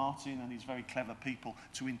allow Martin and his very clever people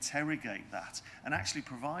to interrogate that and actually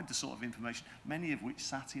provide the sort of information, many of which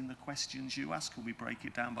sat in the questions you asked. Can we break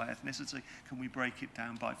it down by ethnicity? Can we break it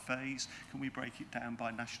down by phase? Can we break it down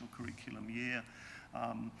by national curriculum year?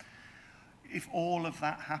 If all of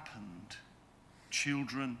that happened,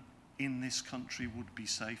 children in this country would be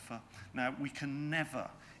safer. Now, we can never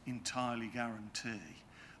entirely guarantee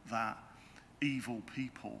that evil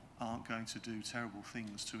people aren't going to do terrible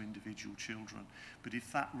things to individual children. But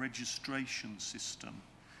if that registration system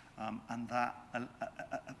and that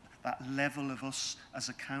level of us as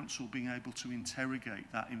a council being able to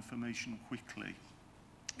interrogate that information quickly,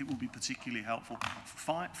 it will be particularly helpful.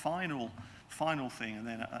 Final thing, and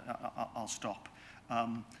then I'll stop.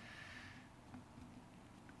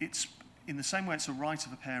 It's in the same way it's a right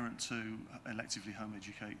of a parent to electively home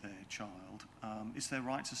educate their child, it's their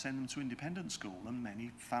right to send them to independent school, and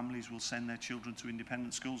many families will send their children to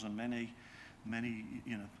independent schools, and many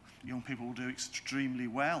young people will do extremely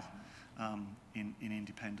well in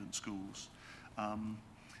independent schools.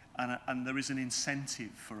 And there is an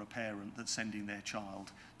incentive for a parent that's sending their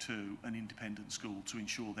child to an independent school to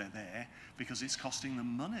ensure they're there, because it's costing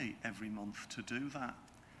them money every month to do that.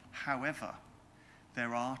 However,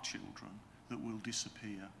 there are children that will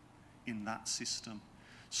disappear in that system.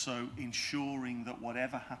 So ensuring that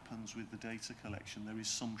whatever happens with the data collection, there is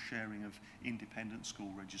some sharing of independent school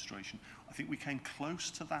registration. I think we came close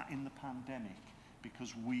to that in the pandemic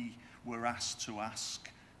because we were asked to ask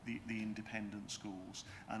the independent schools.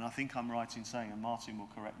 And I think I'm right in saying, and Martin will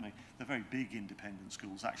correct me, the very big independent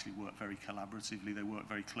schools actually work very collaboratively. They work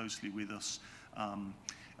very closely with us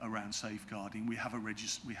around safeguarding. We have a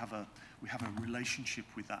relationship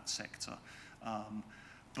with that sector.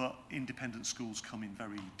 But independent schools come in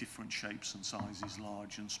very different shapes and sizes,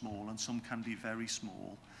 large and small, and some can be very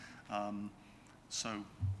small. So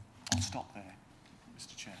I'll stop there,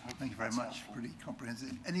 Mr. Chair. Thank you very much. Pretty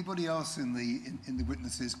comprehensive. Anybody else in the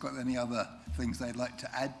witnesses got any other things they'd like to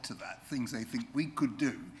add to that? Things they think we could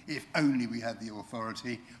do if only we had the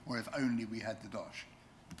authority or if only we had the DOSH?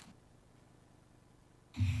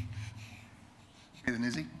 Okay, then,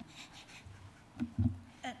 Izzy.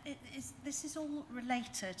 This is all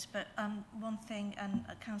related, but one thing, and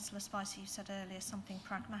Councillor Spicer, you said earlier, something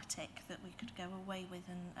pragmatic that we could go away with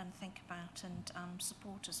and think about and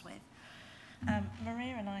support us with.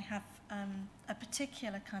 Maria and I have a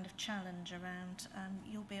particular kind of challenge around,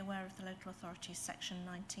 you'll be aware of the local authorities section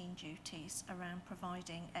 19 duties around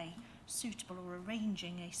providing a suitable or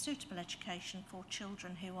arranging a suitable education for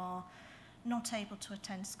children who are not able to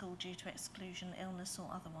attend school due to exclusion, illness or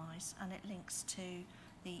otherwise, and it links to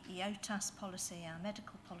the EOTAS policy, our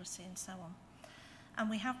medical policy and so on. And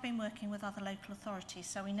we have been working with other local authorities,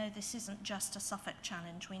 so we know this isn't just a Suffolk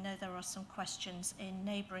challenge. We know there are some questions in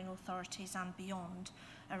neighbouring authorities and beyond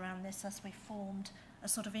around this, as we formed a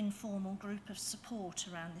sort of informal group of support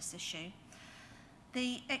around this issue.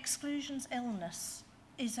 The exclusions illness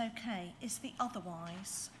is okay, is the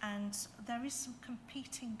otherwise, and there is some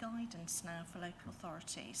competing guidance now for local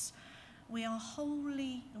authorities. We are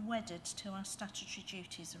wholly wedded to our statutory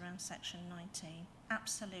duties around section 19.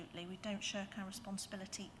 Absolutely, we don't shirk our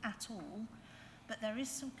responsibility at all, but there is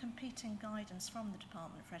some competing guidance from the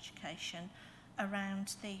Department for Education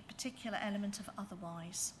around the particular element of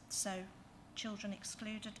otherwise, so children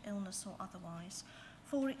excluded, illness or otherwise.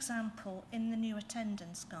 For example, in the new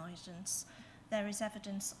attendance guidance, there is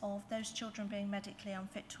evidence of those children being medically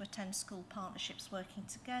unfit to attend school, partnerships working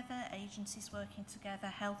together, agencies working together,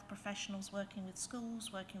 health professionals working with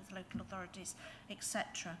schools, working with local authorities,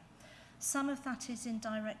 etc. Some of that is in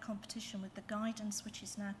direct competition with the guidance which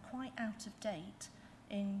is now quite out of date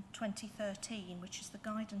in 2013, which is the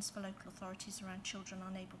guidance for local authorities around children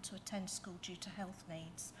unable to attend school due to health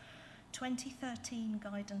needs. 2013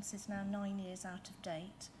 guidance is now 9 years out of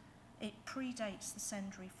date. It predates the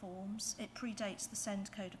SEND reforms, it predates the SEND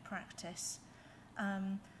Code of Practice,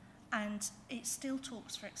 and it still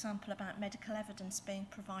talks, for example, about medical evidence being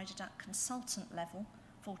provided at consultant level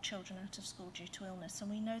for children out of school due to illness, and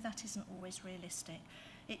we know that isn't always realistic.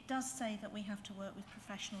 It does say that we have to work with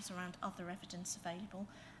professionals around other evidence available.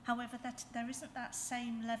 However, that there isn't that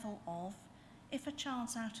same level of, if a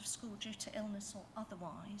child's out of school due to illness or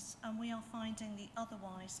otherwise, and we are finding the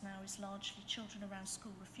otherwise now is largely children around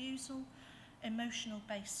school refusal,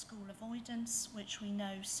 emotional-based school avoidance, which we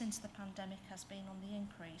know since the pandemic has been on the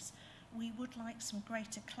increase, we would like some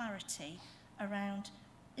greater clarity around,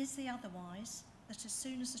 is the otherwise that as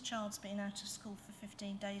soon as a child's been out of school for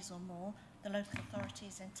 15 days or more, the local authority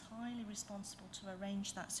is entirely responsible to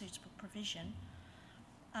arrange that suitable provision,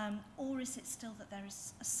 or is it still that there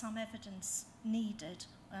is some evidence needed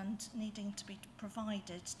and needing to be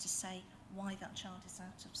provided to say why that child is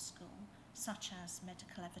out of school, such as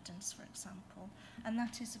medical evidence, for example. And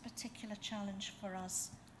that is a particular challenge for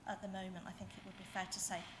us at the moment, I think it would be fair to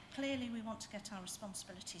say. Clearly, we want to get our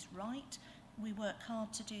responsibilities right. We work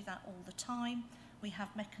hard to do that all the time. We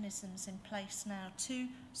have mechanisms in place now to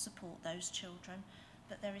support those children.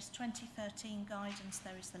 But there is 2013 guidance,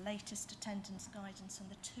 there is the latest attendance guidance, and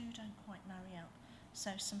the two don't quite marry up.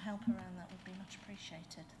 So some help around that would be much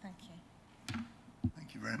appreciated. Thank you.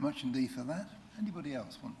 Thank you very much indeed for that. Anybody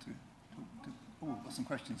else want to talk to? Oh, got some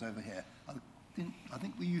questions over here. I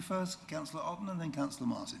think were you first, Councillor Otton, and then Councillor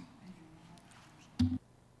Martin.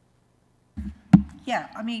 Yeah,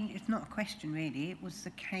 I mean, it's not a question really. It was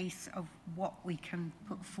the case of what we can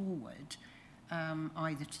put forward,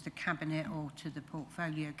 either to the Cabinet or to the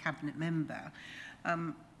Portfolio Cabinet member.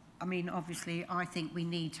 I mean, obviously, I think we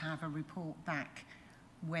need to have a report back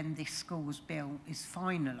when this schools bill is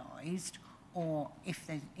finalised, or if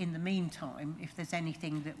there's, in the meantime, if there's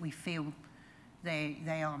anything that we feel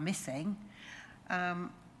they are missing.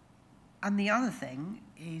 And the other thing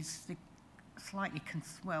is the slightly,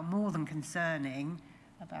 well, more than concerning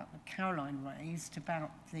about what Caroline raised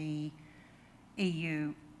about the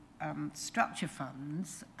EU structure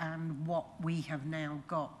funds and what we have now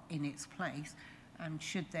got in its place. and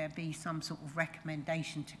should there be some sort of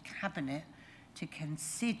recommendation to Cabinet to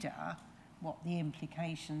consider what the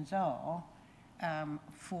implications are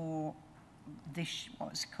for this,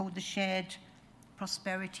 what's called the Shared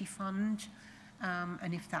Prosperity Fund,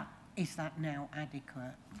 and if that is that now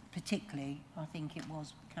adequate? Particularly, I think it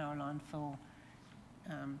was, Caroline, for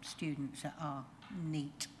students that are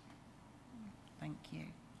NEET. Thank you.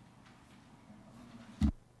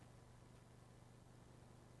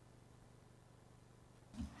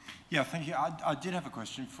 Yeah, thank you. I did have a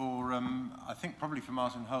question for, I think probably for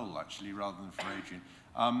Martin Hole, actually, rather than for Adrian.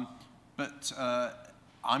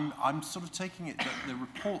 I'm sort of taking it that the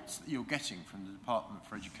reports that you're getting from the Department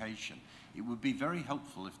for Education, it would be very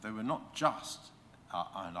helpful if they were not just,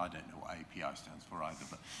 and I don't know what API stands for either,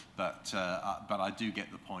 but I do get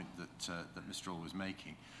the point that Mr. Orr was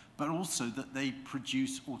making, but also that they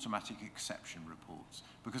produce automatic exception reports,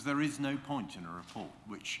 because there is no point in a report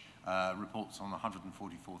which reports on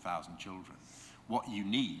 144,000 children. What you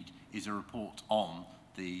need is a report on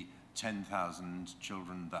the 10,000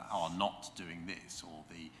 children that are not doing this, or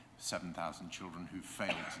the 7,000 children who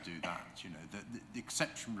failed to do that. You know, the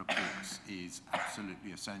exception reports is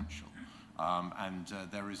absolutely essential, and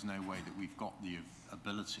there is no way that we've got the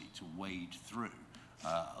ability to wade through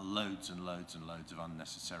loads and loads and loads of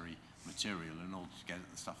unnecessary material in order to get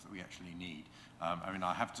at the stuff that we actually need. I mean,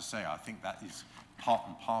 I have to say, I think that is part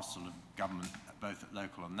and parcel of government, both at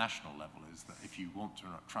local and national level, is that if you want to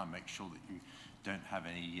try and make sure that you don't have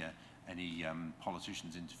any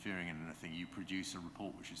politicians interfering in anything, you produce a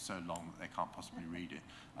report which is so long that they can't possibly read it.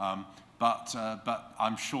 But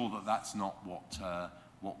I'm sure that that's not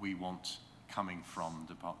what we want coming from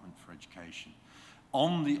the Department for Education.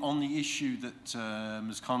 On the issue that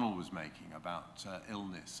Ms. Connell was making about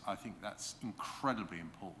illness, I think that's incredibly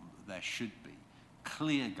important that there should be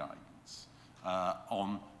clear guidance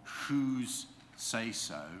on whose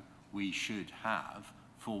say-so we should have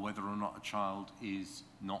for whether or not a child is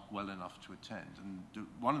not well enough to attend. And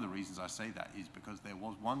one of the reasons I say that is because there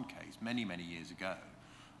was one case many, many years ago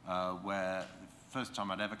where the first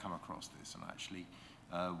time I'd ever come across this, and I actually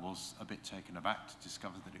was a bit taken aback to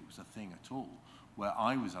discover that it was a thing at all, where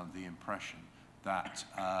I was under the impression that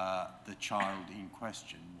the child in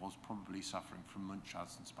question was probably suffering from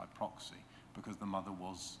Munchausen's by proxy, because the mother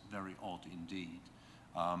was very odd indeed.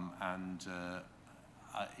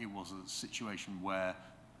 It was a situation where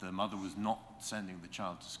the mother was not sending the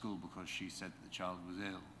child to school because she said that the child was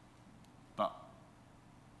ill. But,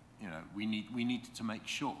 you know, we need to make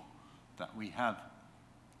sure that we have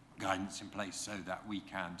guidance in place so that we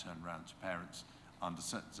can turn around to parents under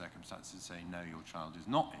certain circumstances saying, no, your child is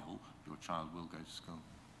not ill, your child will go to school.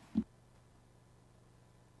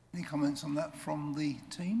 Any comments on that from the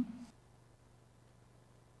team?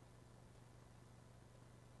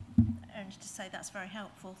 Only to say that's very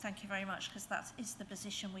helpful. Thank you very much, because that is the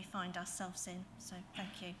position we find ourselves in. So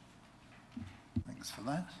thank you. Thanks for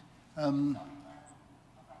that.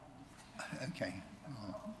 Okay.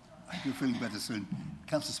 I hope you're feeling better soon.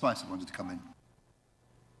 Councillor Spicer wanted to come in.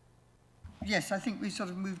 Yes, I think we sort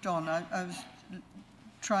of moved on. I was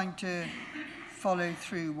trying to follow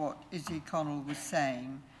through what Izzy Connell was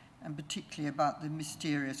saying, and particularly about the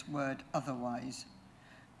mysterious word otherwise.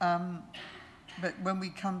 But when we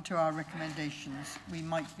come to our recommendations, we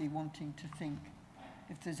might be wanting to think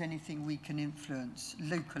if there's anything we can influence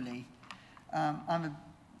locally. I'm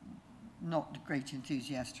not a great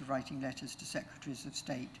enthusiast of writing letters to secretaries of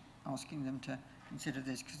state, asking them to consider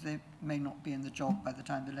this, because they may not be in the job by the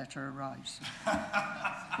time the letter arrives.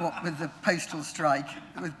 What with the postal strike,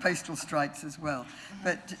 with postal strikes as well.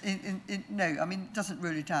 But no, I mean, it doesn't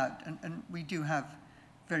rule it out. And we do have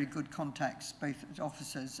very good contacts, both as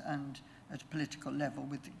officers and at a political level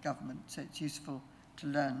with the government, so it's useful to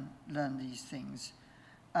learn these things.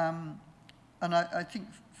 And I think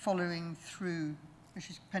following through,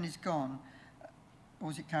 Penny's gone, or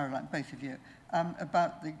was it Caroline, both of you,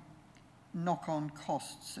 about the knock-on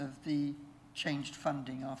costs of the changed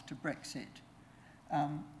funding after Brexit.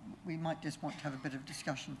 We might just want to have a bit of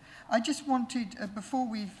discussion. I just wanted, before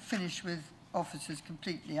we finish with officers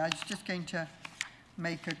completely, I was just going to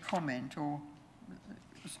make a comment, or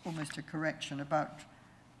almost a correction, about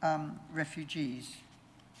refugees.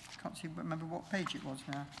 I can't remember what page it was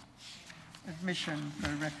now. Admission for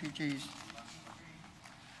refugees.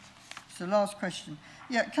 So last question.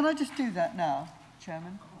 Yeah, can I just do that now,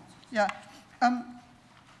 Chairman? Yeah.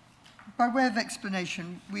 By way of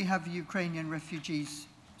explanation, we have Ukrainian refugees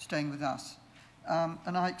staying with us.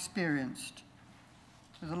 And I experienced,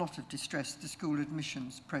 with a lot of distress, the school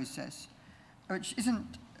admissions process, which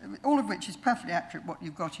isn't, all of which is perfectly accurate what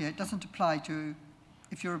you've got here. It doesn't apply to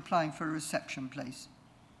if you're applying for a reception place.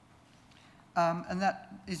 And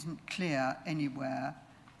that isn't clear anywhere,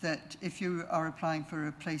 that if you are applying for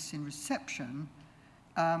a place in reception,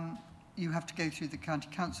 you have to go through the county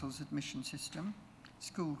council's admission system.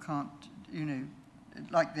 School can't, you know,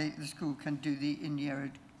 like the school can do the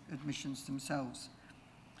in-year admissions themselves.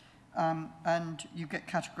 And you get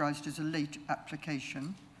categorised as a late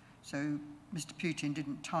application. So Mr. Putin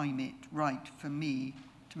didn't time it right for me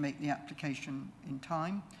to make the application in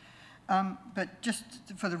time. But just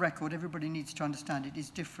for the record, everybody needs to understand it is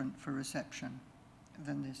different for reception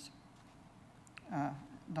than this.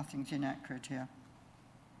 Nothing's inaccurate here.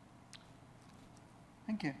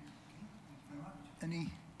 Thank you. Any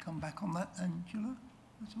comeback on that, Angela,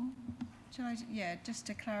 at all? Shall I, yeah, just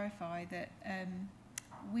to clarify that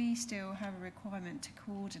we still have a requirement to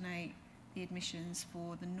coordinate the admissions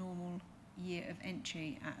for the normal year of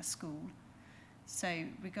entry at a school. So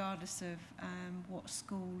regardless of what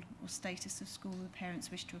school or status of school the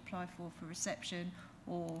parents wish to apply for reception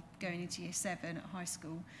or going into year 7 at high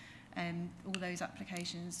school, all those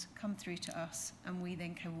applications come through to us and we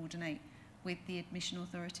then coordinate with the admission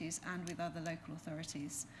authorities and with other local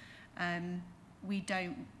authorities.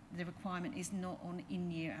 The requirement is not on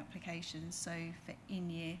in-year applications, so for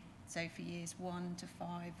in-year, so for years 1 to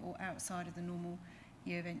 5 or outside of the normal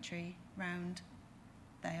year of entry round,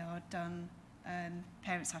 they are done.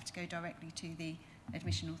 Parents have to go directly to the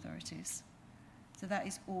admission authorities. So that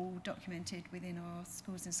is all documented within our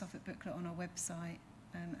Schools in Suffolk booklet on our website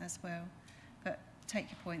as well. But take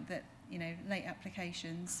your point that, you know, late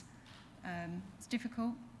applications, it's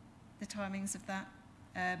difficult, the timings of that,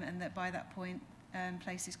 and that by that point,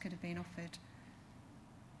 places could have been offered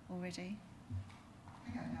already.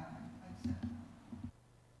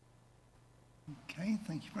 Okay,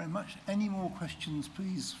 thank you very much. Any more questions,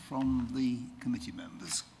 please, from the committee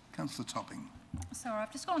members? Councillor Topping. Sorry,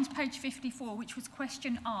 I've just gone to page 54, which was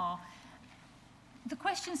question R. The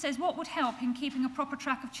question says, what would help in keeping a proper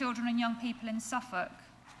track of children and young people in Suffolk?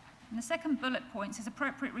 And the second bullet point says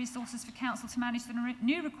appropriate resources for council to manage the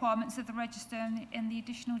new requirements of the register and the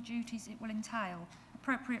additional duties it will entail.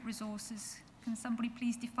 Appropriate resources. Can somebody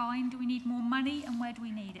please define? Do we need more money and where do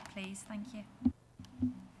we need it, please? Thank you.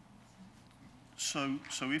 So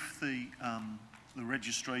if the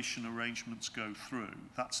registration arrangements go through,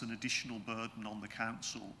 that's an additional burden on the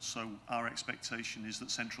council. So our expectation is that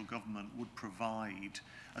central government would provide,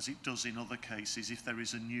 as it does in other cases, if there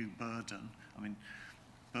is a new burden. I mean,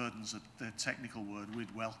 burden's a technical word,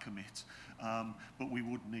 we'd welcome it. But we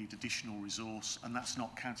would need additional resource, and that's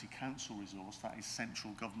not county council resource, that is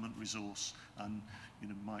central government resource. And you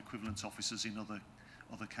know, my equivalent officers in other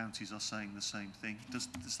counties are saying the same thing. Does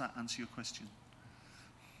that answer your question?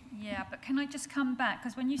 Yeah, but can I just come back?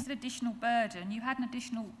 Because when you said additional burden, you had an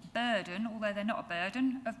additional burden, although they're not a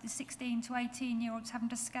burden, of the 16 to 18-year-olds having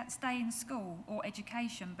to stay in school or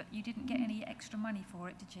education, but you didn't get any extra money for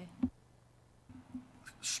it, did you?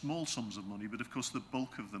 Small sums of money, but of course the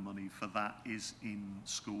bulk of the money for that is in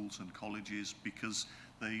schools and colleges, because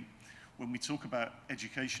when we talk about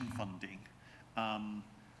education funding,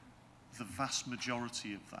 the vast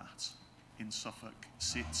majority of that in Suffolk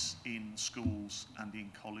sits in schools and in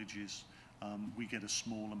colleges. We get a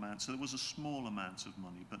small amount, so there was a small amount of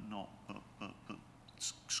money, but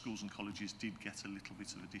schools and colleges did get a little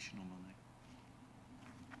bit of additional money.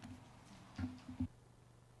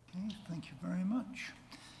 Okay, thank you very much.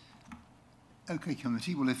 Okay,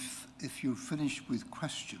 committee, well, if you're finished with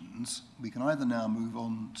questions, we can either now move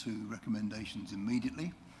on to recommendations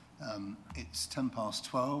immediately. It's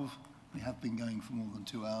 12:10. We have been going for more than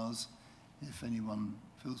 2 hours. If anyone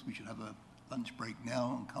feels we should have a lunch break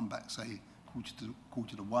now and come back, say,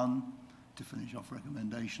 quarter to 1 to finish off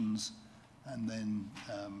recommendations and then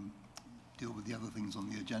deal with the other things on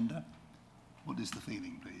the agenda. What is the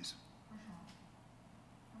feeling, please?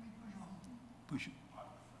 Push on.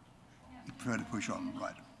 You prefer to push on,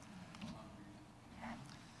 right.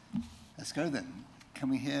 Let's go then. Can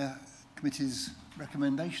we hear committee's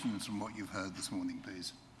recommendations from what you've heard this morning,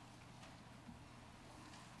 please?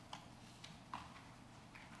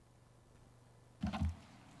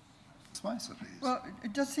 Spicer, please. Well,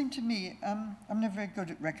 it does seem to me, I'm never very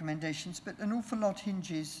good at recommendations, but an awful lot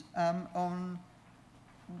hinges on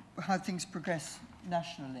how things progress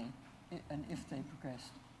nationally, and if they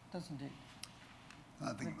progress, doesn't it?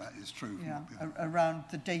 I think that is true. Yeah, around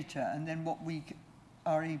the data and then what we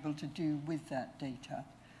are able to do with that data.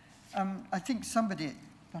 I think somebody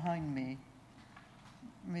behind me,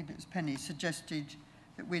 maybe it was Penny, suggested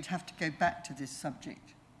that we'd have to go back to this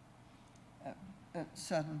subject at a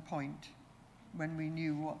certain point when we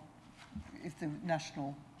knew if the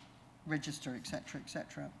national register,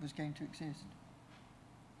 etc., was going to exist.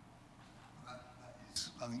 That is,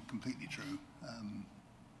 I think, completely true.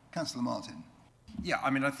 Councillor Martin. Yeah, I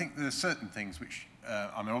mean, I think there are certain things which,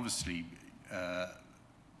 I mean, obviously,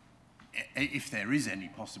 if there is any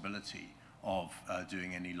possibility of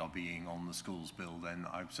doing any lobbying on the schools bill, then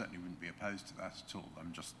I certainly wouldn't be opposed to that at all.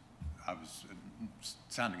 I was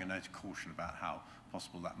sounding a note of caution about how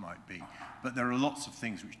possible that might be. But there are lots of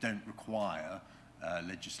things which don't require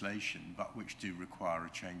legislation, but which do require a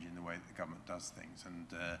change in the way that the government does things,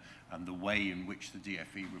 and the way in which the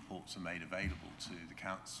DFE reports are made available to the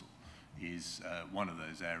council is one of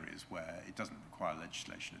those areas where it doesn't require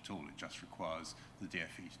legislation at all. It just requires the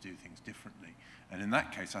DFE to do things differently. And in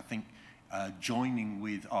that case, I think joining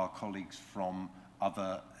with our colleagues from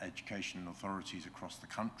other education authorities across the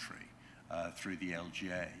country through the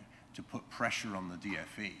LGA to put pressure on the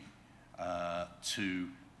DFE to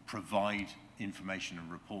provide information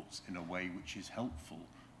and reports in a way which is helpful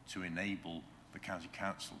to enable the county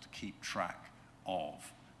council to keep track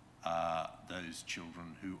of those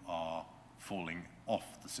children who are falling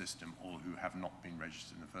off the system or who have not been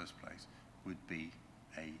registered in the first place would be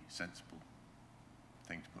a sensible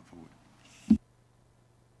thing to put forward.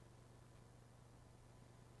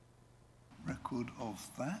 Record of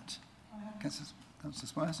that. Councillor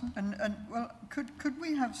Spicer? And well, could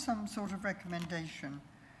we have some sort of recommendation,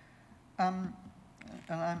 and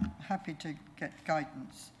I'm happy to get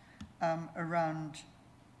guidance, around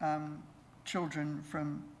children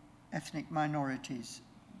from ethnic minorities,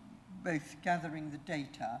 both gathering the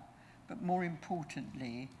data, but more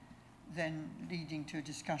importantly, then leading to a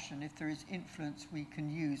discussion if there is influence we can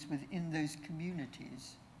use within those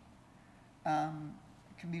communities,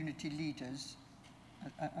 community leaders,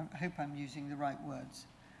 I hope I'm using the right words,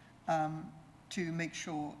 to make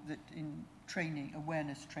sure that in training,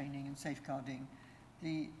 awareness training and safeguarding,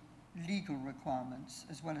 the legal requirements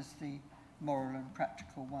as well as the moral and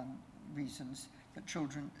practical reasons that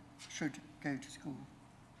children should go to school.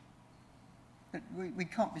 But we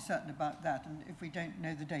can't be certain about that, and if we don't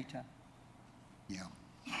know the data. Yeah.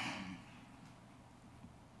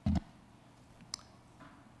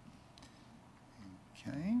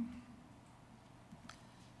 Okay.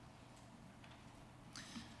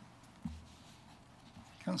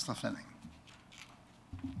 Councillor Fleming.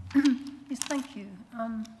 Yes, thank you.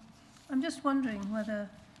 I'm just wondering whether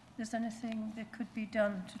there's anything that could be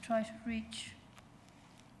done to try to reach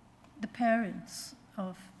the parents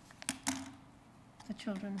of the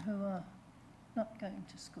children who are not going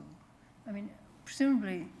to school. I mean,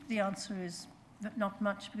 presumably the answer is that not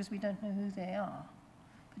much because we don't know who they are.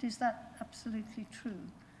 But is that absolutely true?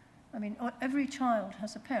 I mean, every child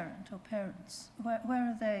has a parent or parents. Where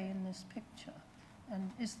are they in this picture?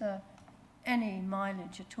 And is there any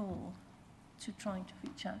mileage at all to trying to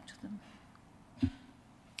reach out to them?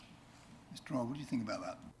 Mr. Roy, what do you think about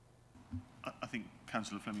that? I think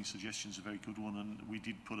Councillor Fleming's suggestion is a very good one, and we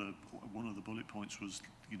did put one of the bullet points was,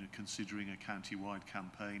 considering a county-wide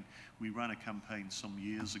campaign. We ran a campaign some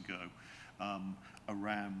years ago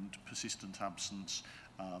around persistent absence,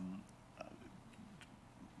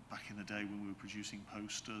 back in the day when we were producing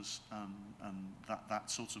posters and that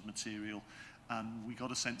sort of material. And we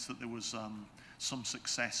got a sense that there was some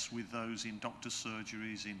success with those in doctor's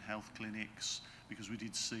surgeries, in health clinics, because we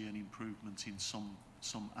did see an improvement in some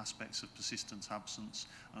aspects of persistent absence.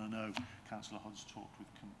 And I know Councillor Hodge talked with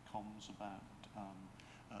comms about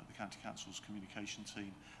the County Council's communication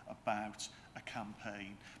team about a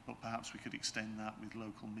campaign, but perhaps we could extend that with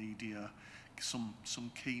local media, some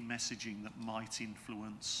key messaging that might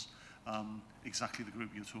influence exactly the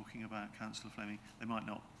group you're talking about, Councillor Fleming. They might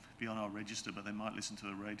not be on our register, but they might listen to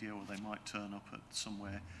the radio, or they might turn up at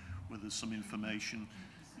somewhere where there's some information.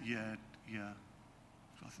 Yeah.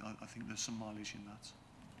 I think there's some mileage in that.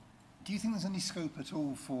 Do you think there's any scope at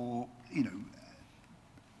all for,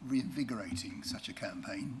 reinvigorating such a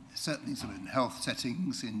campaign? Certainly sort of in health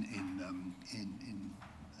settings, in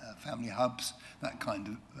family hubs, that kind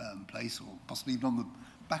of place, or possibly even on the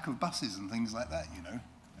back of buses and things like that,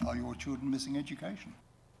 Are your children missing education?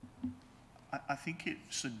 I think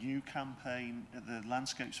it's a new campaign. The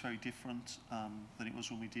landscape's very different than it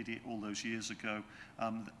was when we did it all those years ago.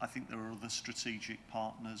 I think there are other strategic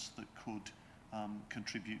partners that could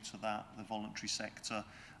contribute to that, the voluntary sector.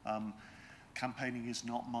 Campaigning is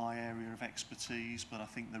not my area of expertise, but I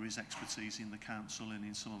think there is expertise in the council and in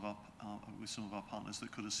with some of our partners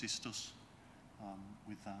that could assist us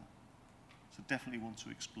with that. So definitely want to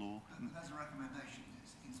explore. But as a recommendation,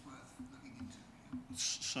 it's worth looking into.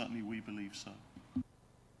 Certainly we believe so.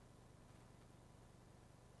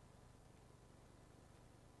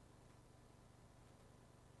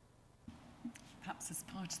 perhaps as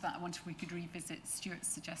part of that, I wonder if we could revisit Stuart's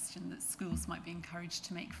suggestion that schools might be encouraged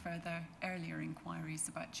to make further earlier inquiries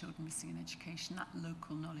about children missing in education. That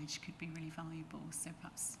local knowledge could be really valuable. So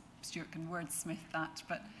perhaps Stuart can wordsmith that,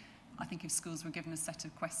 but I think if schools were given a set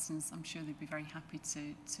of questions, I'm sure they'd be very happy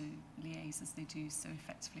to liaise as they do so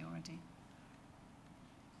effectively already.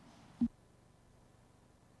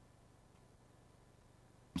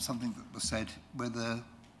 Something that was said, whether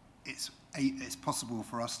it's possible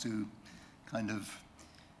for us to kind of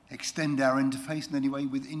extend our interface in any way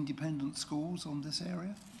with independent schools on this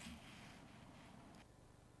area?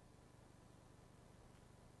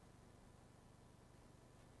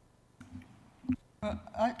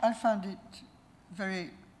 I found it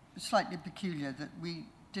very slightly peculiar that we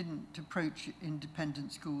didn't approach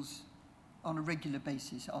independent schools on a regular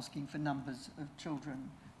basis asking for numbers of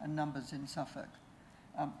children and numbers in Suffolk,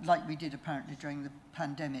 like we did apparently during the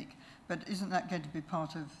pandemic. But isn't that going to be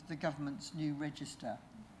part of the government's new register,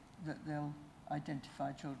 that they'll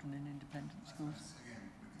identify children in independent schools?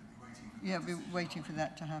 Yeah, we're waiting for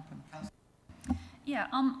that to happen. Yeah,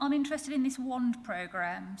 I'm interested in this WAND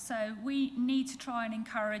programme. So we need to try and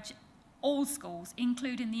encourage all schools,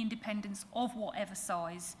 including the independents of whatever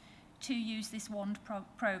size, to use this WAND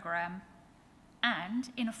programme,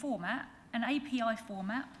 and in a format, an API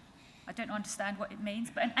format. I don't understand what it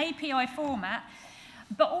means, but an API format.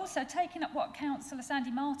 But also, taking up what Councillor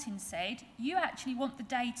Sandy Martin said, you actually want the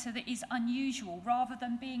data that is unusual rather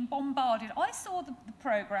than being bombarded. I saw the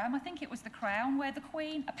programme, I think it was The Crown, where the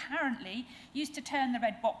Queen apparently used to turn the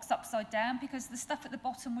red box upside down because the stuff at the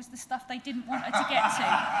bottom was the stuff they didn't want her to get to.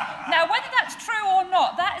 Now, whether that's true or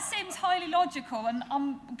not, that seems highly logical, and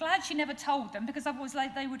I'm glad she never told them, because otherwise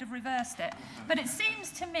they would have reversed it. But it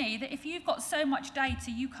seems to me that if you've got so much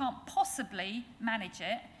data you can't possibly manage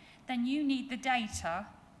it, then you need the data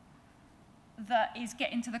that is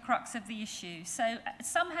getting to the crux of the issue. So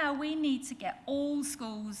somehow we need to get all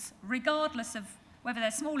schools, regardless of whether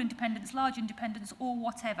they're small independents, large independents, or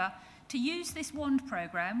whatever, to use this WAND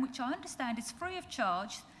programme, which I understand is free of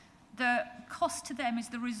charge. The cost to them is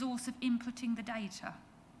the resource of inputting the data.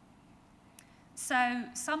 So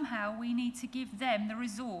somehow we need to give them the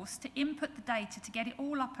resource to input the data, to get it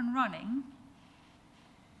all up and running,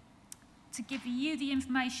 to give you the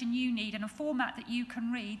information you need in a format that you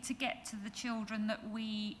can read to get to the children that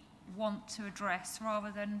we want to address,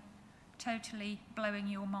 rather than totally blowing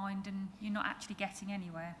your mind and you're not actually getting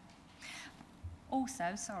anywhere.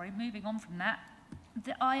 Also, sorry, moving on from that,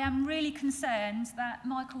 I am really concerned that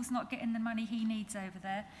Michael's not getting the money he needs over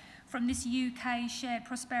there from this UK Shared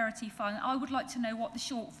Prosperity Fund. I would like to know what the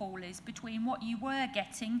shortfall is between what you were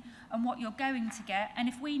getting and what you're going to get. And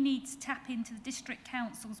if we need to tap into the district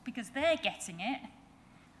councils because they're getting it,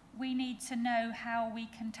 we need to know how we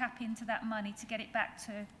can tap into that money to get it back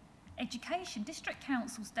to education. District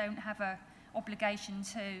councils don't have an obligation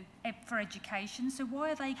for education, so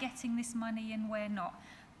why are they getting this money and we're not?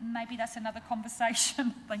 Maybe that's another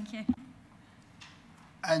conversation. Thank you.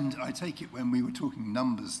 And I take it when we were talking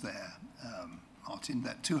numbers there, Martin,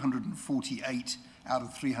 that 248 out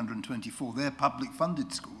of 324, they're public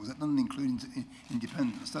funded schools. That doesn't include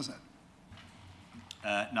independents, does it?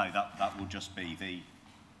 No, that will just be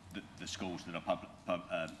the schools that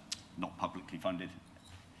are not publicly funded.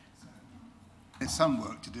 There's some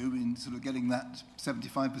work to do in sort of getting that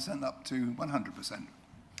 75% up to 100%,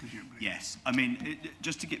 presumably. Yes, I mean,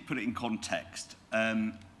 just to put it in context,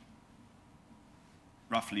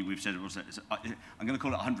 roughly we've said, I'm going to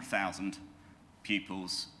call it 100,000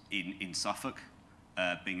 pupils in Suffolk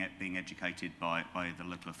being educated by the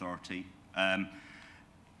local authority.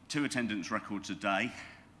 2 attendance records a day,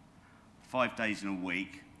 5 days in a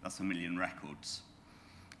week, that's 1 million records.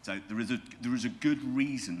 So there is a good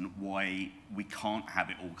reason why we can't have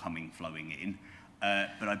it all flowing in,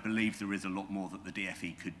 but I believe there is a lot more that the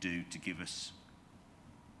DFE could do to give us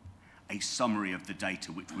a summary of the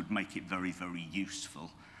data, which would make it very, very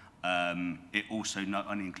useful. It also not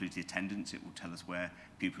only includes the attendance, it will tell us where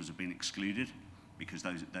pupils have been excluded, because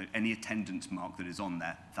any attendance mark that is on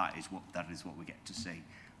there, that is what we get to see.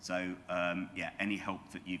 So yeah, any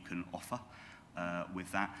help that you can offer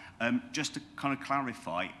with that. Just to kind of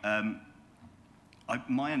clarify,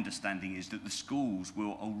 my understanding is that the schools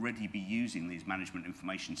will already be using these management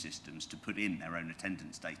information systems to put in their own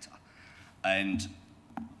attendance data. And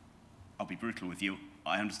I'll be brutal with you,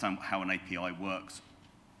 I understand how an API works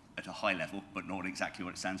at a high level, but not exactly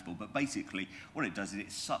what it stands for. But basically, what it does is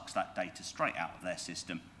it sucks that data straight out of their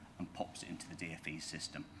system and pops it into the DFE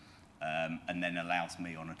system, and then allows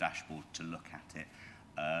me on a dashboard to look at it.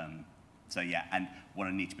 So yeah, and what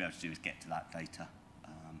I need to be able to do is get to that data.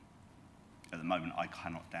 At the moment, I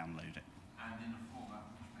cannot download it. and in a format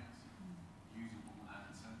which makes it usable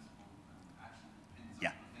and sensible and actually pins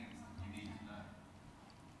Yeah. up the things that you need to know.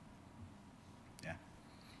 Yeah.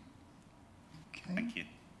 Okay. Thank you.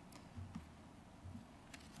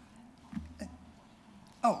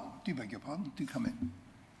 Oh, do beg your pardon. Do come in.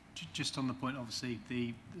 Just on the point, obviously,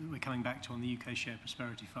 we're coming back to on the UK Shared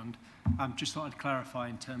Prosperity Fund. Just thought I'd clarify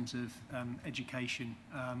in terms of education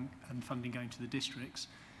and funding going to the districts.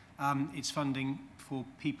 It's funding for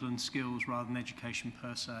people and skills rather than education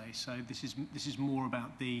per se. So this is more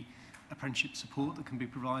about the apprenticeship support that can be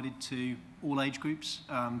provided to all age groups,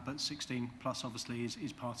 but 16 plus obviously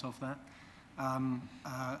is part of that.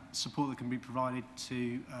 Support that can be provided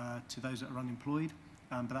to those that are unemployed,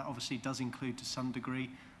 but that obviously does include to some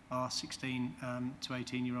degree our 16 to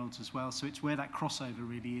 18-year-olds as well. So it's where that crossover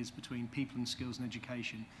really is between people and skills and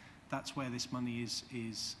education. That's where this money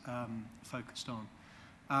is focused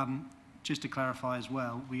on. Just to clarify as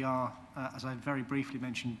well, we are, as I very briefly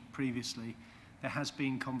mentioned previously, there has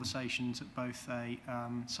been conversations at both a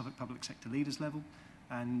Suffolk public sector leaders level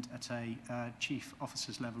and at a chief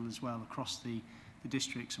officers level as well across the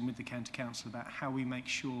districts and with the county council about how we make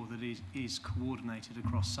sure that it is coordinated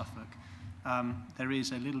across Suffolk. There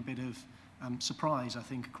is a little bit of surprise, I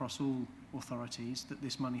think, across all authorities that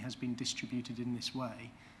this money has been distributed in this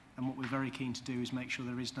way. And what we're very keen to do is make sure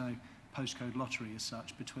there is no postcode lottery as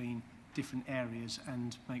such between different areas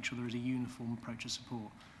and make sure there is a uniform approach of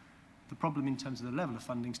support. The problem in terms of the level of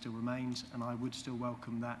funding still remains, and I would still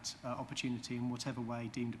welcome that opportunity in whatever way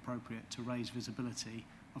deemed appropriate to raise visibility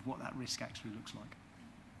of what that risk actually looks like.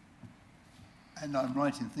 And I'm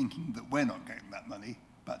right in thinking that we're not getting that money,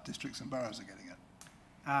 but districts and boroughs are getting it.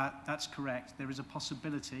 That's correct. There is a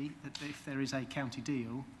possibility that if there is a county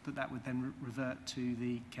deal, that would then revert to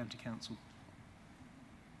the county council.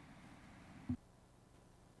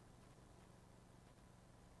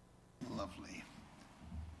 Lovely.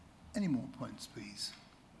 Any more points, please,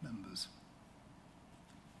 members?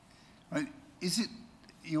 Right. Is it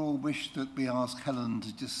your wish that we ask Helen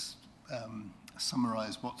to just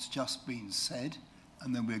summarise what's just been said,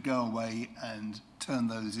 and then we'll go away and turn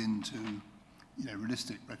those into,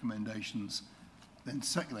 realistic recommendations, then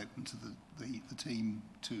circulate them to the team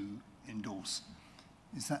to endorse?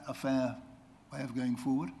 Is that a fair way of going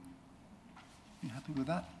forward? You happy with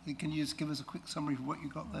that? Can you just give us a quick summary of what you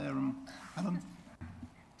got there, Helen?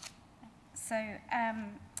 So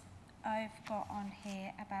I've got on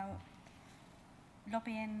here about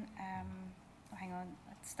lobbying. Hang on,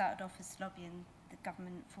 I started off as lobbying the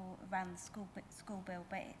government for around the school bill,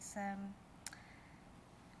 but it's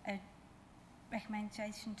a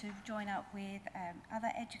recommendation to join up with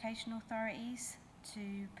other education authorities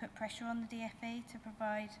to put pressure on the DfE to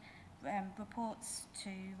provide reports to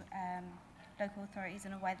local authorities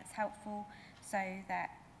in a way that's helpful, so that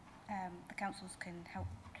the councils can help.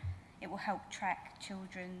 It will help track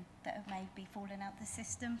children that have maybe fallen out the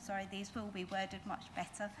system. Sorry, these will be worded much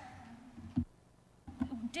better.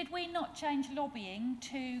 Did we not change lobbying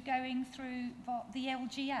to going through the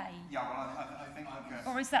LGA? Yeah, well, I think...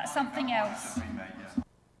 Or is that something else?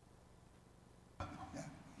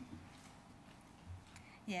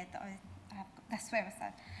 Yeah, that's where I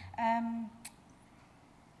said.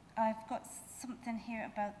 I've got something here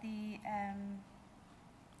about the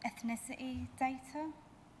ethnicity data.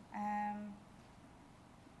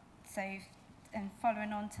 And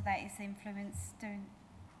following on to that is influence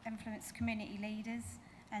community leaders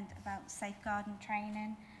and about safeguarding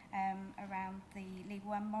training around the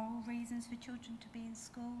legal and moral reasons for children to be in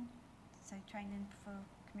school. So training for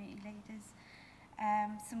community leaders.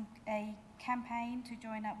 A campaign to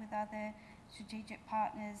join up with other strategic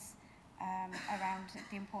partners around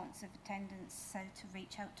the importance of attendance, so to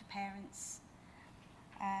reach out to parents.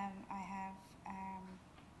 I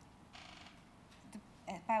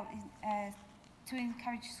have to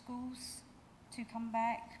encourage schools to come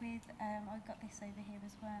back with, I've got this over here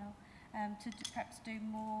as well, to perhaps do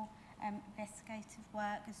more investigative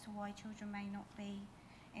work as to why children may not be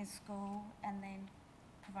in school, and then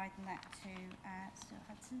providing that to Stuart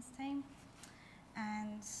Hudson's team.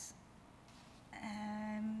 And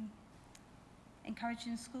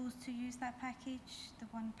encouraging schools to use that package, the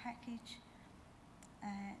one package.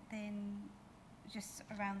 Then just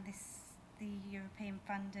around the European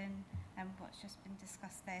funding and what's just been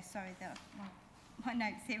discussed there. Sorry, my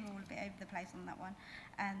notes here are all a bit over the place on that one.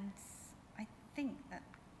 And I think that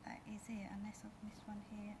is it, unless I've missed one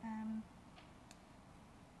here.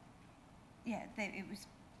 Yeah, it was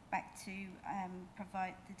back to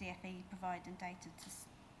provide the DfE providing data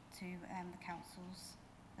to the councils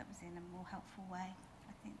that was in a more helpful way.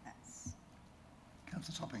 I think that's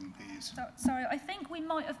Councillor Topping, please. Sorry, I think we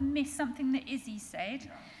might have missed something that Izzy said.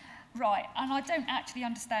 Right, and I don't actually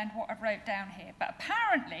understand what I wrote down here, but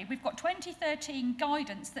apparently we've got 2013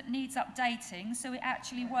 guidance that needs updating, so it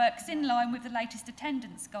actually works in line with the latest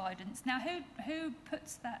attendance guidance. Now, who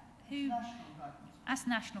puts that? Who? That's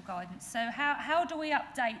national guidance. So how do we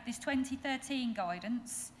update this 2013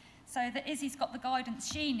 guidance so that Izzy's got the guidance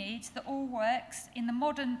she needs that all works in the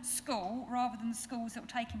modern school rather than the schools that were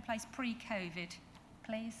taking place pre-COVID,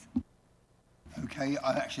 please? Okay,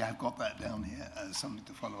 I actually have got that down here as something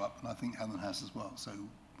to follow up, and I think Helen has as well. So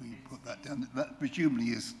we put that down. That presumably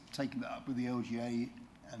is taking that up with the LGA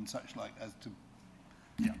and such like as to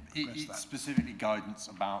it's that. Specifically guidance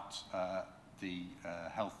about the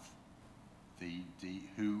health, the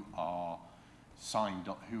who are signed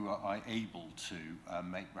up, who are able to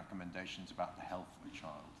make recommendations about the health of a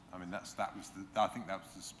child. I mean, I think that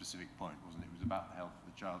was the specific point, wasn't it? It was about the health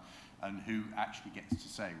of the child and who actually gets to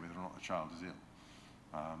say whether or not the child is ill.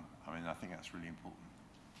 I mean, I think that's really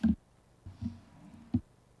important.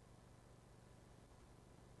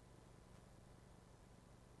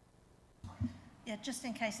 Yeah, just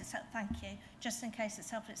in case it's, thank you, just in case it's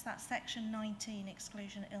helpful, it's that section 19,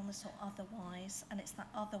 exclusion, illness or otherwise, and it's that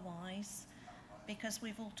otherwise, because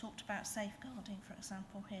we've all talked about safeguarding, for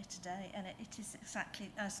example, here today, and it is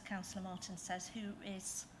exactly, as Councillor Martin says, who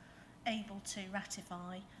is able to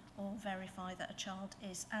ratify or verify that a child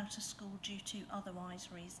is out of school due to otherwise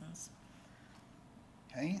reasons.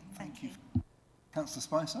 Okay, thank you. Councillor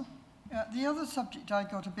Spicer? The other subject I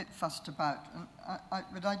got a bit fussed about, and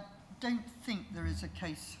but I don't think there is a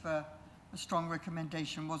case for a strong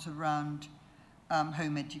recommendation, was around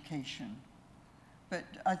home education. But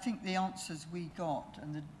I think the answers we got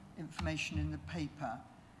and the information in the paper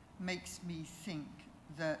makes me think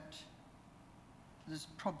that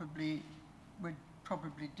we're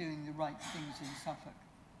probably doing the right things in Suffolk,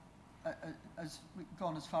 as we've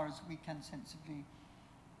gone as far as we can sensibly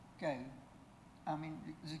go. I mean,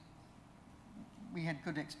 we had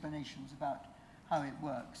good explanations about how it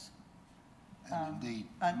works. And indeed,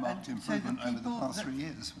 marked improvement over the past 3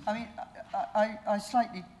 years. I mean, I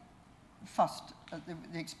slightly fussed at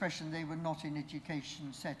the expression they were not in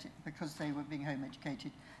education setting because they were being home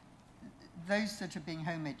educated. Those that are being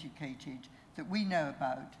home educated that we know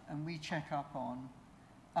about and we check up on,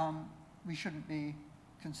 we shouldn't be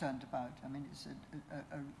concerned about. I mean, it's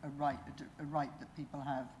a right that people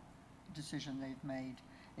have, a decision they've made.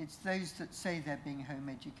 It's those that say they're being home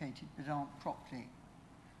educated but aren't properly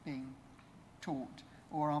being taught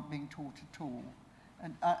or aren't being taught at all.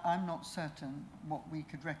 And I'm not certain what we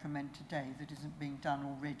could recommend today that isn't being done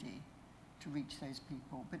already to reach those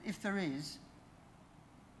people. But if there is,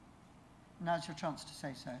 now's your chance to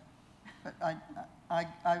say so. But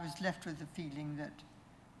I was left with the feeling that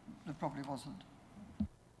there probably wasn't.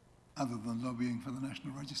 Other than lobbying for the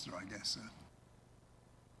National Register, I guess.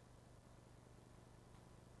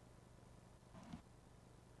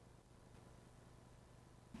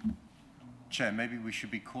 Chair, maybe we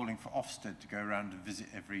should be calling for Ofsted to go around and visit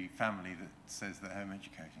every family that says they're home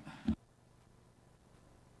educating.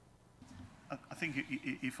 I think,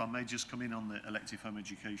 if I may just come in on the elective home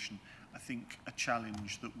education, I think a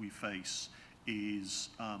challenge that we face is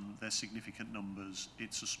their significant numbers.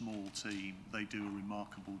 It's a small team. They do a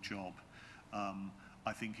remarkable job.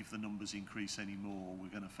 I think if the numbers increase any more, we're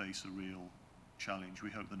going to face a real challenge. We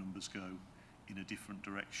hope the numbers go in a different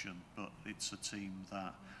direction, but it's a team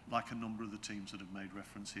that, like a number of the teams that have made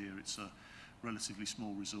reference here, it's a relatively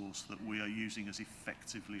small resource that we are using as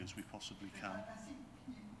effectively as we possibly can.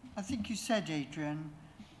 I think you said, Adrian,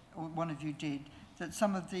 or one of you did, that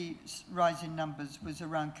some of the rise in numbers was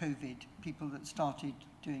around COVID, people that started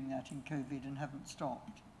doing that in COVID and haven't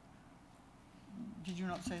stopped. Did you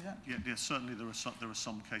not say that? Yeah, certainly there are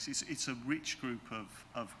some cases. It's a rich group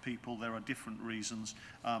of people. There are different reasons.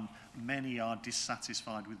 Many are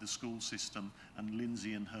dissatisfied with the school system, and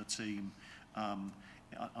Lindsay and her team and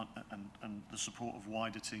the support of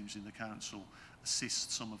wider teams in the council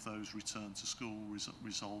assist some of those return to school,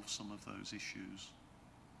 resolve some of those issues.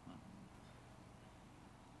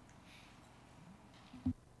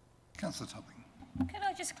 Councillor Topping. Can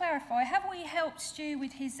I just clarify, have we helped Stu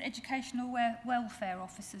with his educational welfare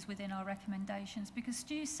officers within our recommendations? Because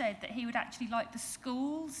Stu said that he would actually like the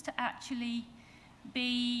schools to actually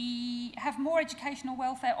have more educational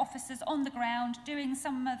welfare officers on the ground doing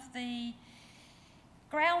some of the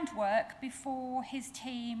groundwork before his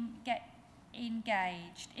team get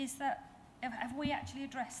engaged. Have we actually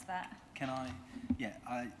addressed that? Can I? Yeah,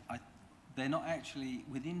 they're not actually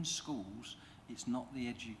within schools. It's not the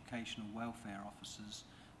educational welfare officers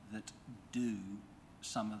that do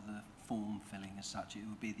some of the form filling as such. It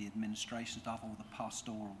would be the administration staff or the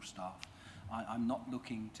pastoral staff. I'm not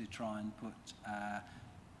looking to try and put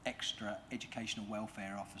extra educational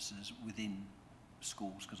welfare officers within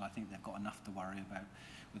schools, because I think they've got enough to worry about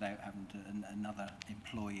without having another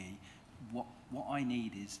employee. What I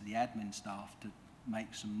need is the admin staff to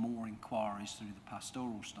make some more inquiries through the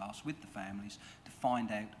pastoral staffs with the families to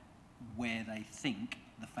find out where they think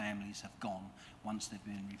the families have gone once they've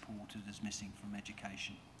been reported as missing from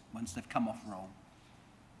education, once they've come off roll.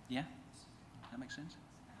 Yeah? That makes sense?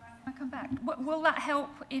 I come back. Will that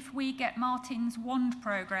help if we get Martin's WAND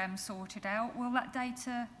programme sorted out? Will that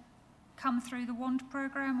data come through the WAND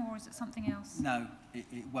programme, or is it something else? No, it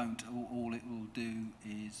won't. All it will do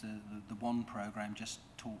is the WAND programme just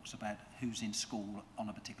talks about who's in school on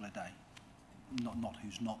a particular day, not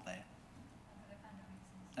who's not there.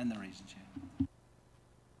 And the reasons, yeah.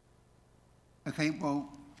 Okay, well,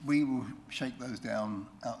 we will shake those down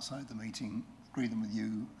outside the meeting, agree them with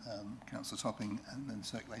you, Councillor Topping, and then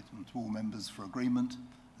circulate them to all members for agreement,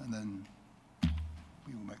 and then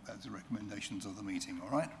we will make those the recommendations of the meeting,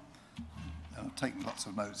 all right? I've taken lots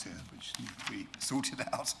of notes here, which need to be sorted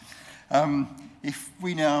out. If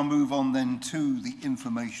we now move on then to the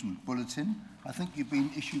information bulletin, I think you've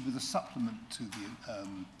been issued with a supplement to the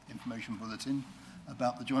information bulletin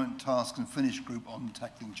about the Joint Task and Finish Group on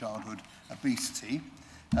Tackling Childhood Obesity.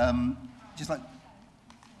 Just like,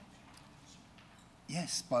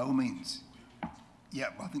 yes, by all means. Yeah,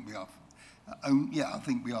 well, I think we are. Yeah, I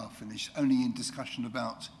think we are finished. Only in discussion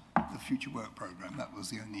about the future work programme. That was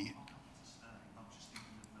the only.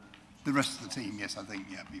 The rest of the team, yes, I think,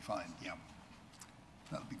 yeah, be fine. Yeah,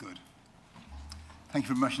 that would be good. Thank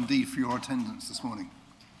you very much indeed for your attendance this morning,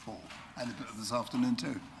 Paul, and a bit of this afternoon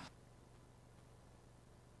too.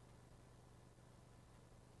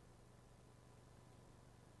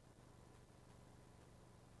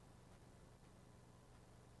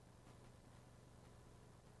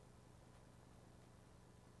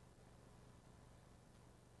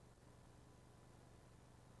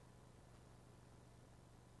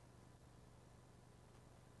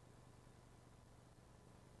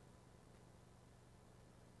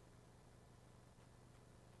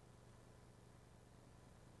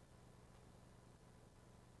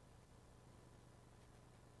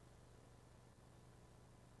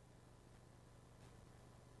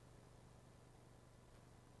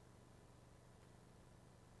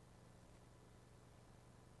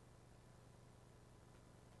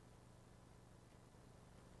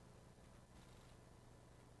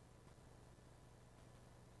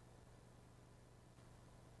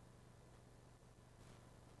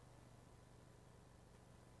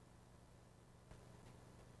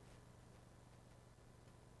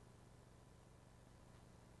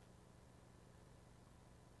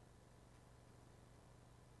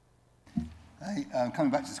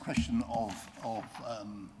 Coming back to this question of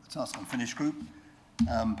the Task and Finish Group,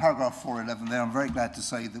 paragraph 411 there, I'm very glad to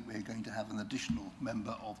say that we're going to have an additional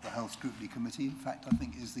member of the Health Scrutiny Committee. In fact, I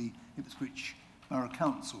think is the Ipswich Borough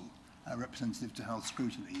Council representative to Health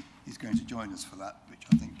Scrutiny is going to join us for that, which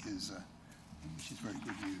I think is very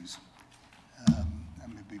good news.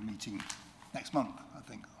 And we'll be meeting next month, I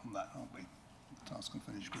think, on that, aren't we? The Task and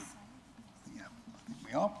Finish Group. Yeah, I think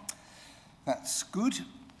we are. That's good.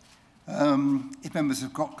 If members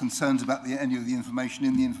have got concerns about any of the information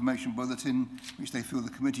in the information bulletin, which they feel the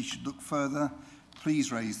committee should look further,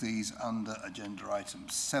 please raise these under agenda item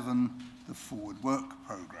 7, the Forward Work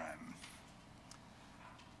Programme.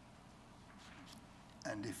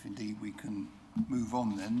 And if indeed we can move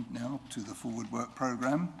on then now to the Forward Work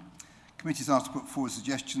Programme. Committee is asked to put forward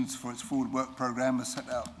suggestions for its Forward Work Programme as set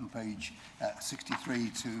out on page 63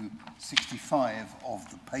 to 65 of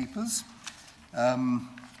the papers.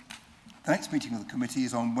 The next meeting of the committee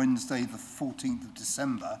is on Wednesday, the 14th of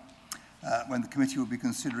December, when the committee will be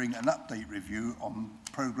considering an update review on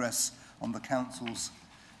progress on the Council's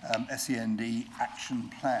SEND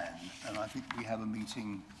action plan. And I think we have a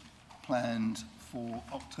meeting planned for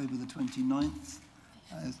October the 29th.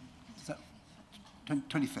 Is that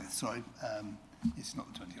 25th? Sorry, it's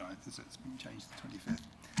not the 29th, it's been changed to the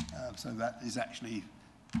 25th. So that is actually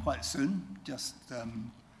quite soon, just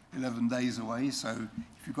 11 days away. So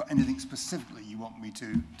if you've got anything specifically you want me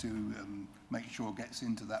to make sure gets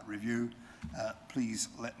into that review, please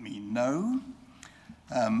let me know.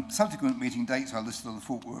 Subsequent meeting dates are listed on the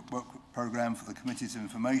Forward Work Programme for the committee's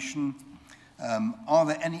information. Are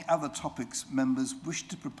there any other topics members wish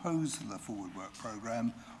to propose for the Forward Work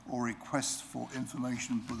Programme or request for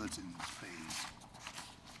information bulletins, please?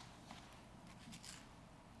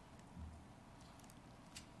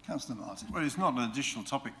 Councillor Martin. Well, it's not an additional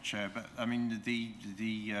topic, Chair, but I mean the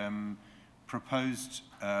proposed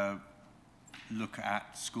look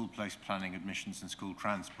at school place planning, admissions and school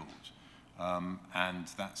transport, and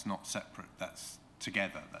that's not separate, that's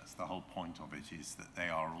together. That's the whole point of it, is that they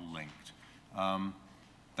are all linked.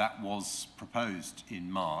 That was proposed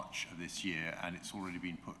in March of this year, and it's already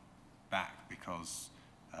been put back because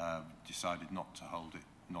decided not to hold it,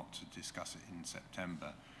 not to discuss it in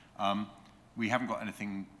September. We haven't got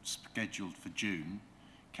anything scheduled for June.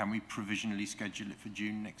 Can we provisionally schedule it for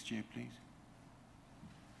June next year, please?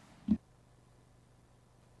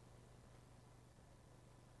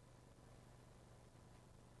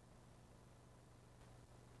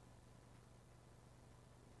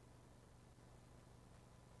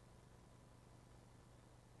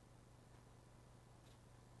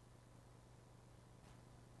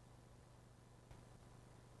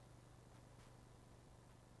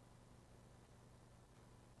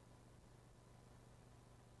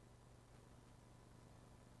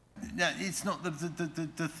 No, it's not.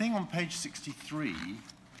 The thing on page 63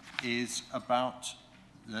 is about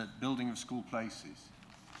the building of school places.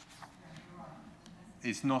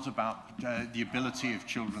 It's not about the ability of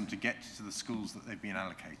children to get to the schools that they've been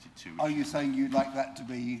allocated to. Are you saying you'd like that to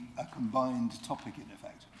be a combined topic in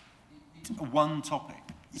effect? One topic.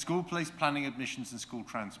 School place planning, admissions and school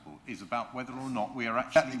transport is about whether or not we are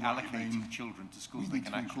actually allocating children to schools they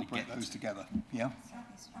can actually get those together. Yeah.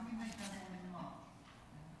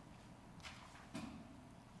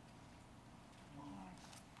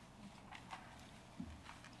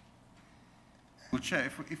 Well,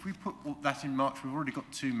 Chair, if we put that in March, we've already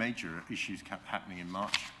got two major issues happening in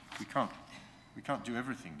March. We can't do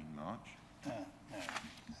everything in March. No.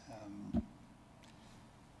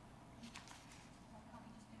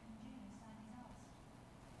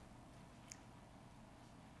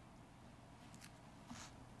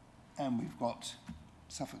 And we've got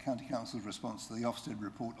Suffolk County Council's response to the Ofsted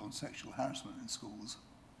report on sexual harassment in schools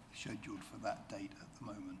scheduled for that date at the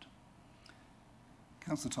moment.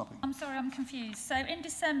 Councillor Topping. I'm sorry, I'm confused. So in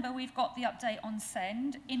December, we've got the update on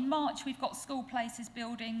SEND. In March, we've got school places,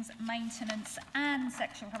 buildings, maintenance and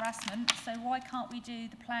sexual harassment. So why can't we do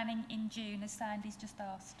the planning in June, as Sandy's just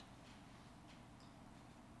asked?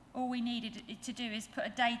 All we needed to do is put a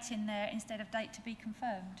date in there instead of date to be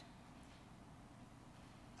confirmed.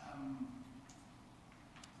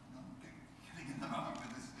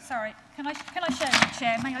 Sorry, can I show you,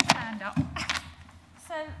 Chair? May I stand up?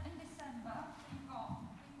 So in December, we've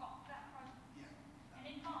got that project, and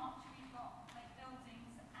in March we've got like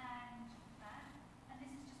buildings and that, and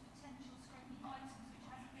this is just potential scrutiny items which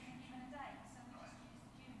hasn't been given a date, so we just use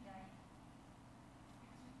the June date.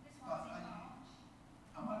 This one's in March.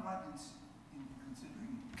 Am I right in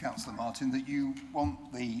considering, Councillor Martin, that you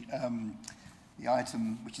want the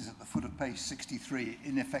item which is at the foot of page 63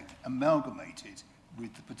 in effect amalgamated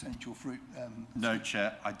with the potential fruit? No,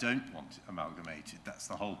 Chair, I don't want it amalgamated. That's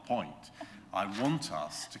the whole point. I want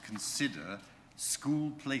us to consider school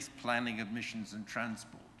place planning, admissions and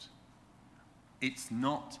transport. It's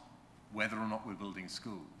not whether or not we're building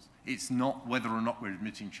schools. It's not whether or not we're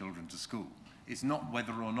admitting children to school. It's not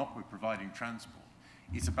whether or not we're providing transport.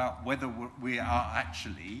 It's about whether we are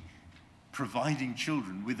actually providing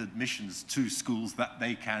children with admissions to schools that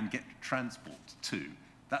they can get transport to.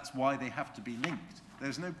 That's why they have to be linked.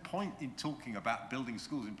 There's no point in talking about building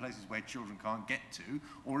schools in places where children can't get to,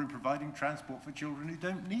 or in providing transport for children who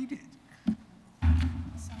don't need it.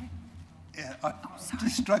 Sorry. Yeah, I'm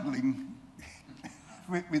just struggling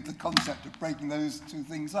with the concept of breaking those two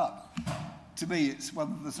things up. To me, it's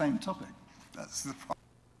one and the same topic. That's the problem.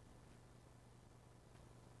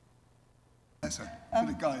 That's a bit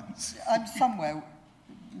of guidance. I'm somewhere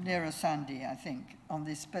nearer Sandy, I think, on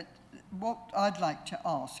this, but what I'd like to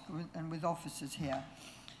ask, and with officers here,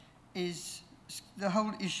 is the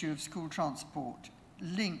whole issue of school transport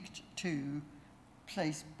linked to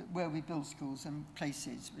place where we build schools and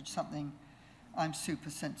places, which is something I'm super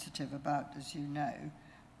sensitive about, as you know.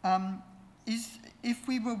 If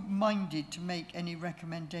we were minded to make any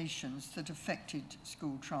recommendations that affected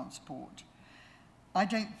school transport, I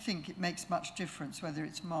don't think it makes much difference whether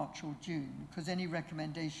it's March or June, because any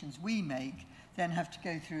recommendations we make then have to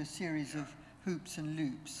go through a series of hoops and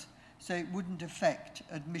loops. So it wouldn't affect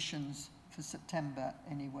admissions for September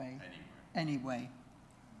anyway.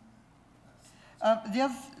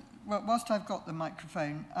 Well, whilst I've got the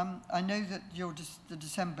microphone, I know that the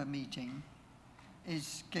December meeting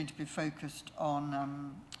is going to be focused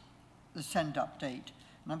on the SEND update.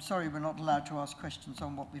 And I'm sorry we're not allowed to ask questions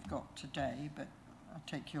on what we've got today, but I'll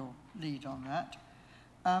take your lead on that.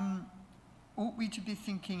 ought we to be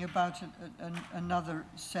thinking about another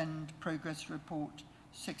SEND progress report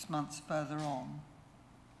 6 months further on?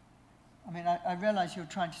 I mean, I realise you're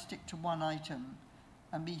trying to stick to one item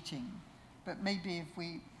a meeting, but maybe if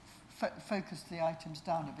we focus the items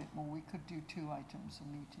down a bit more, we could do 2 items a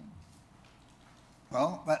meeting.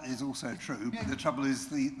 Well, that is also true. But the trouble is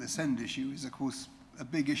the SEND issue is, of course, a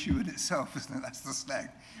big issue in itself, isn't it? That's the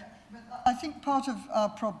snag. Yeah, but I think part of our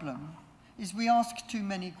problem is we ask too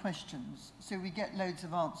many questions, so we get loads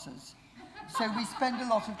of answers. So we spend a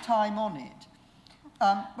lot of time on it.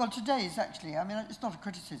 Well, today is actually, I mean, it's not a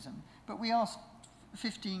criticism, but we asked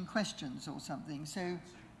 15 questions or something. So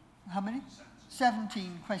how many?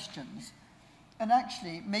 17 questions. And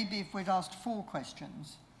actually, maybe if we'd asked 4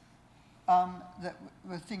 questions, that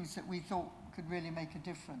were things that we thought could really make a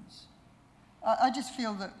difference. I just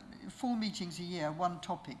feel that 4 meetings a year, 1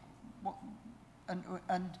 topic,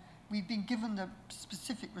 and we've been given the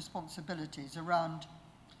specific responsibilities around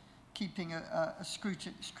keeping a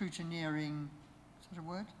scrutineering, is that a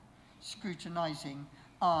word? Scrutinising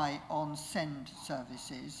eye on SEND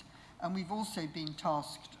services. And we've also been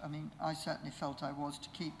tasked, I mean, I certainly felt I was, to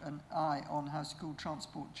keep an eye on how school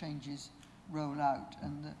transport changes roll out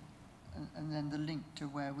and then the link to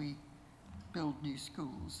where we build new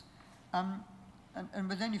schools. And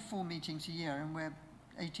with only 4 meetings a year, and we're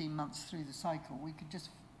 18 months through the cycle, we could just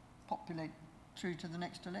populate through to the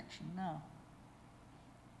next election now.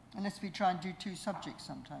 Unless we try and do 2 subjects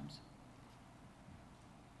sometimes.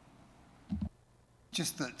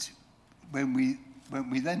 Just that when we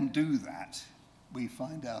then do that, we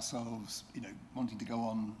find ourselves, you know, wanting to go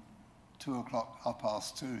on 2 o'clock,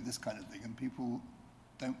 2:30, this kind of thing, and people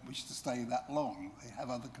don't wish to stay that long. They have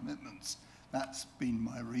other commitments. That's been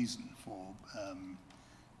my reason for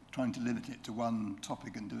trying to limit it to 1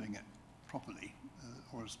 topic and doing it properly,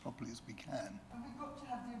 or as properly as we can. And we've got to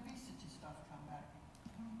have the obesity stuff come back.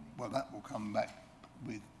 Well, that will come back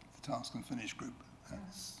with the Task and Finish group.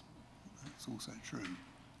 That's also true.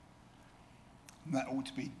 And that ought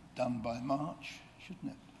to be done by March,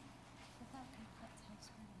 shouldn't it?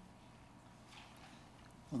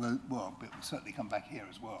 Although, well, it will certainly come back here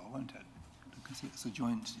as well, won't it? Because it's a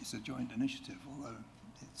joint initiative, although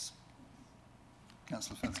it's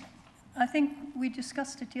Councillor Feather. I think we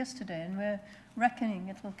discussed it yesterday, and we're reckoning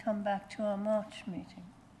it will come back to our March meeting.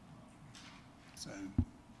 So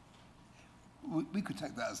we could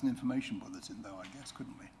take that as an information bulletin, though, I guess,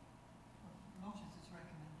 couldn't we? Not as its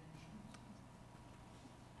recommendations.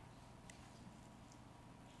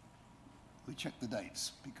 We check the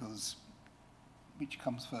dates, because which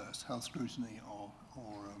comes first, health scrutiny or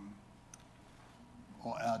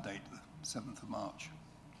our date, the 7th of March?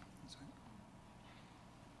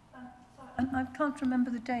 I can't remember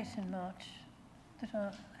the date in March that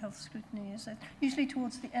our health scrutiny is. Usually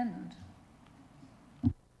towards the end.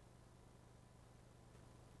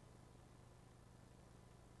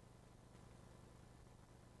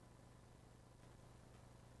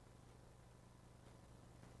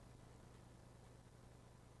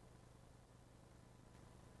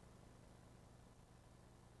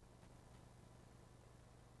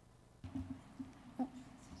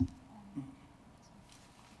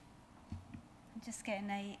 Just getting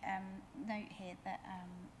a note here that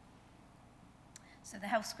so the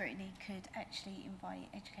health scrutiny could actually invite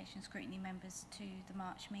education scrutiny members to the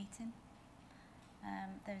March meeting.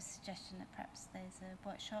 There's a suggestion that perhaps there's a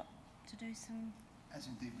workshop to do some. As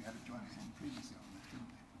indeed we had a joint meeting previously on this, didn't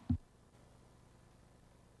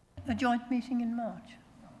we? A joint meeting in March.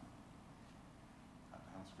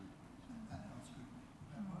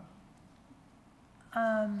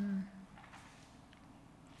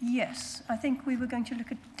 Yes, I think we were going to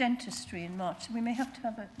look at dentistry in March. So we may have to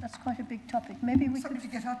have that's quite a big topic. Maybe we Something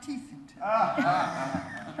could to get our teeth into.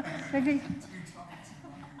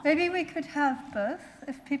 maybe we could have both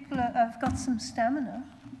if people have got some stamina.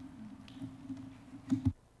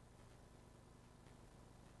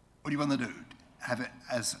 What do you want to do? Have it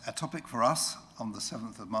as a topic for us on the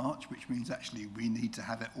 7th of March, which means actually we need to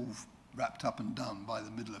have it all wrapped up and done by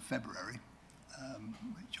the middle of February,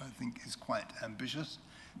 which I think is quite ambitious.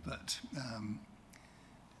 But I'm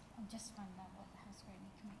just finding out what the House Scrutiny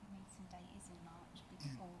Committee meeting date is in March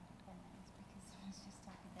before because I was just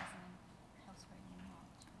told there's a House Scrutiny in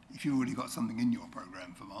March. if you've already got something in your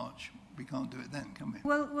programme for March, we can't do it then, can we?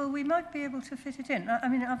 Well, we might be able to fit it in. I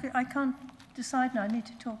mean, I can't decide now. I need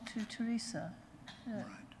to talk to Teresa. Right.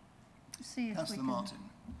 See if Councillor we can. Martin.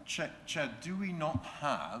 Chair, do we not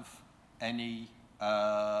have any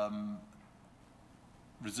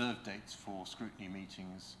reserve dates for scrutiny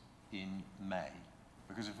meetings in May?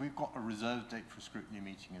 Because if we've got a reserve date for a scrutiny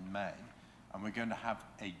meeting in May, and we're going to have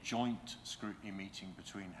a joint scrutiny meeting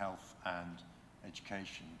between health and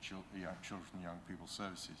education, children and young people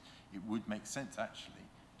services, it would make sense actually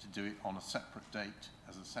to do it on a separate date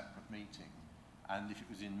as a separate meeting. And if it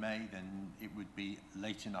was in May, then it would be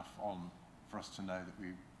late enough on for us to know that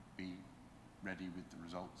we'd be ready with the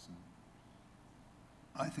results.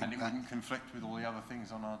 And it wouldn't conflict with all the other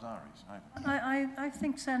things on our diaries either. I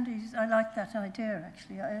think Sandy's, I like that idea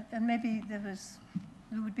actually, and maybe there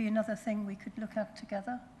would be another thing we could look at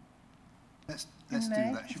together. Let's do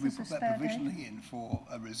that. Should we put that provisionally in for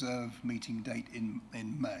a reserve meeting date in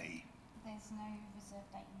May? There's no reserve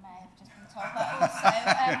date in May, I've just been told. But also,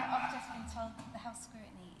 I've just been told that the health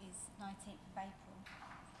scrutiny is 19th of April,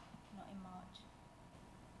 not in March.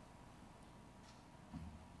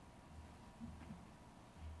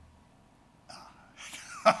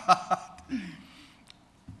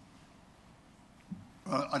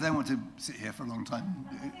 Well, I don't want to sit here for a long time.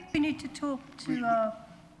 We need to talk to our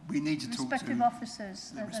respective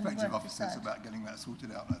officers about getting that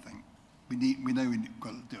sorted out. I think we know we've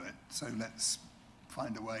got to do it. So let's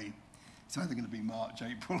find a way. It's either going to be March,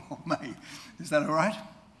 April, or May. Is that all right?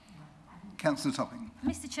 Councillor Topping.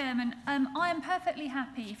 Mr. Chairman, I am perfectly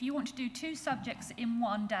happy if you want to do 2 subjects in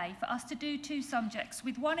one day, for us to do 2 subjects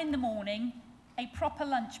with one in the morning, a proper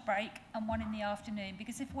lunch break, and one in the afternoon,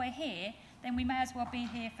 because if we're here, then we may as well be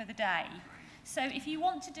here for the day. So if you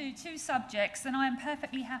want to do 2 subjects, then I am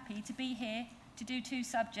perfectly happy to be here to do 2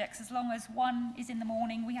 subjects, as long as one is in the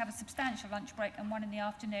morning, we have a substantial lunch break, and one in the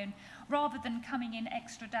afternoon, rather than coming in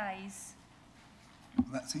extra days.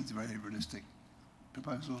 That seems a very realistic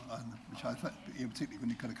proposal, which I thought, particularly when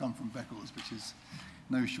you've got to come from Beccles, which is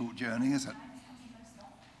no short journey, is it?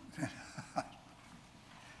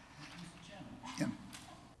 Yeah.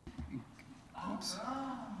 Oops.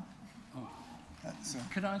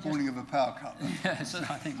 That's warning of a power cut. Yes,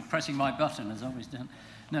 I think pressing my button has always done.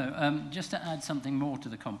 No, just to add something more to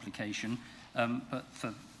the complication, but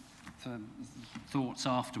for thoughts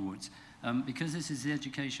afterwards. Because this is the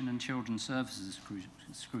Education and Children's Services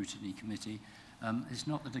Scrutiny Committee, it's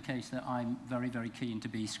not the case that I'm very, very keen to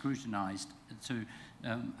be scrutinised to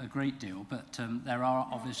a great deal, but there are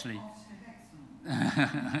obviously...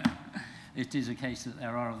 It is a case that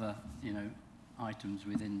there are other, items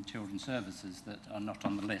within children's services that are not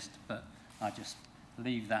on the list, but I just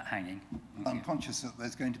leave that hanging. I'm conscious that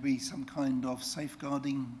there's going to be some kind of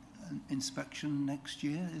safeguarding inspection next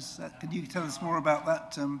year. Can you tell us more about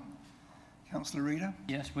that, Councillor Reader?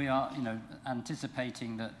 Yes, we are,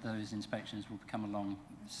 anticipating that those inspections will come along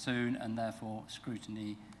soon, and therefore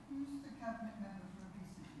scrutiny. Who's the cabinet member for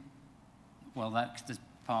obesity? Well, that's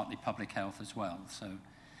partly public health as well, so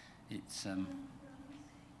it's.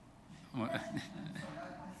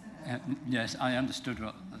 Yes, I understood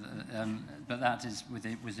what, but that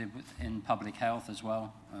was in public health as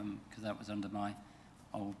well, because that was under my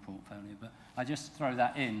old portfolio. But I just throw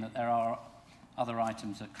that in, that there are other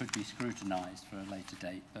items that could be scrutinised for a later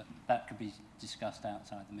date, but that could be discussed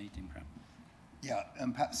outside the meeting, perhaps. Yeah,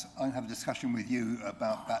 and perhaps I'll have a discussion with you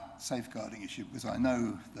about that safeguarding issue, because I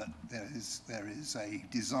know that there is a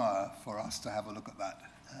desire for us to have a look at that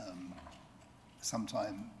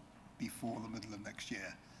sometime before the middle of next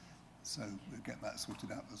year. So we'll get that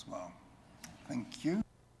sorted out as well. Thank you.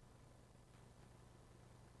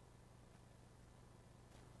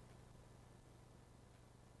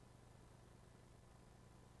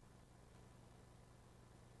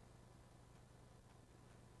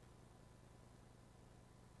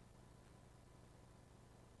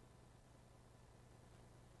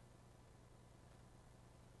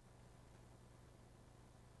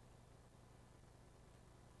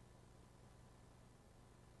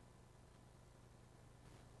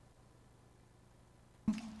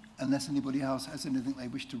 Unless anybody else has anything they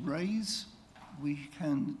wish to raise, we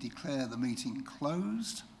can declare the meeting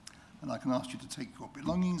closed, and I can ask you to take your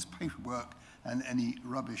belongings, paperwork, and any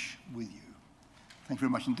rubbish with you. Thank you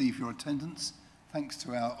very much indeed for your attendance. Thanks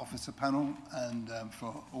to our officer panel and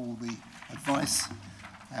for all the advice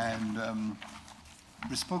and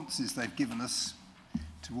responses they've given us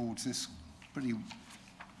towards this pretty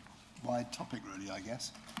wide topic, really, I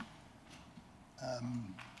guess.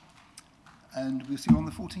 And we'll see you on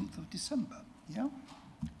the 14th of December, yeah?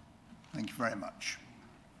 Thank you very much.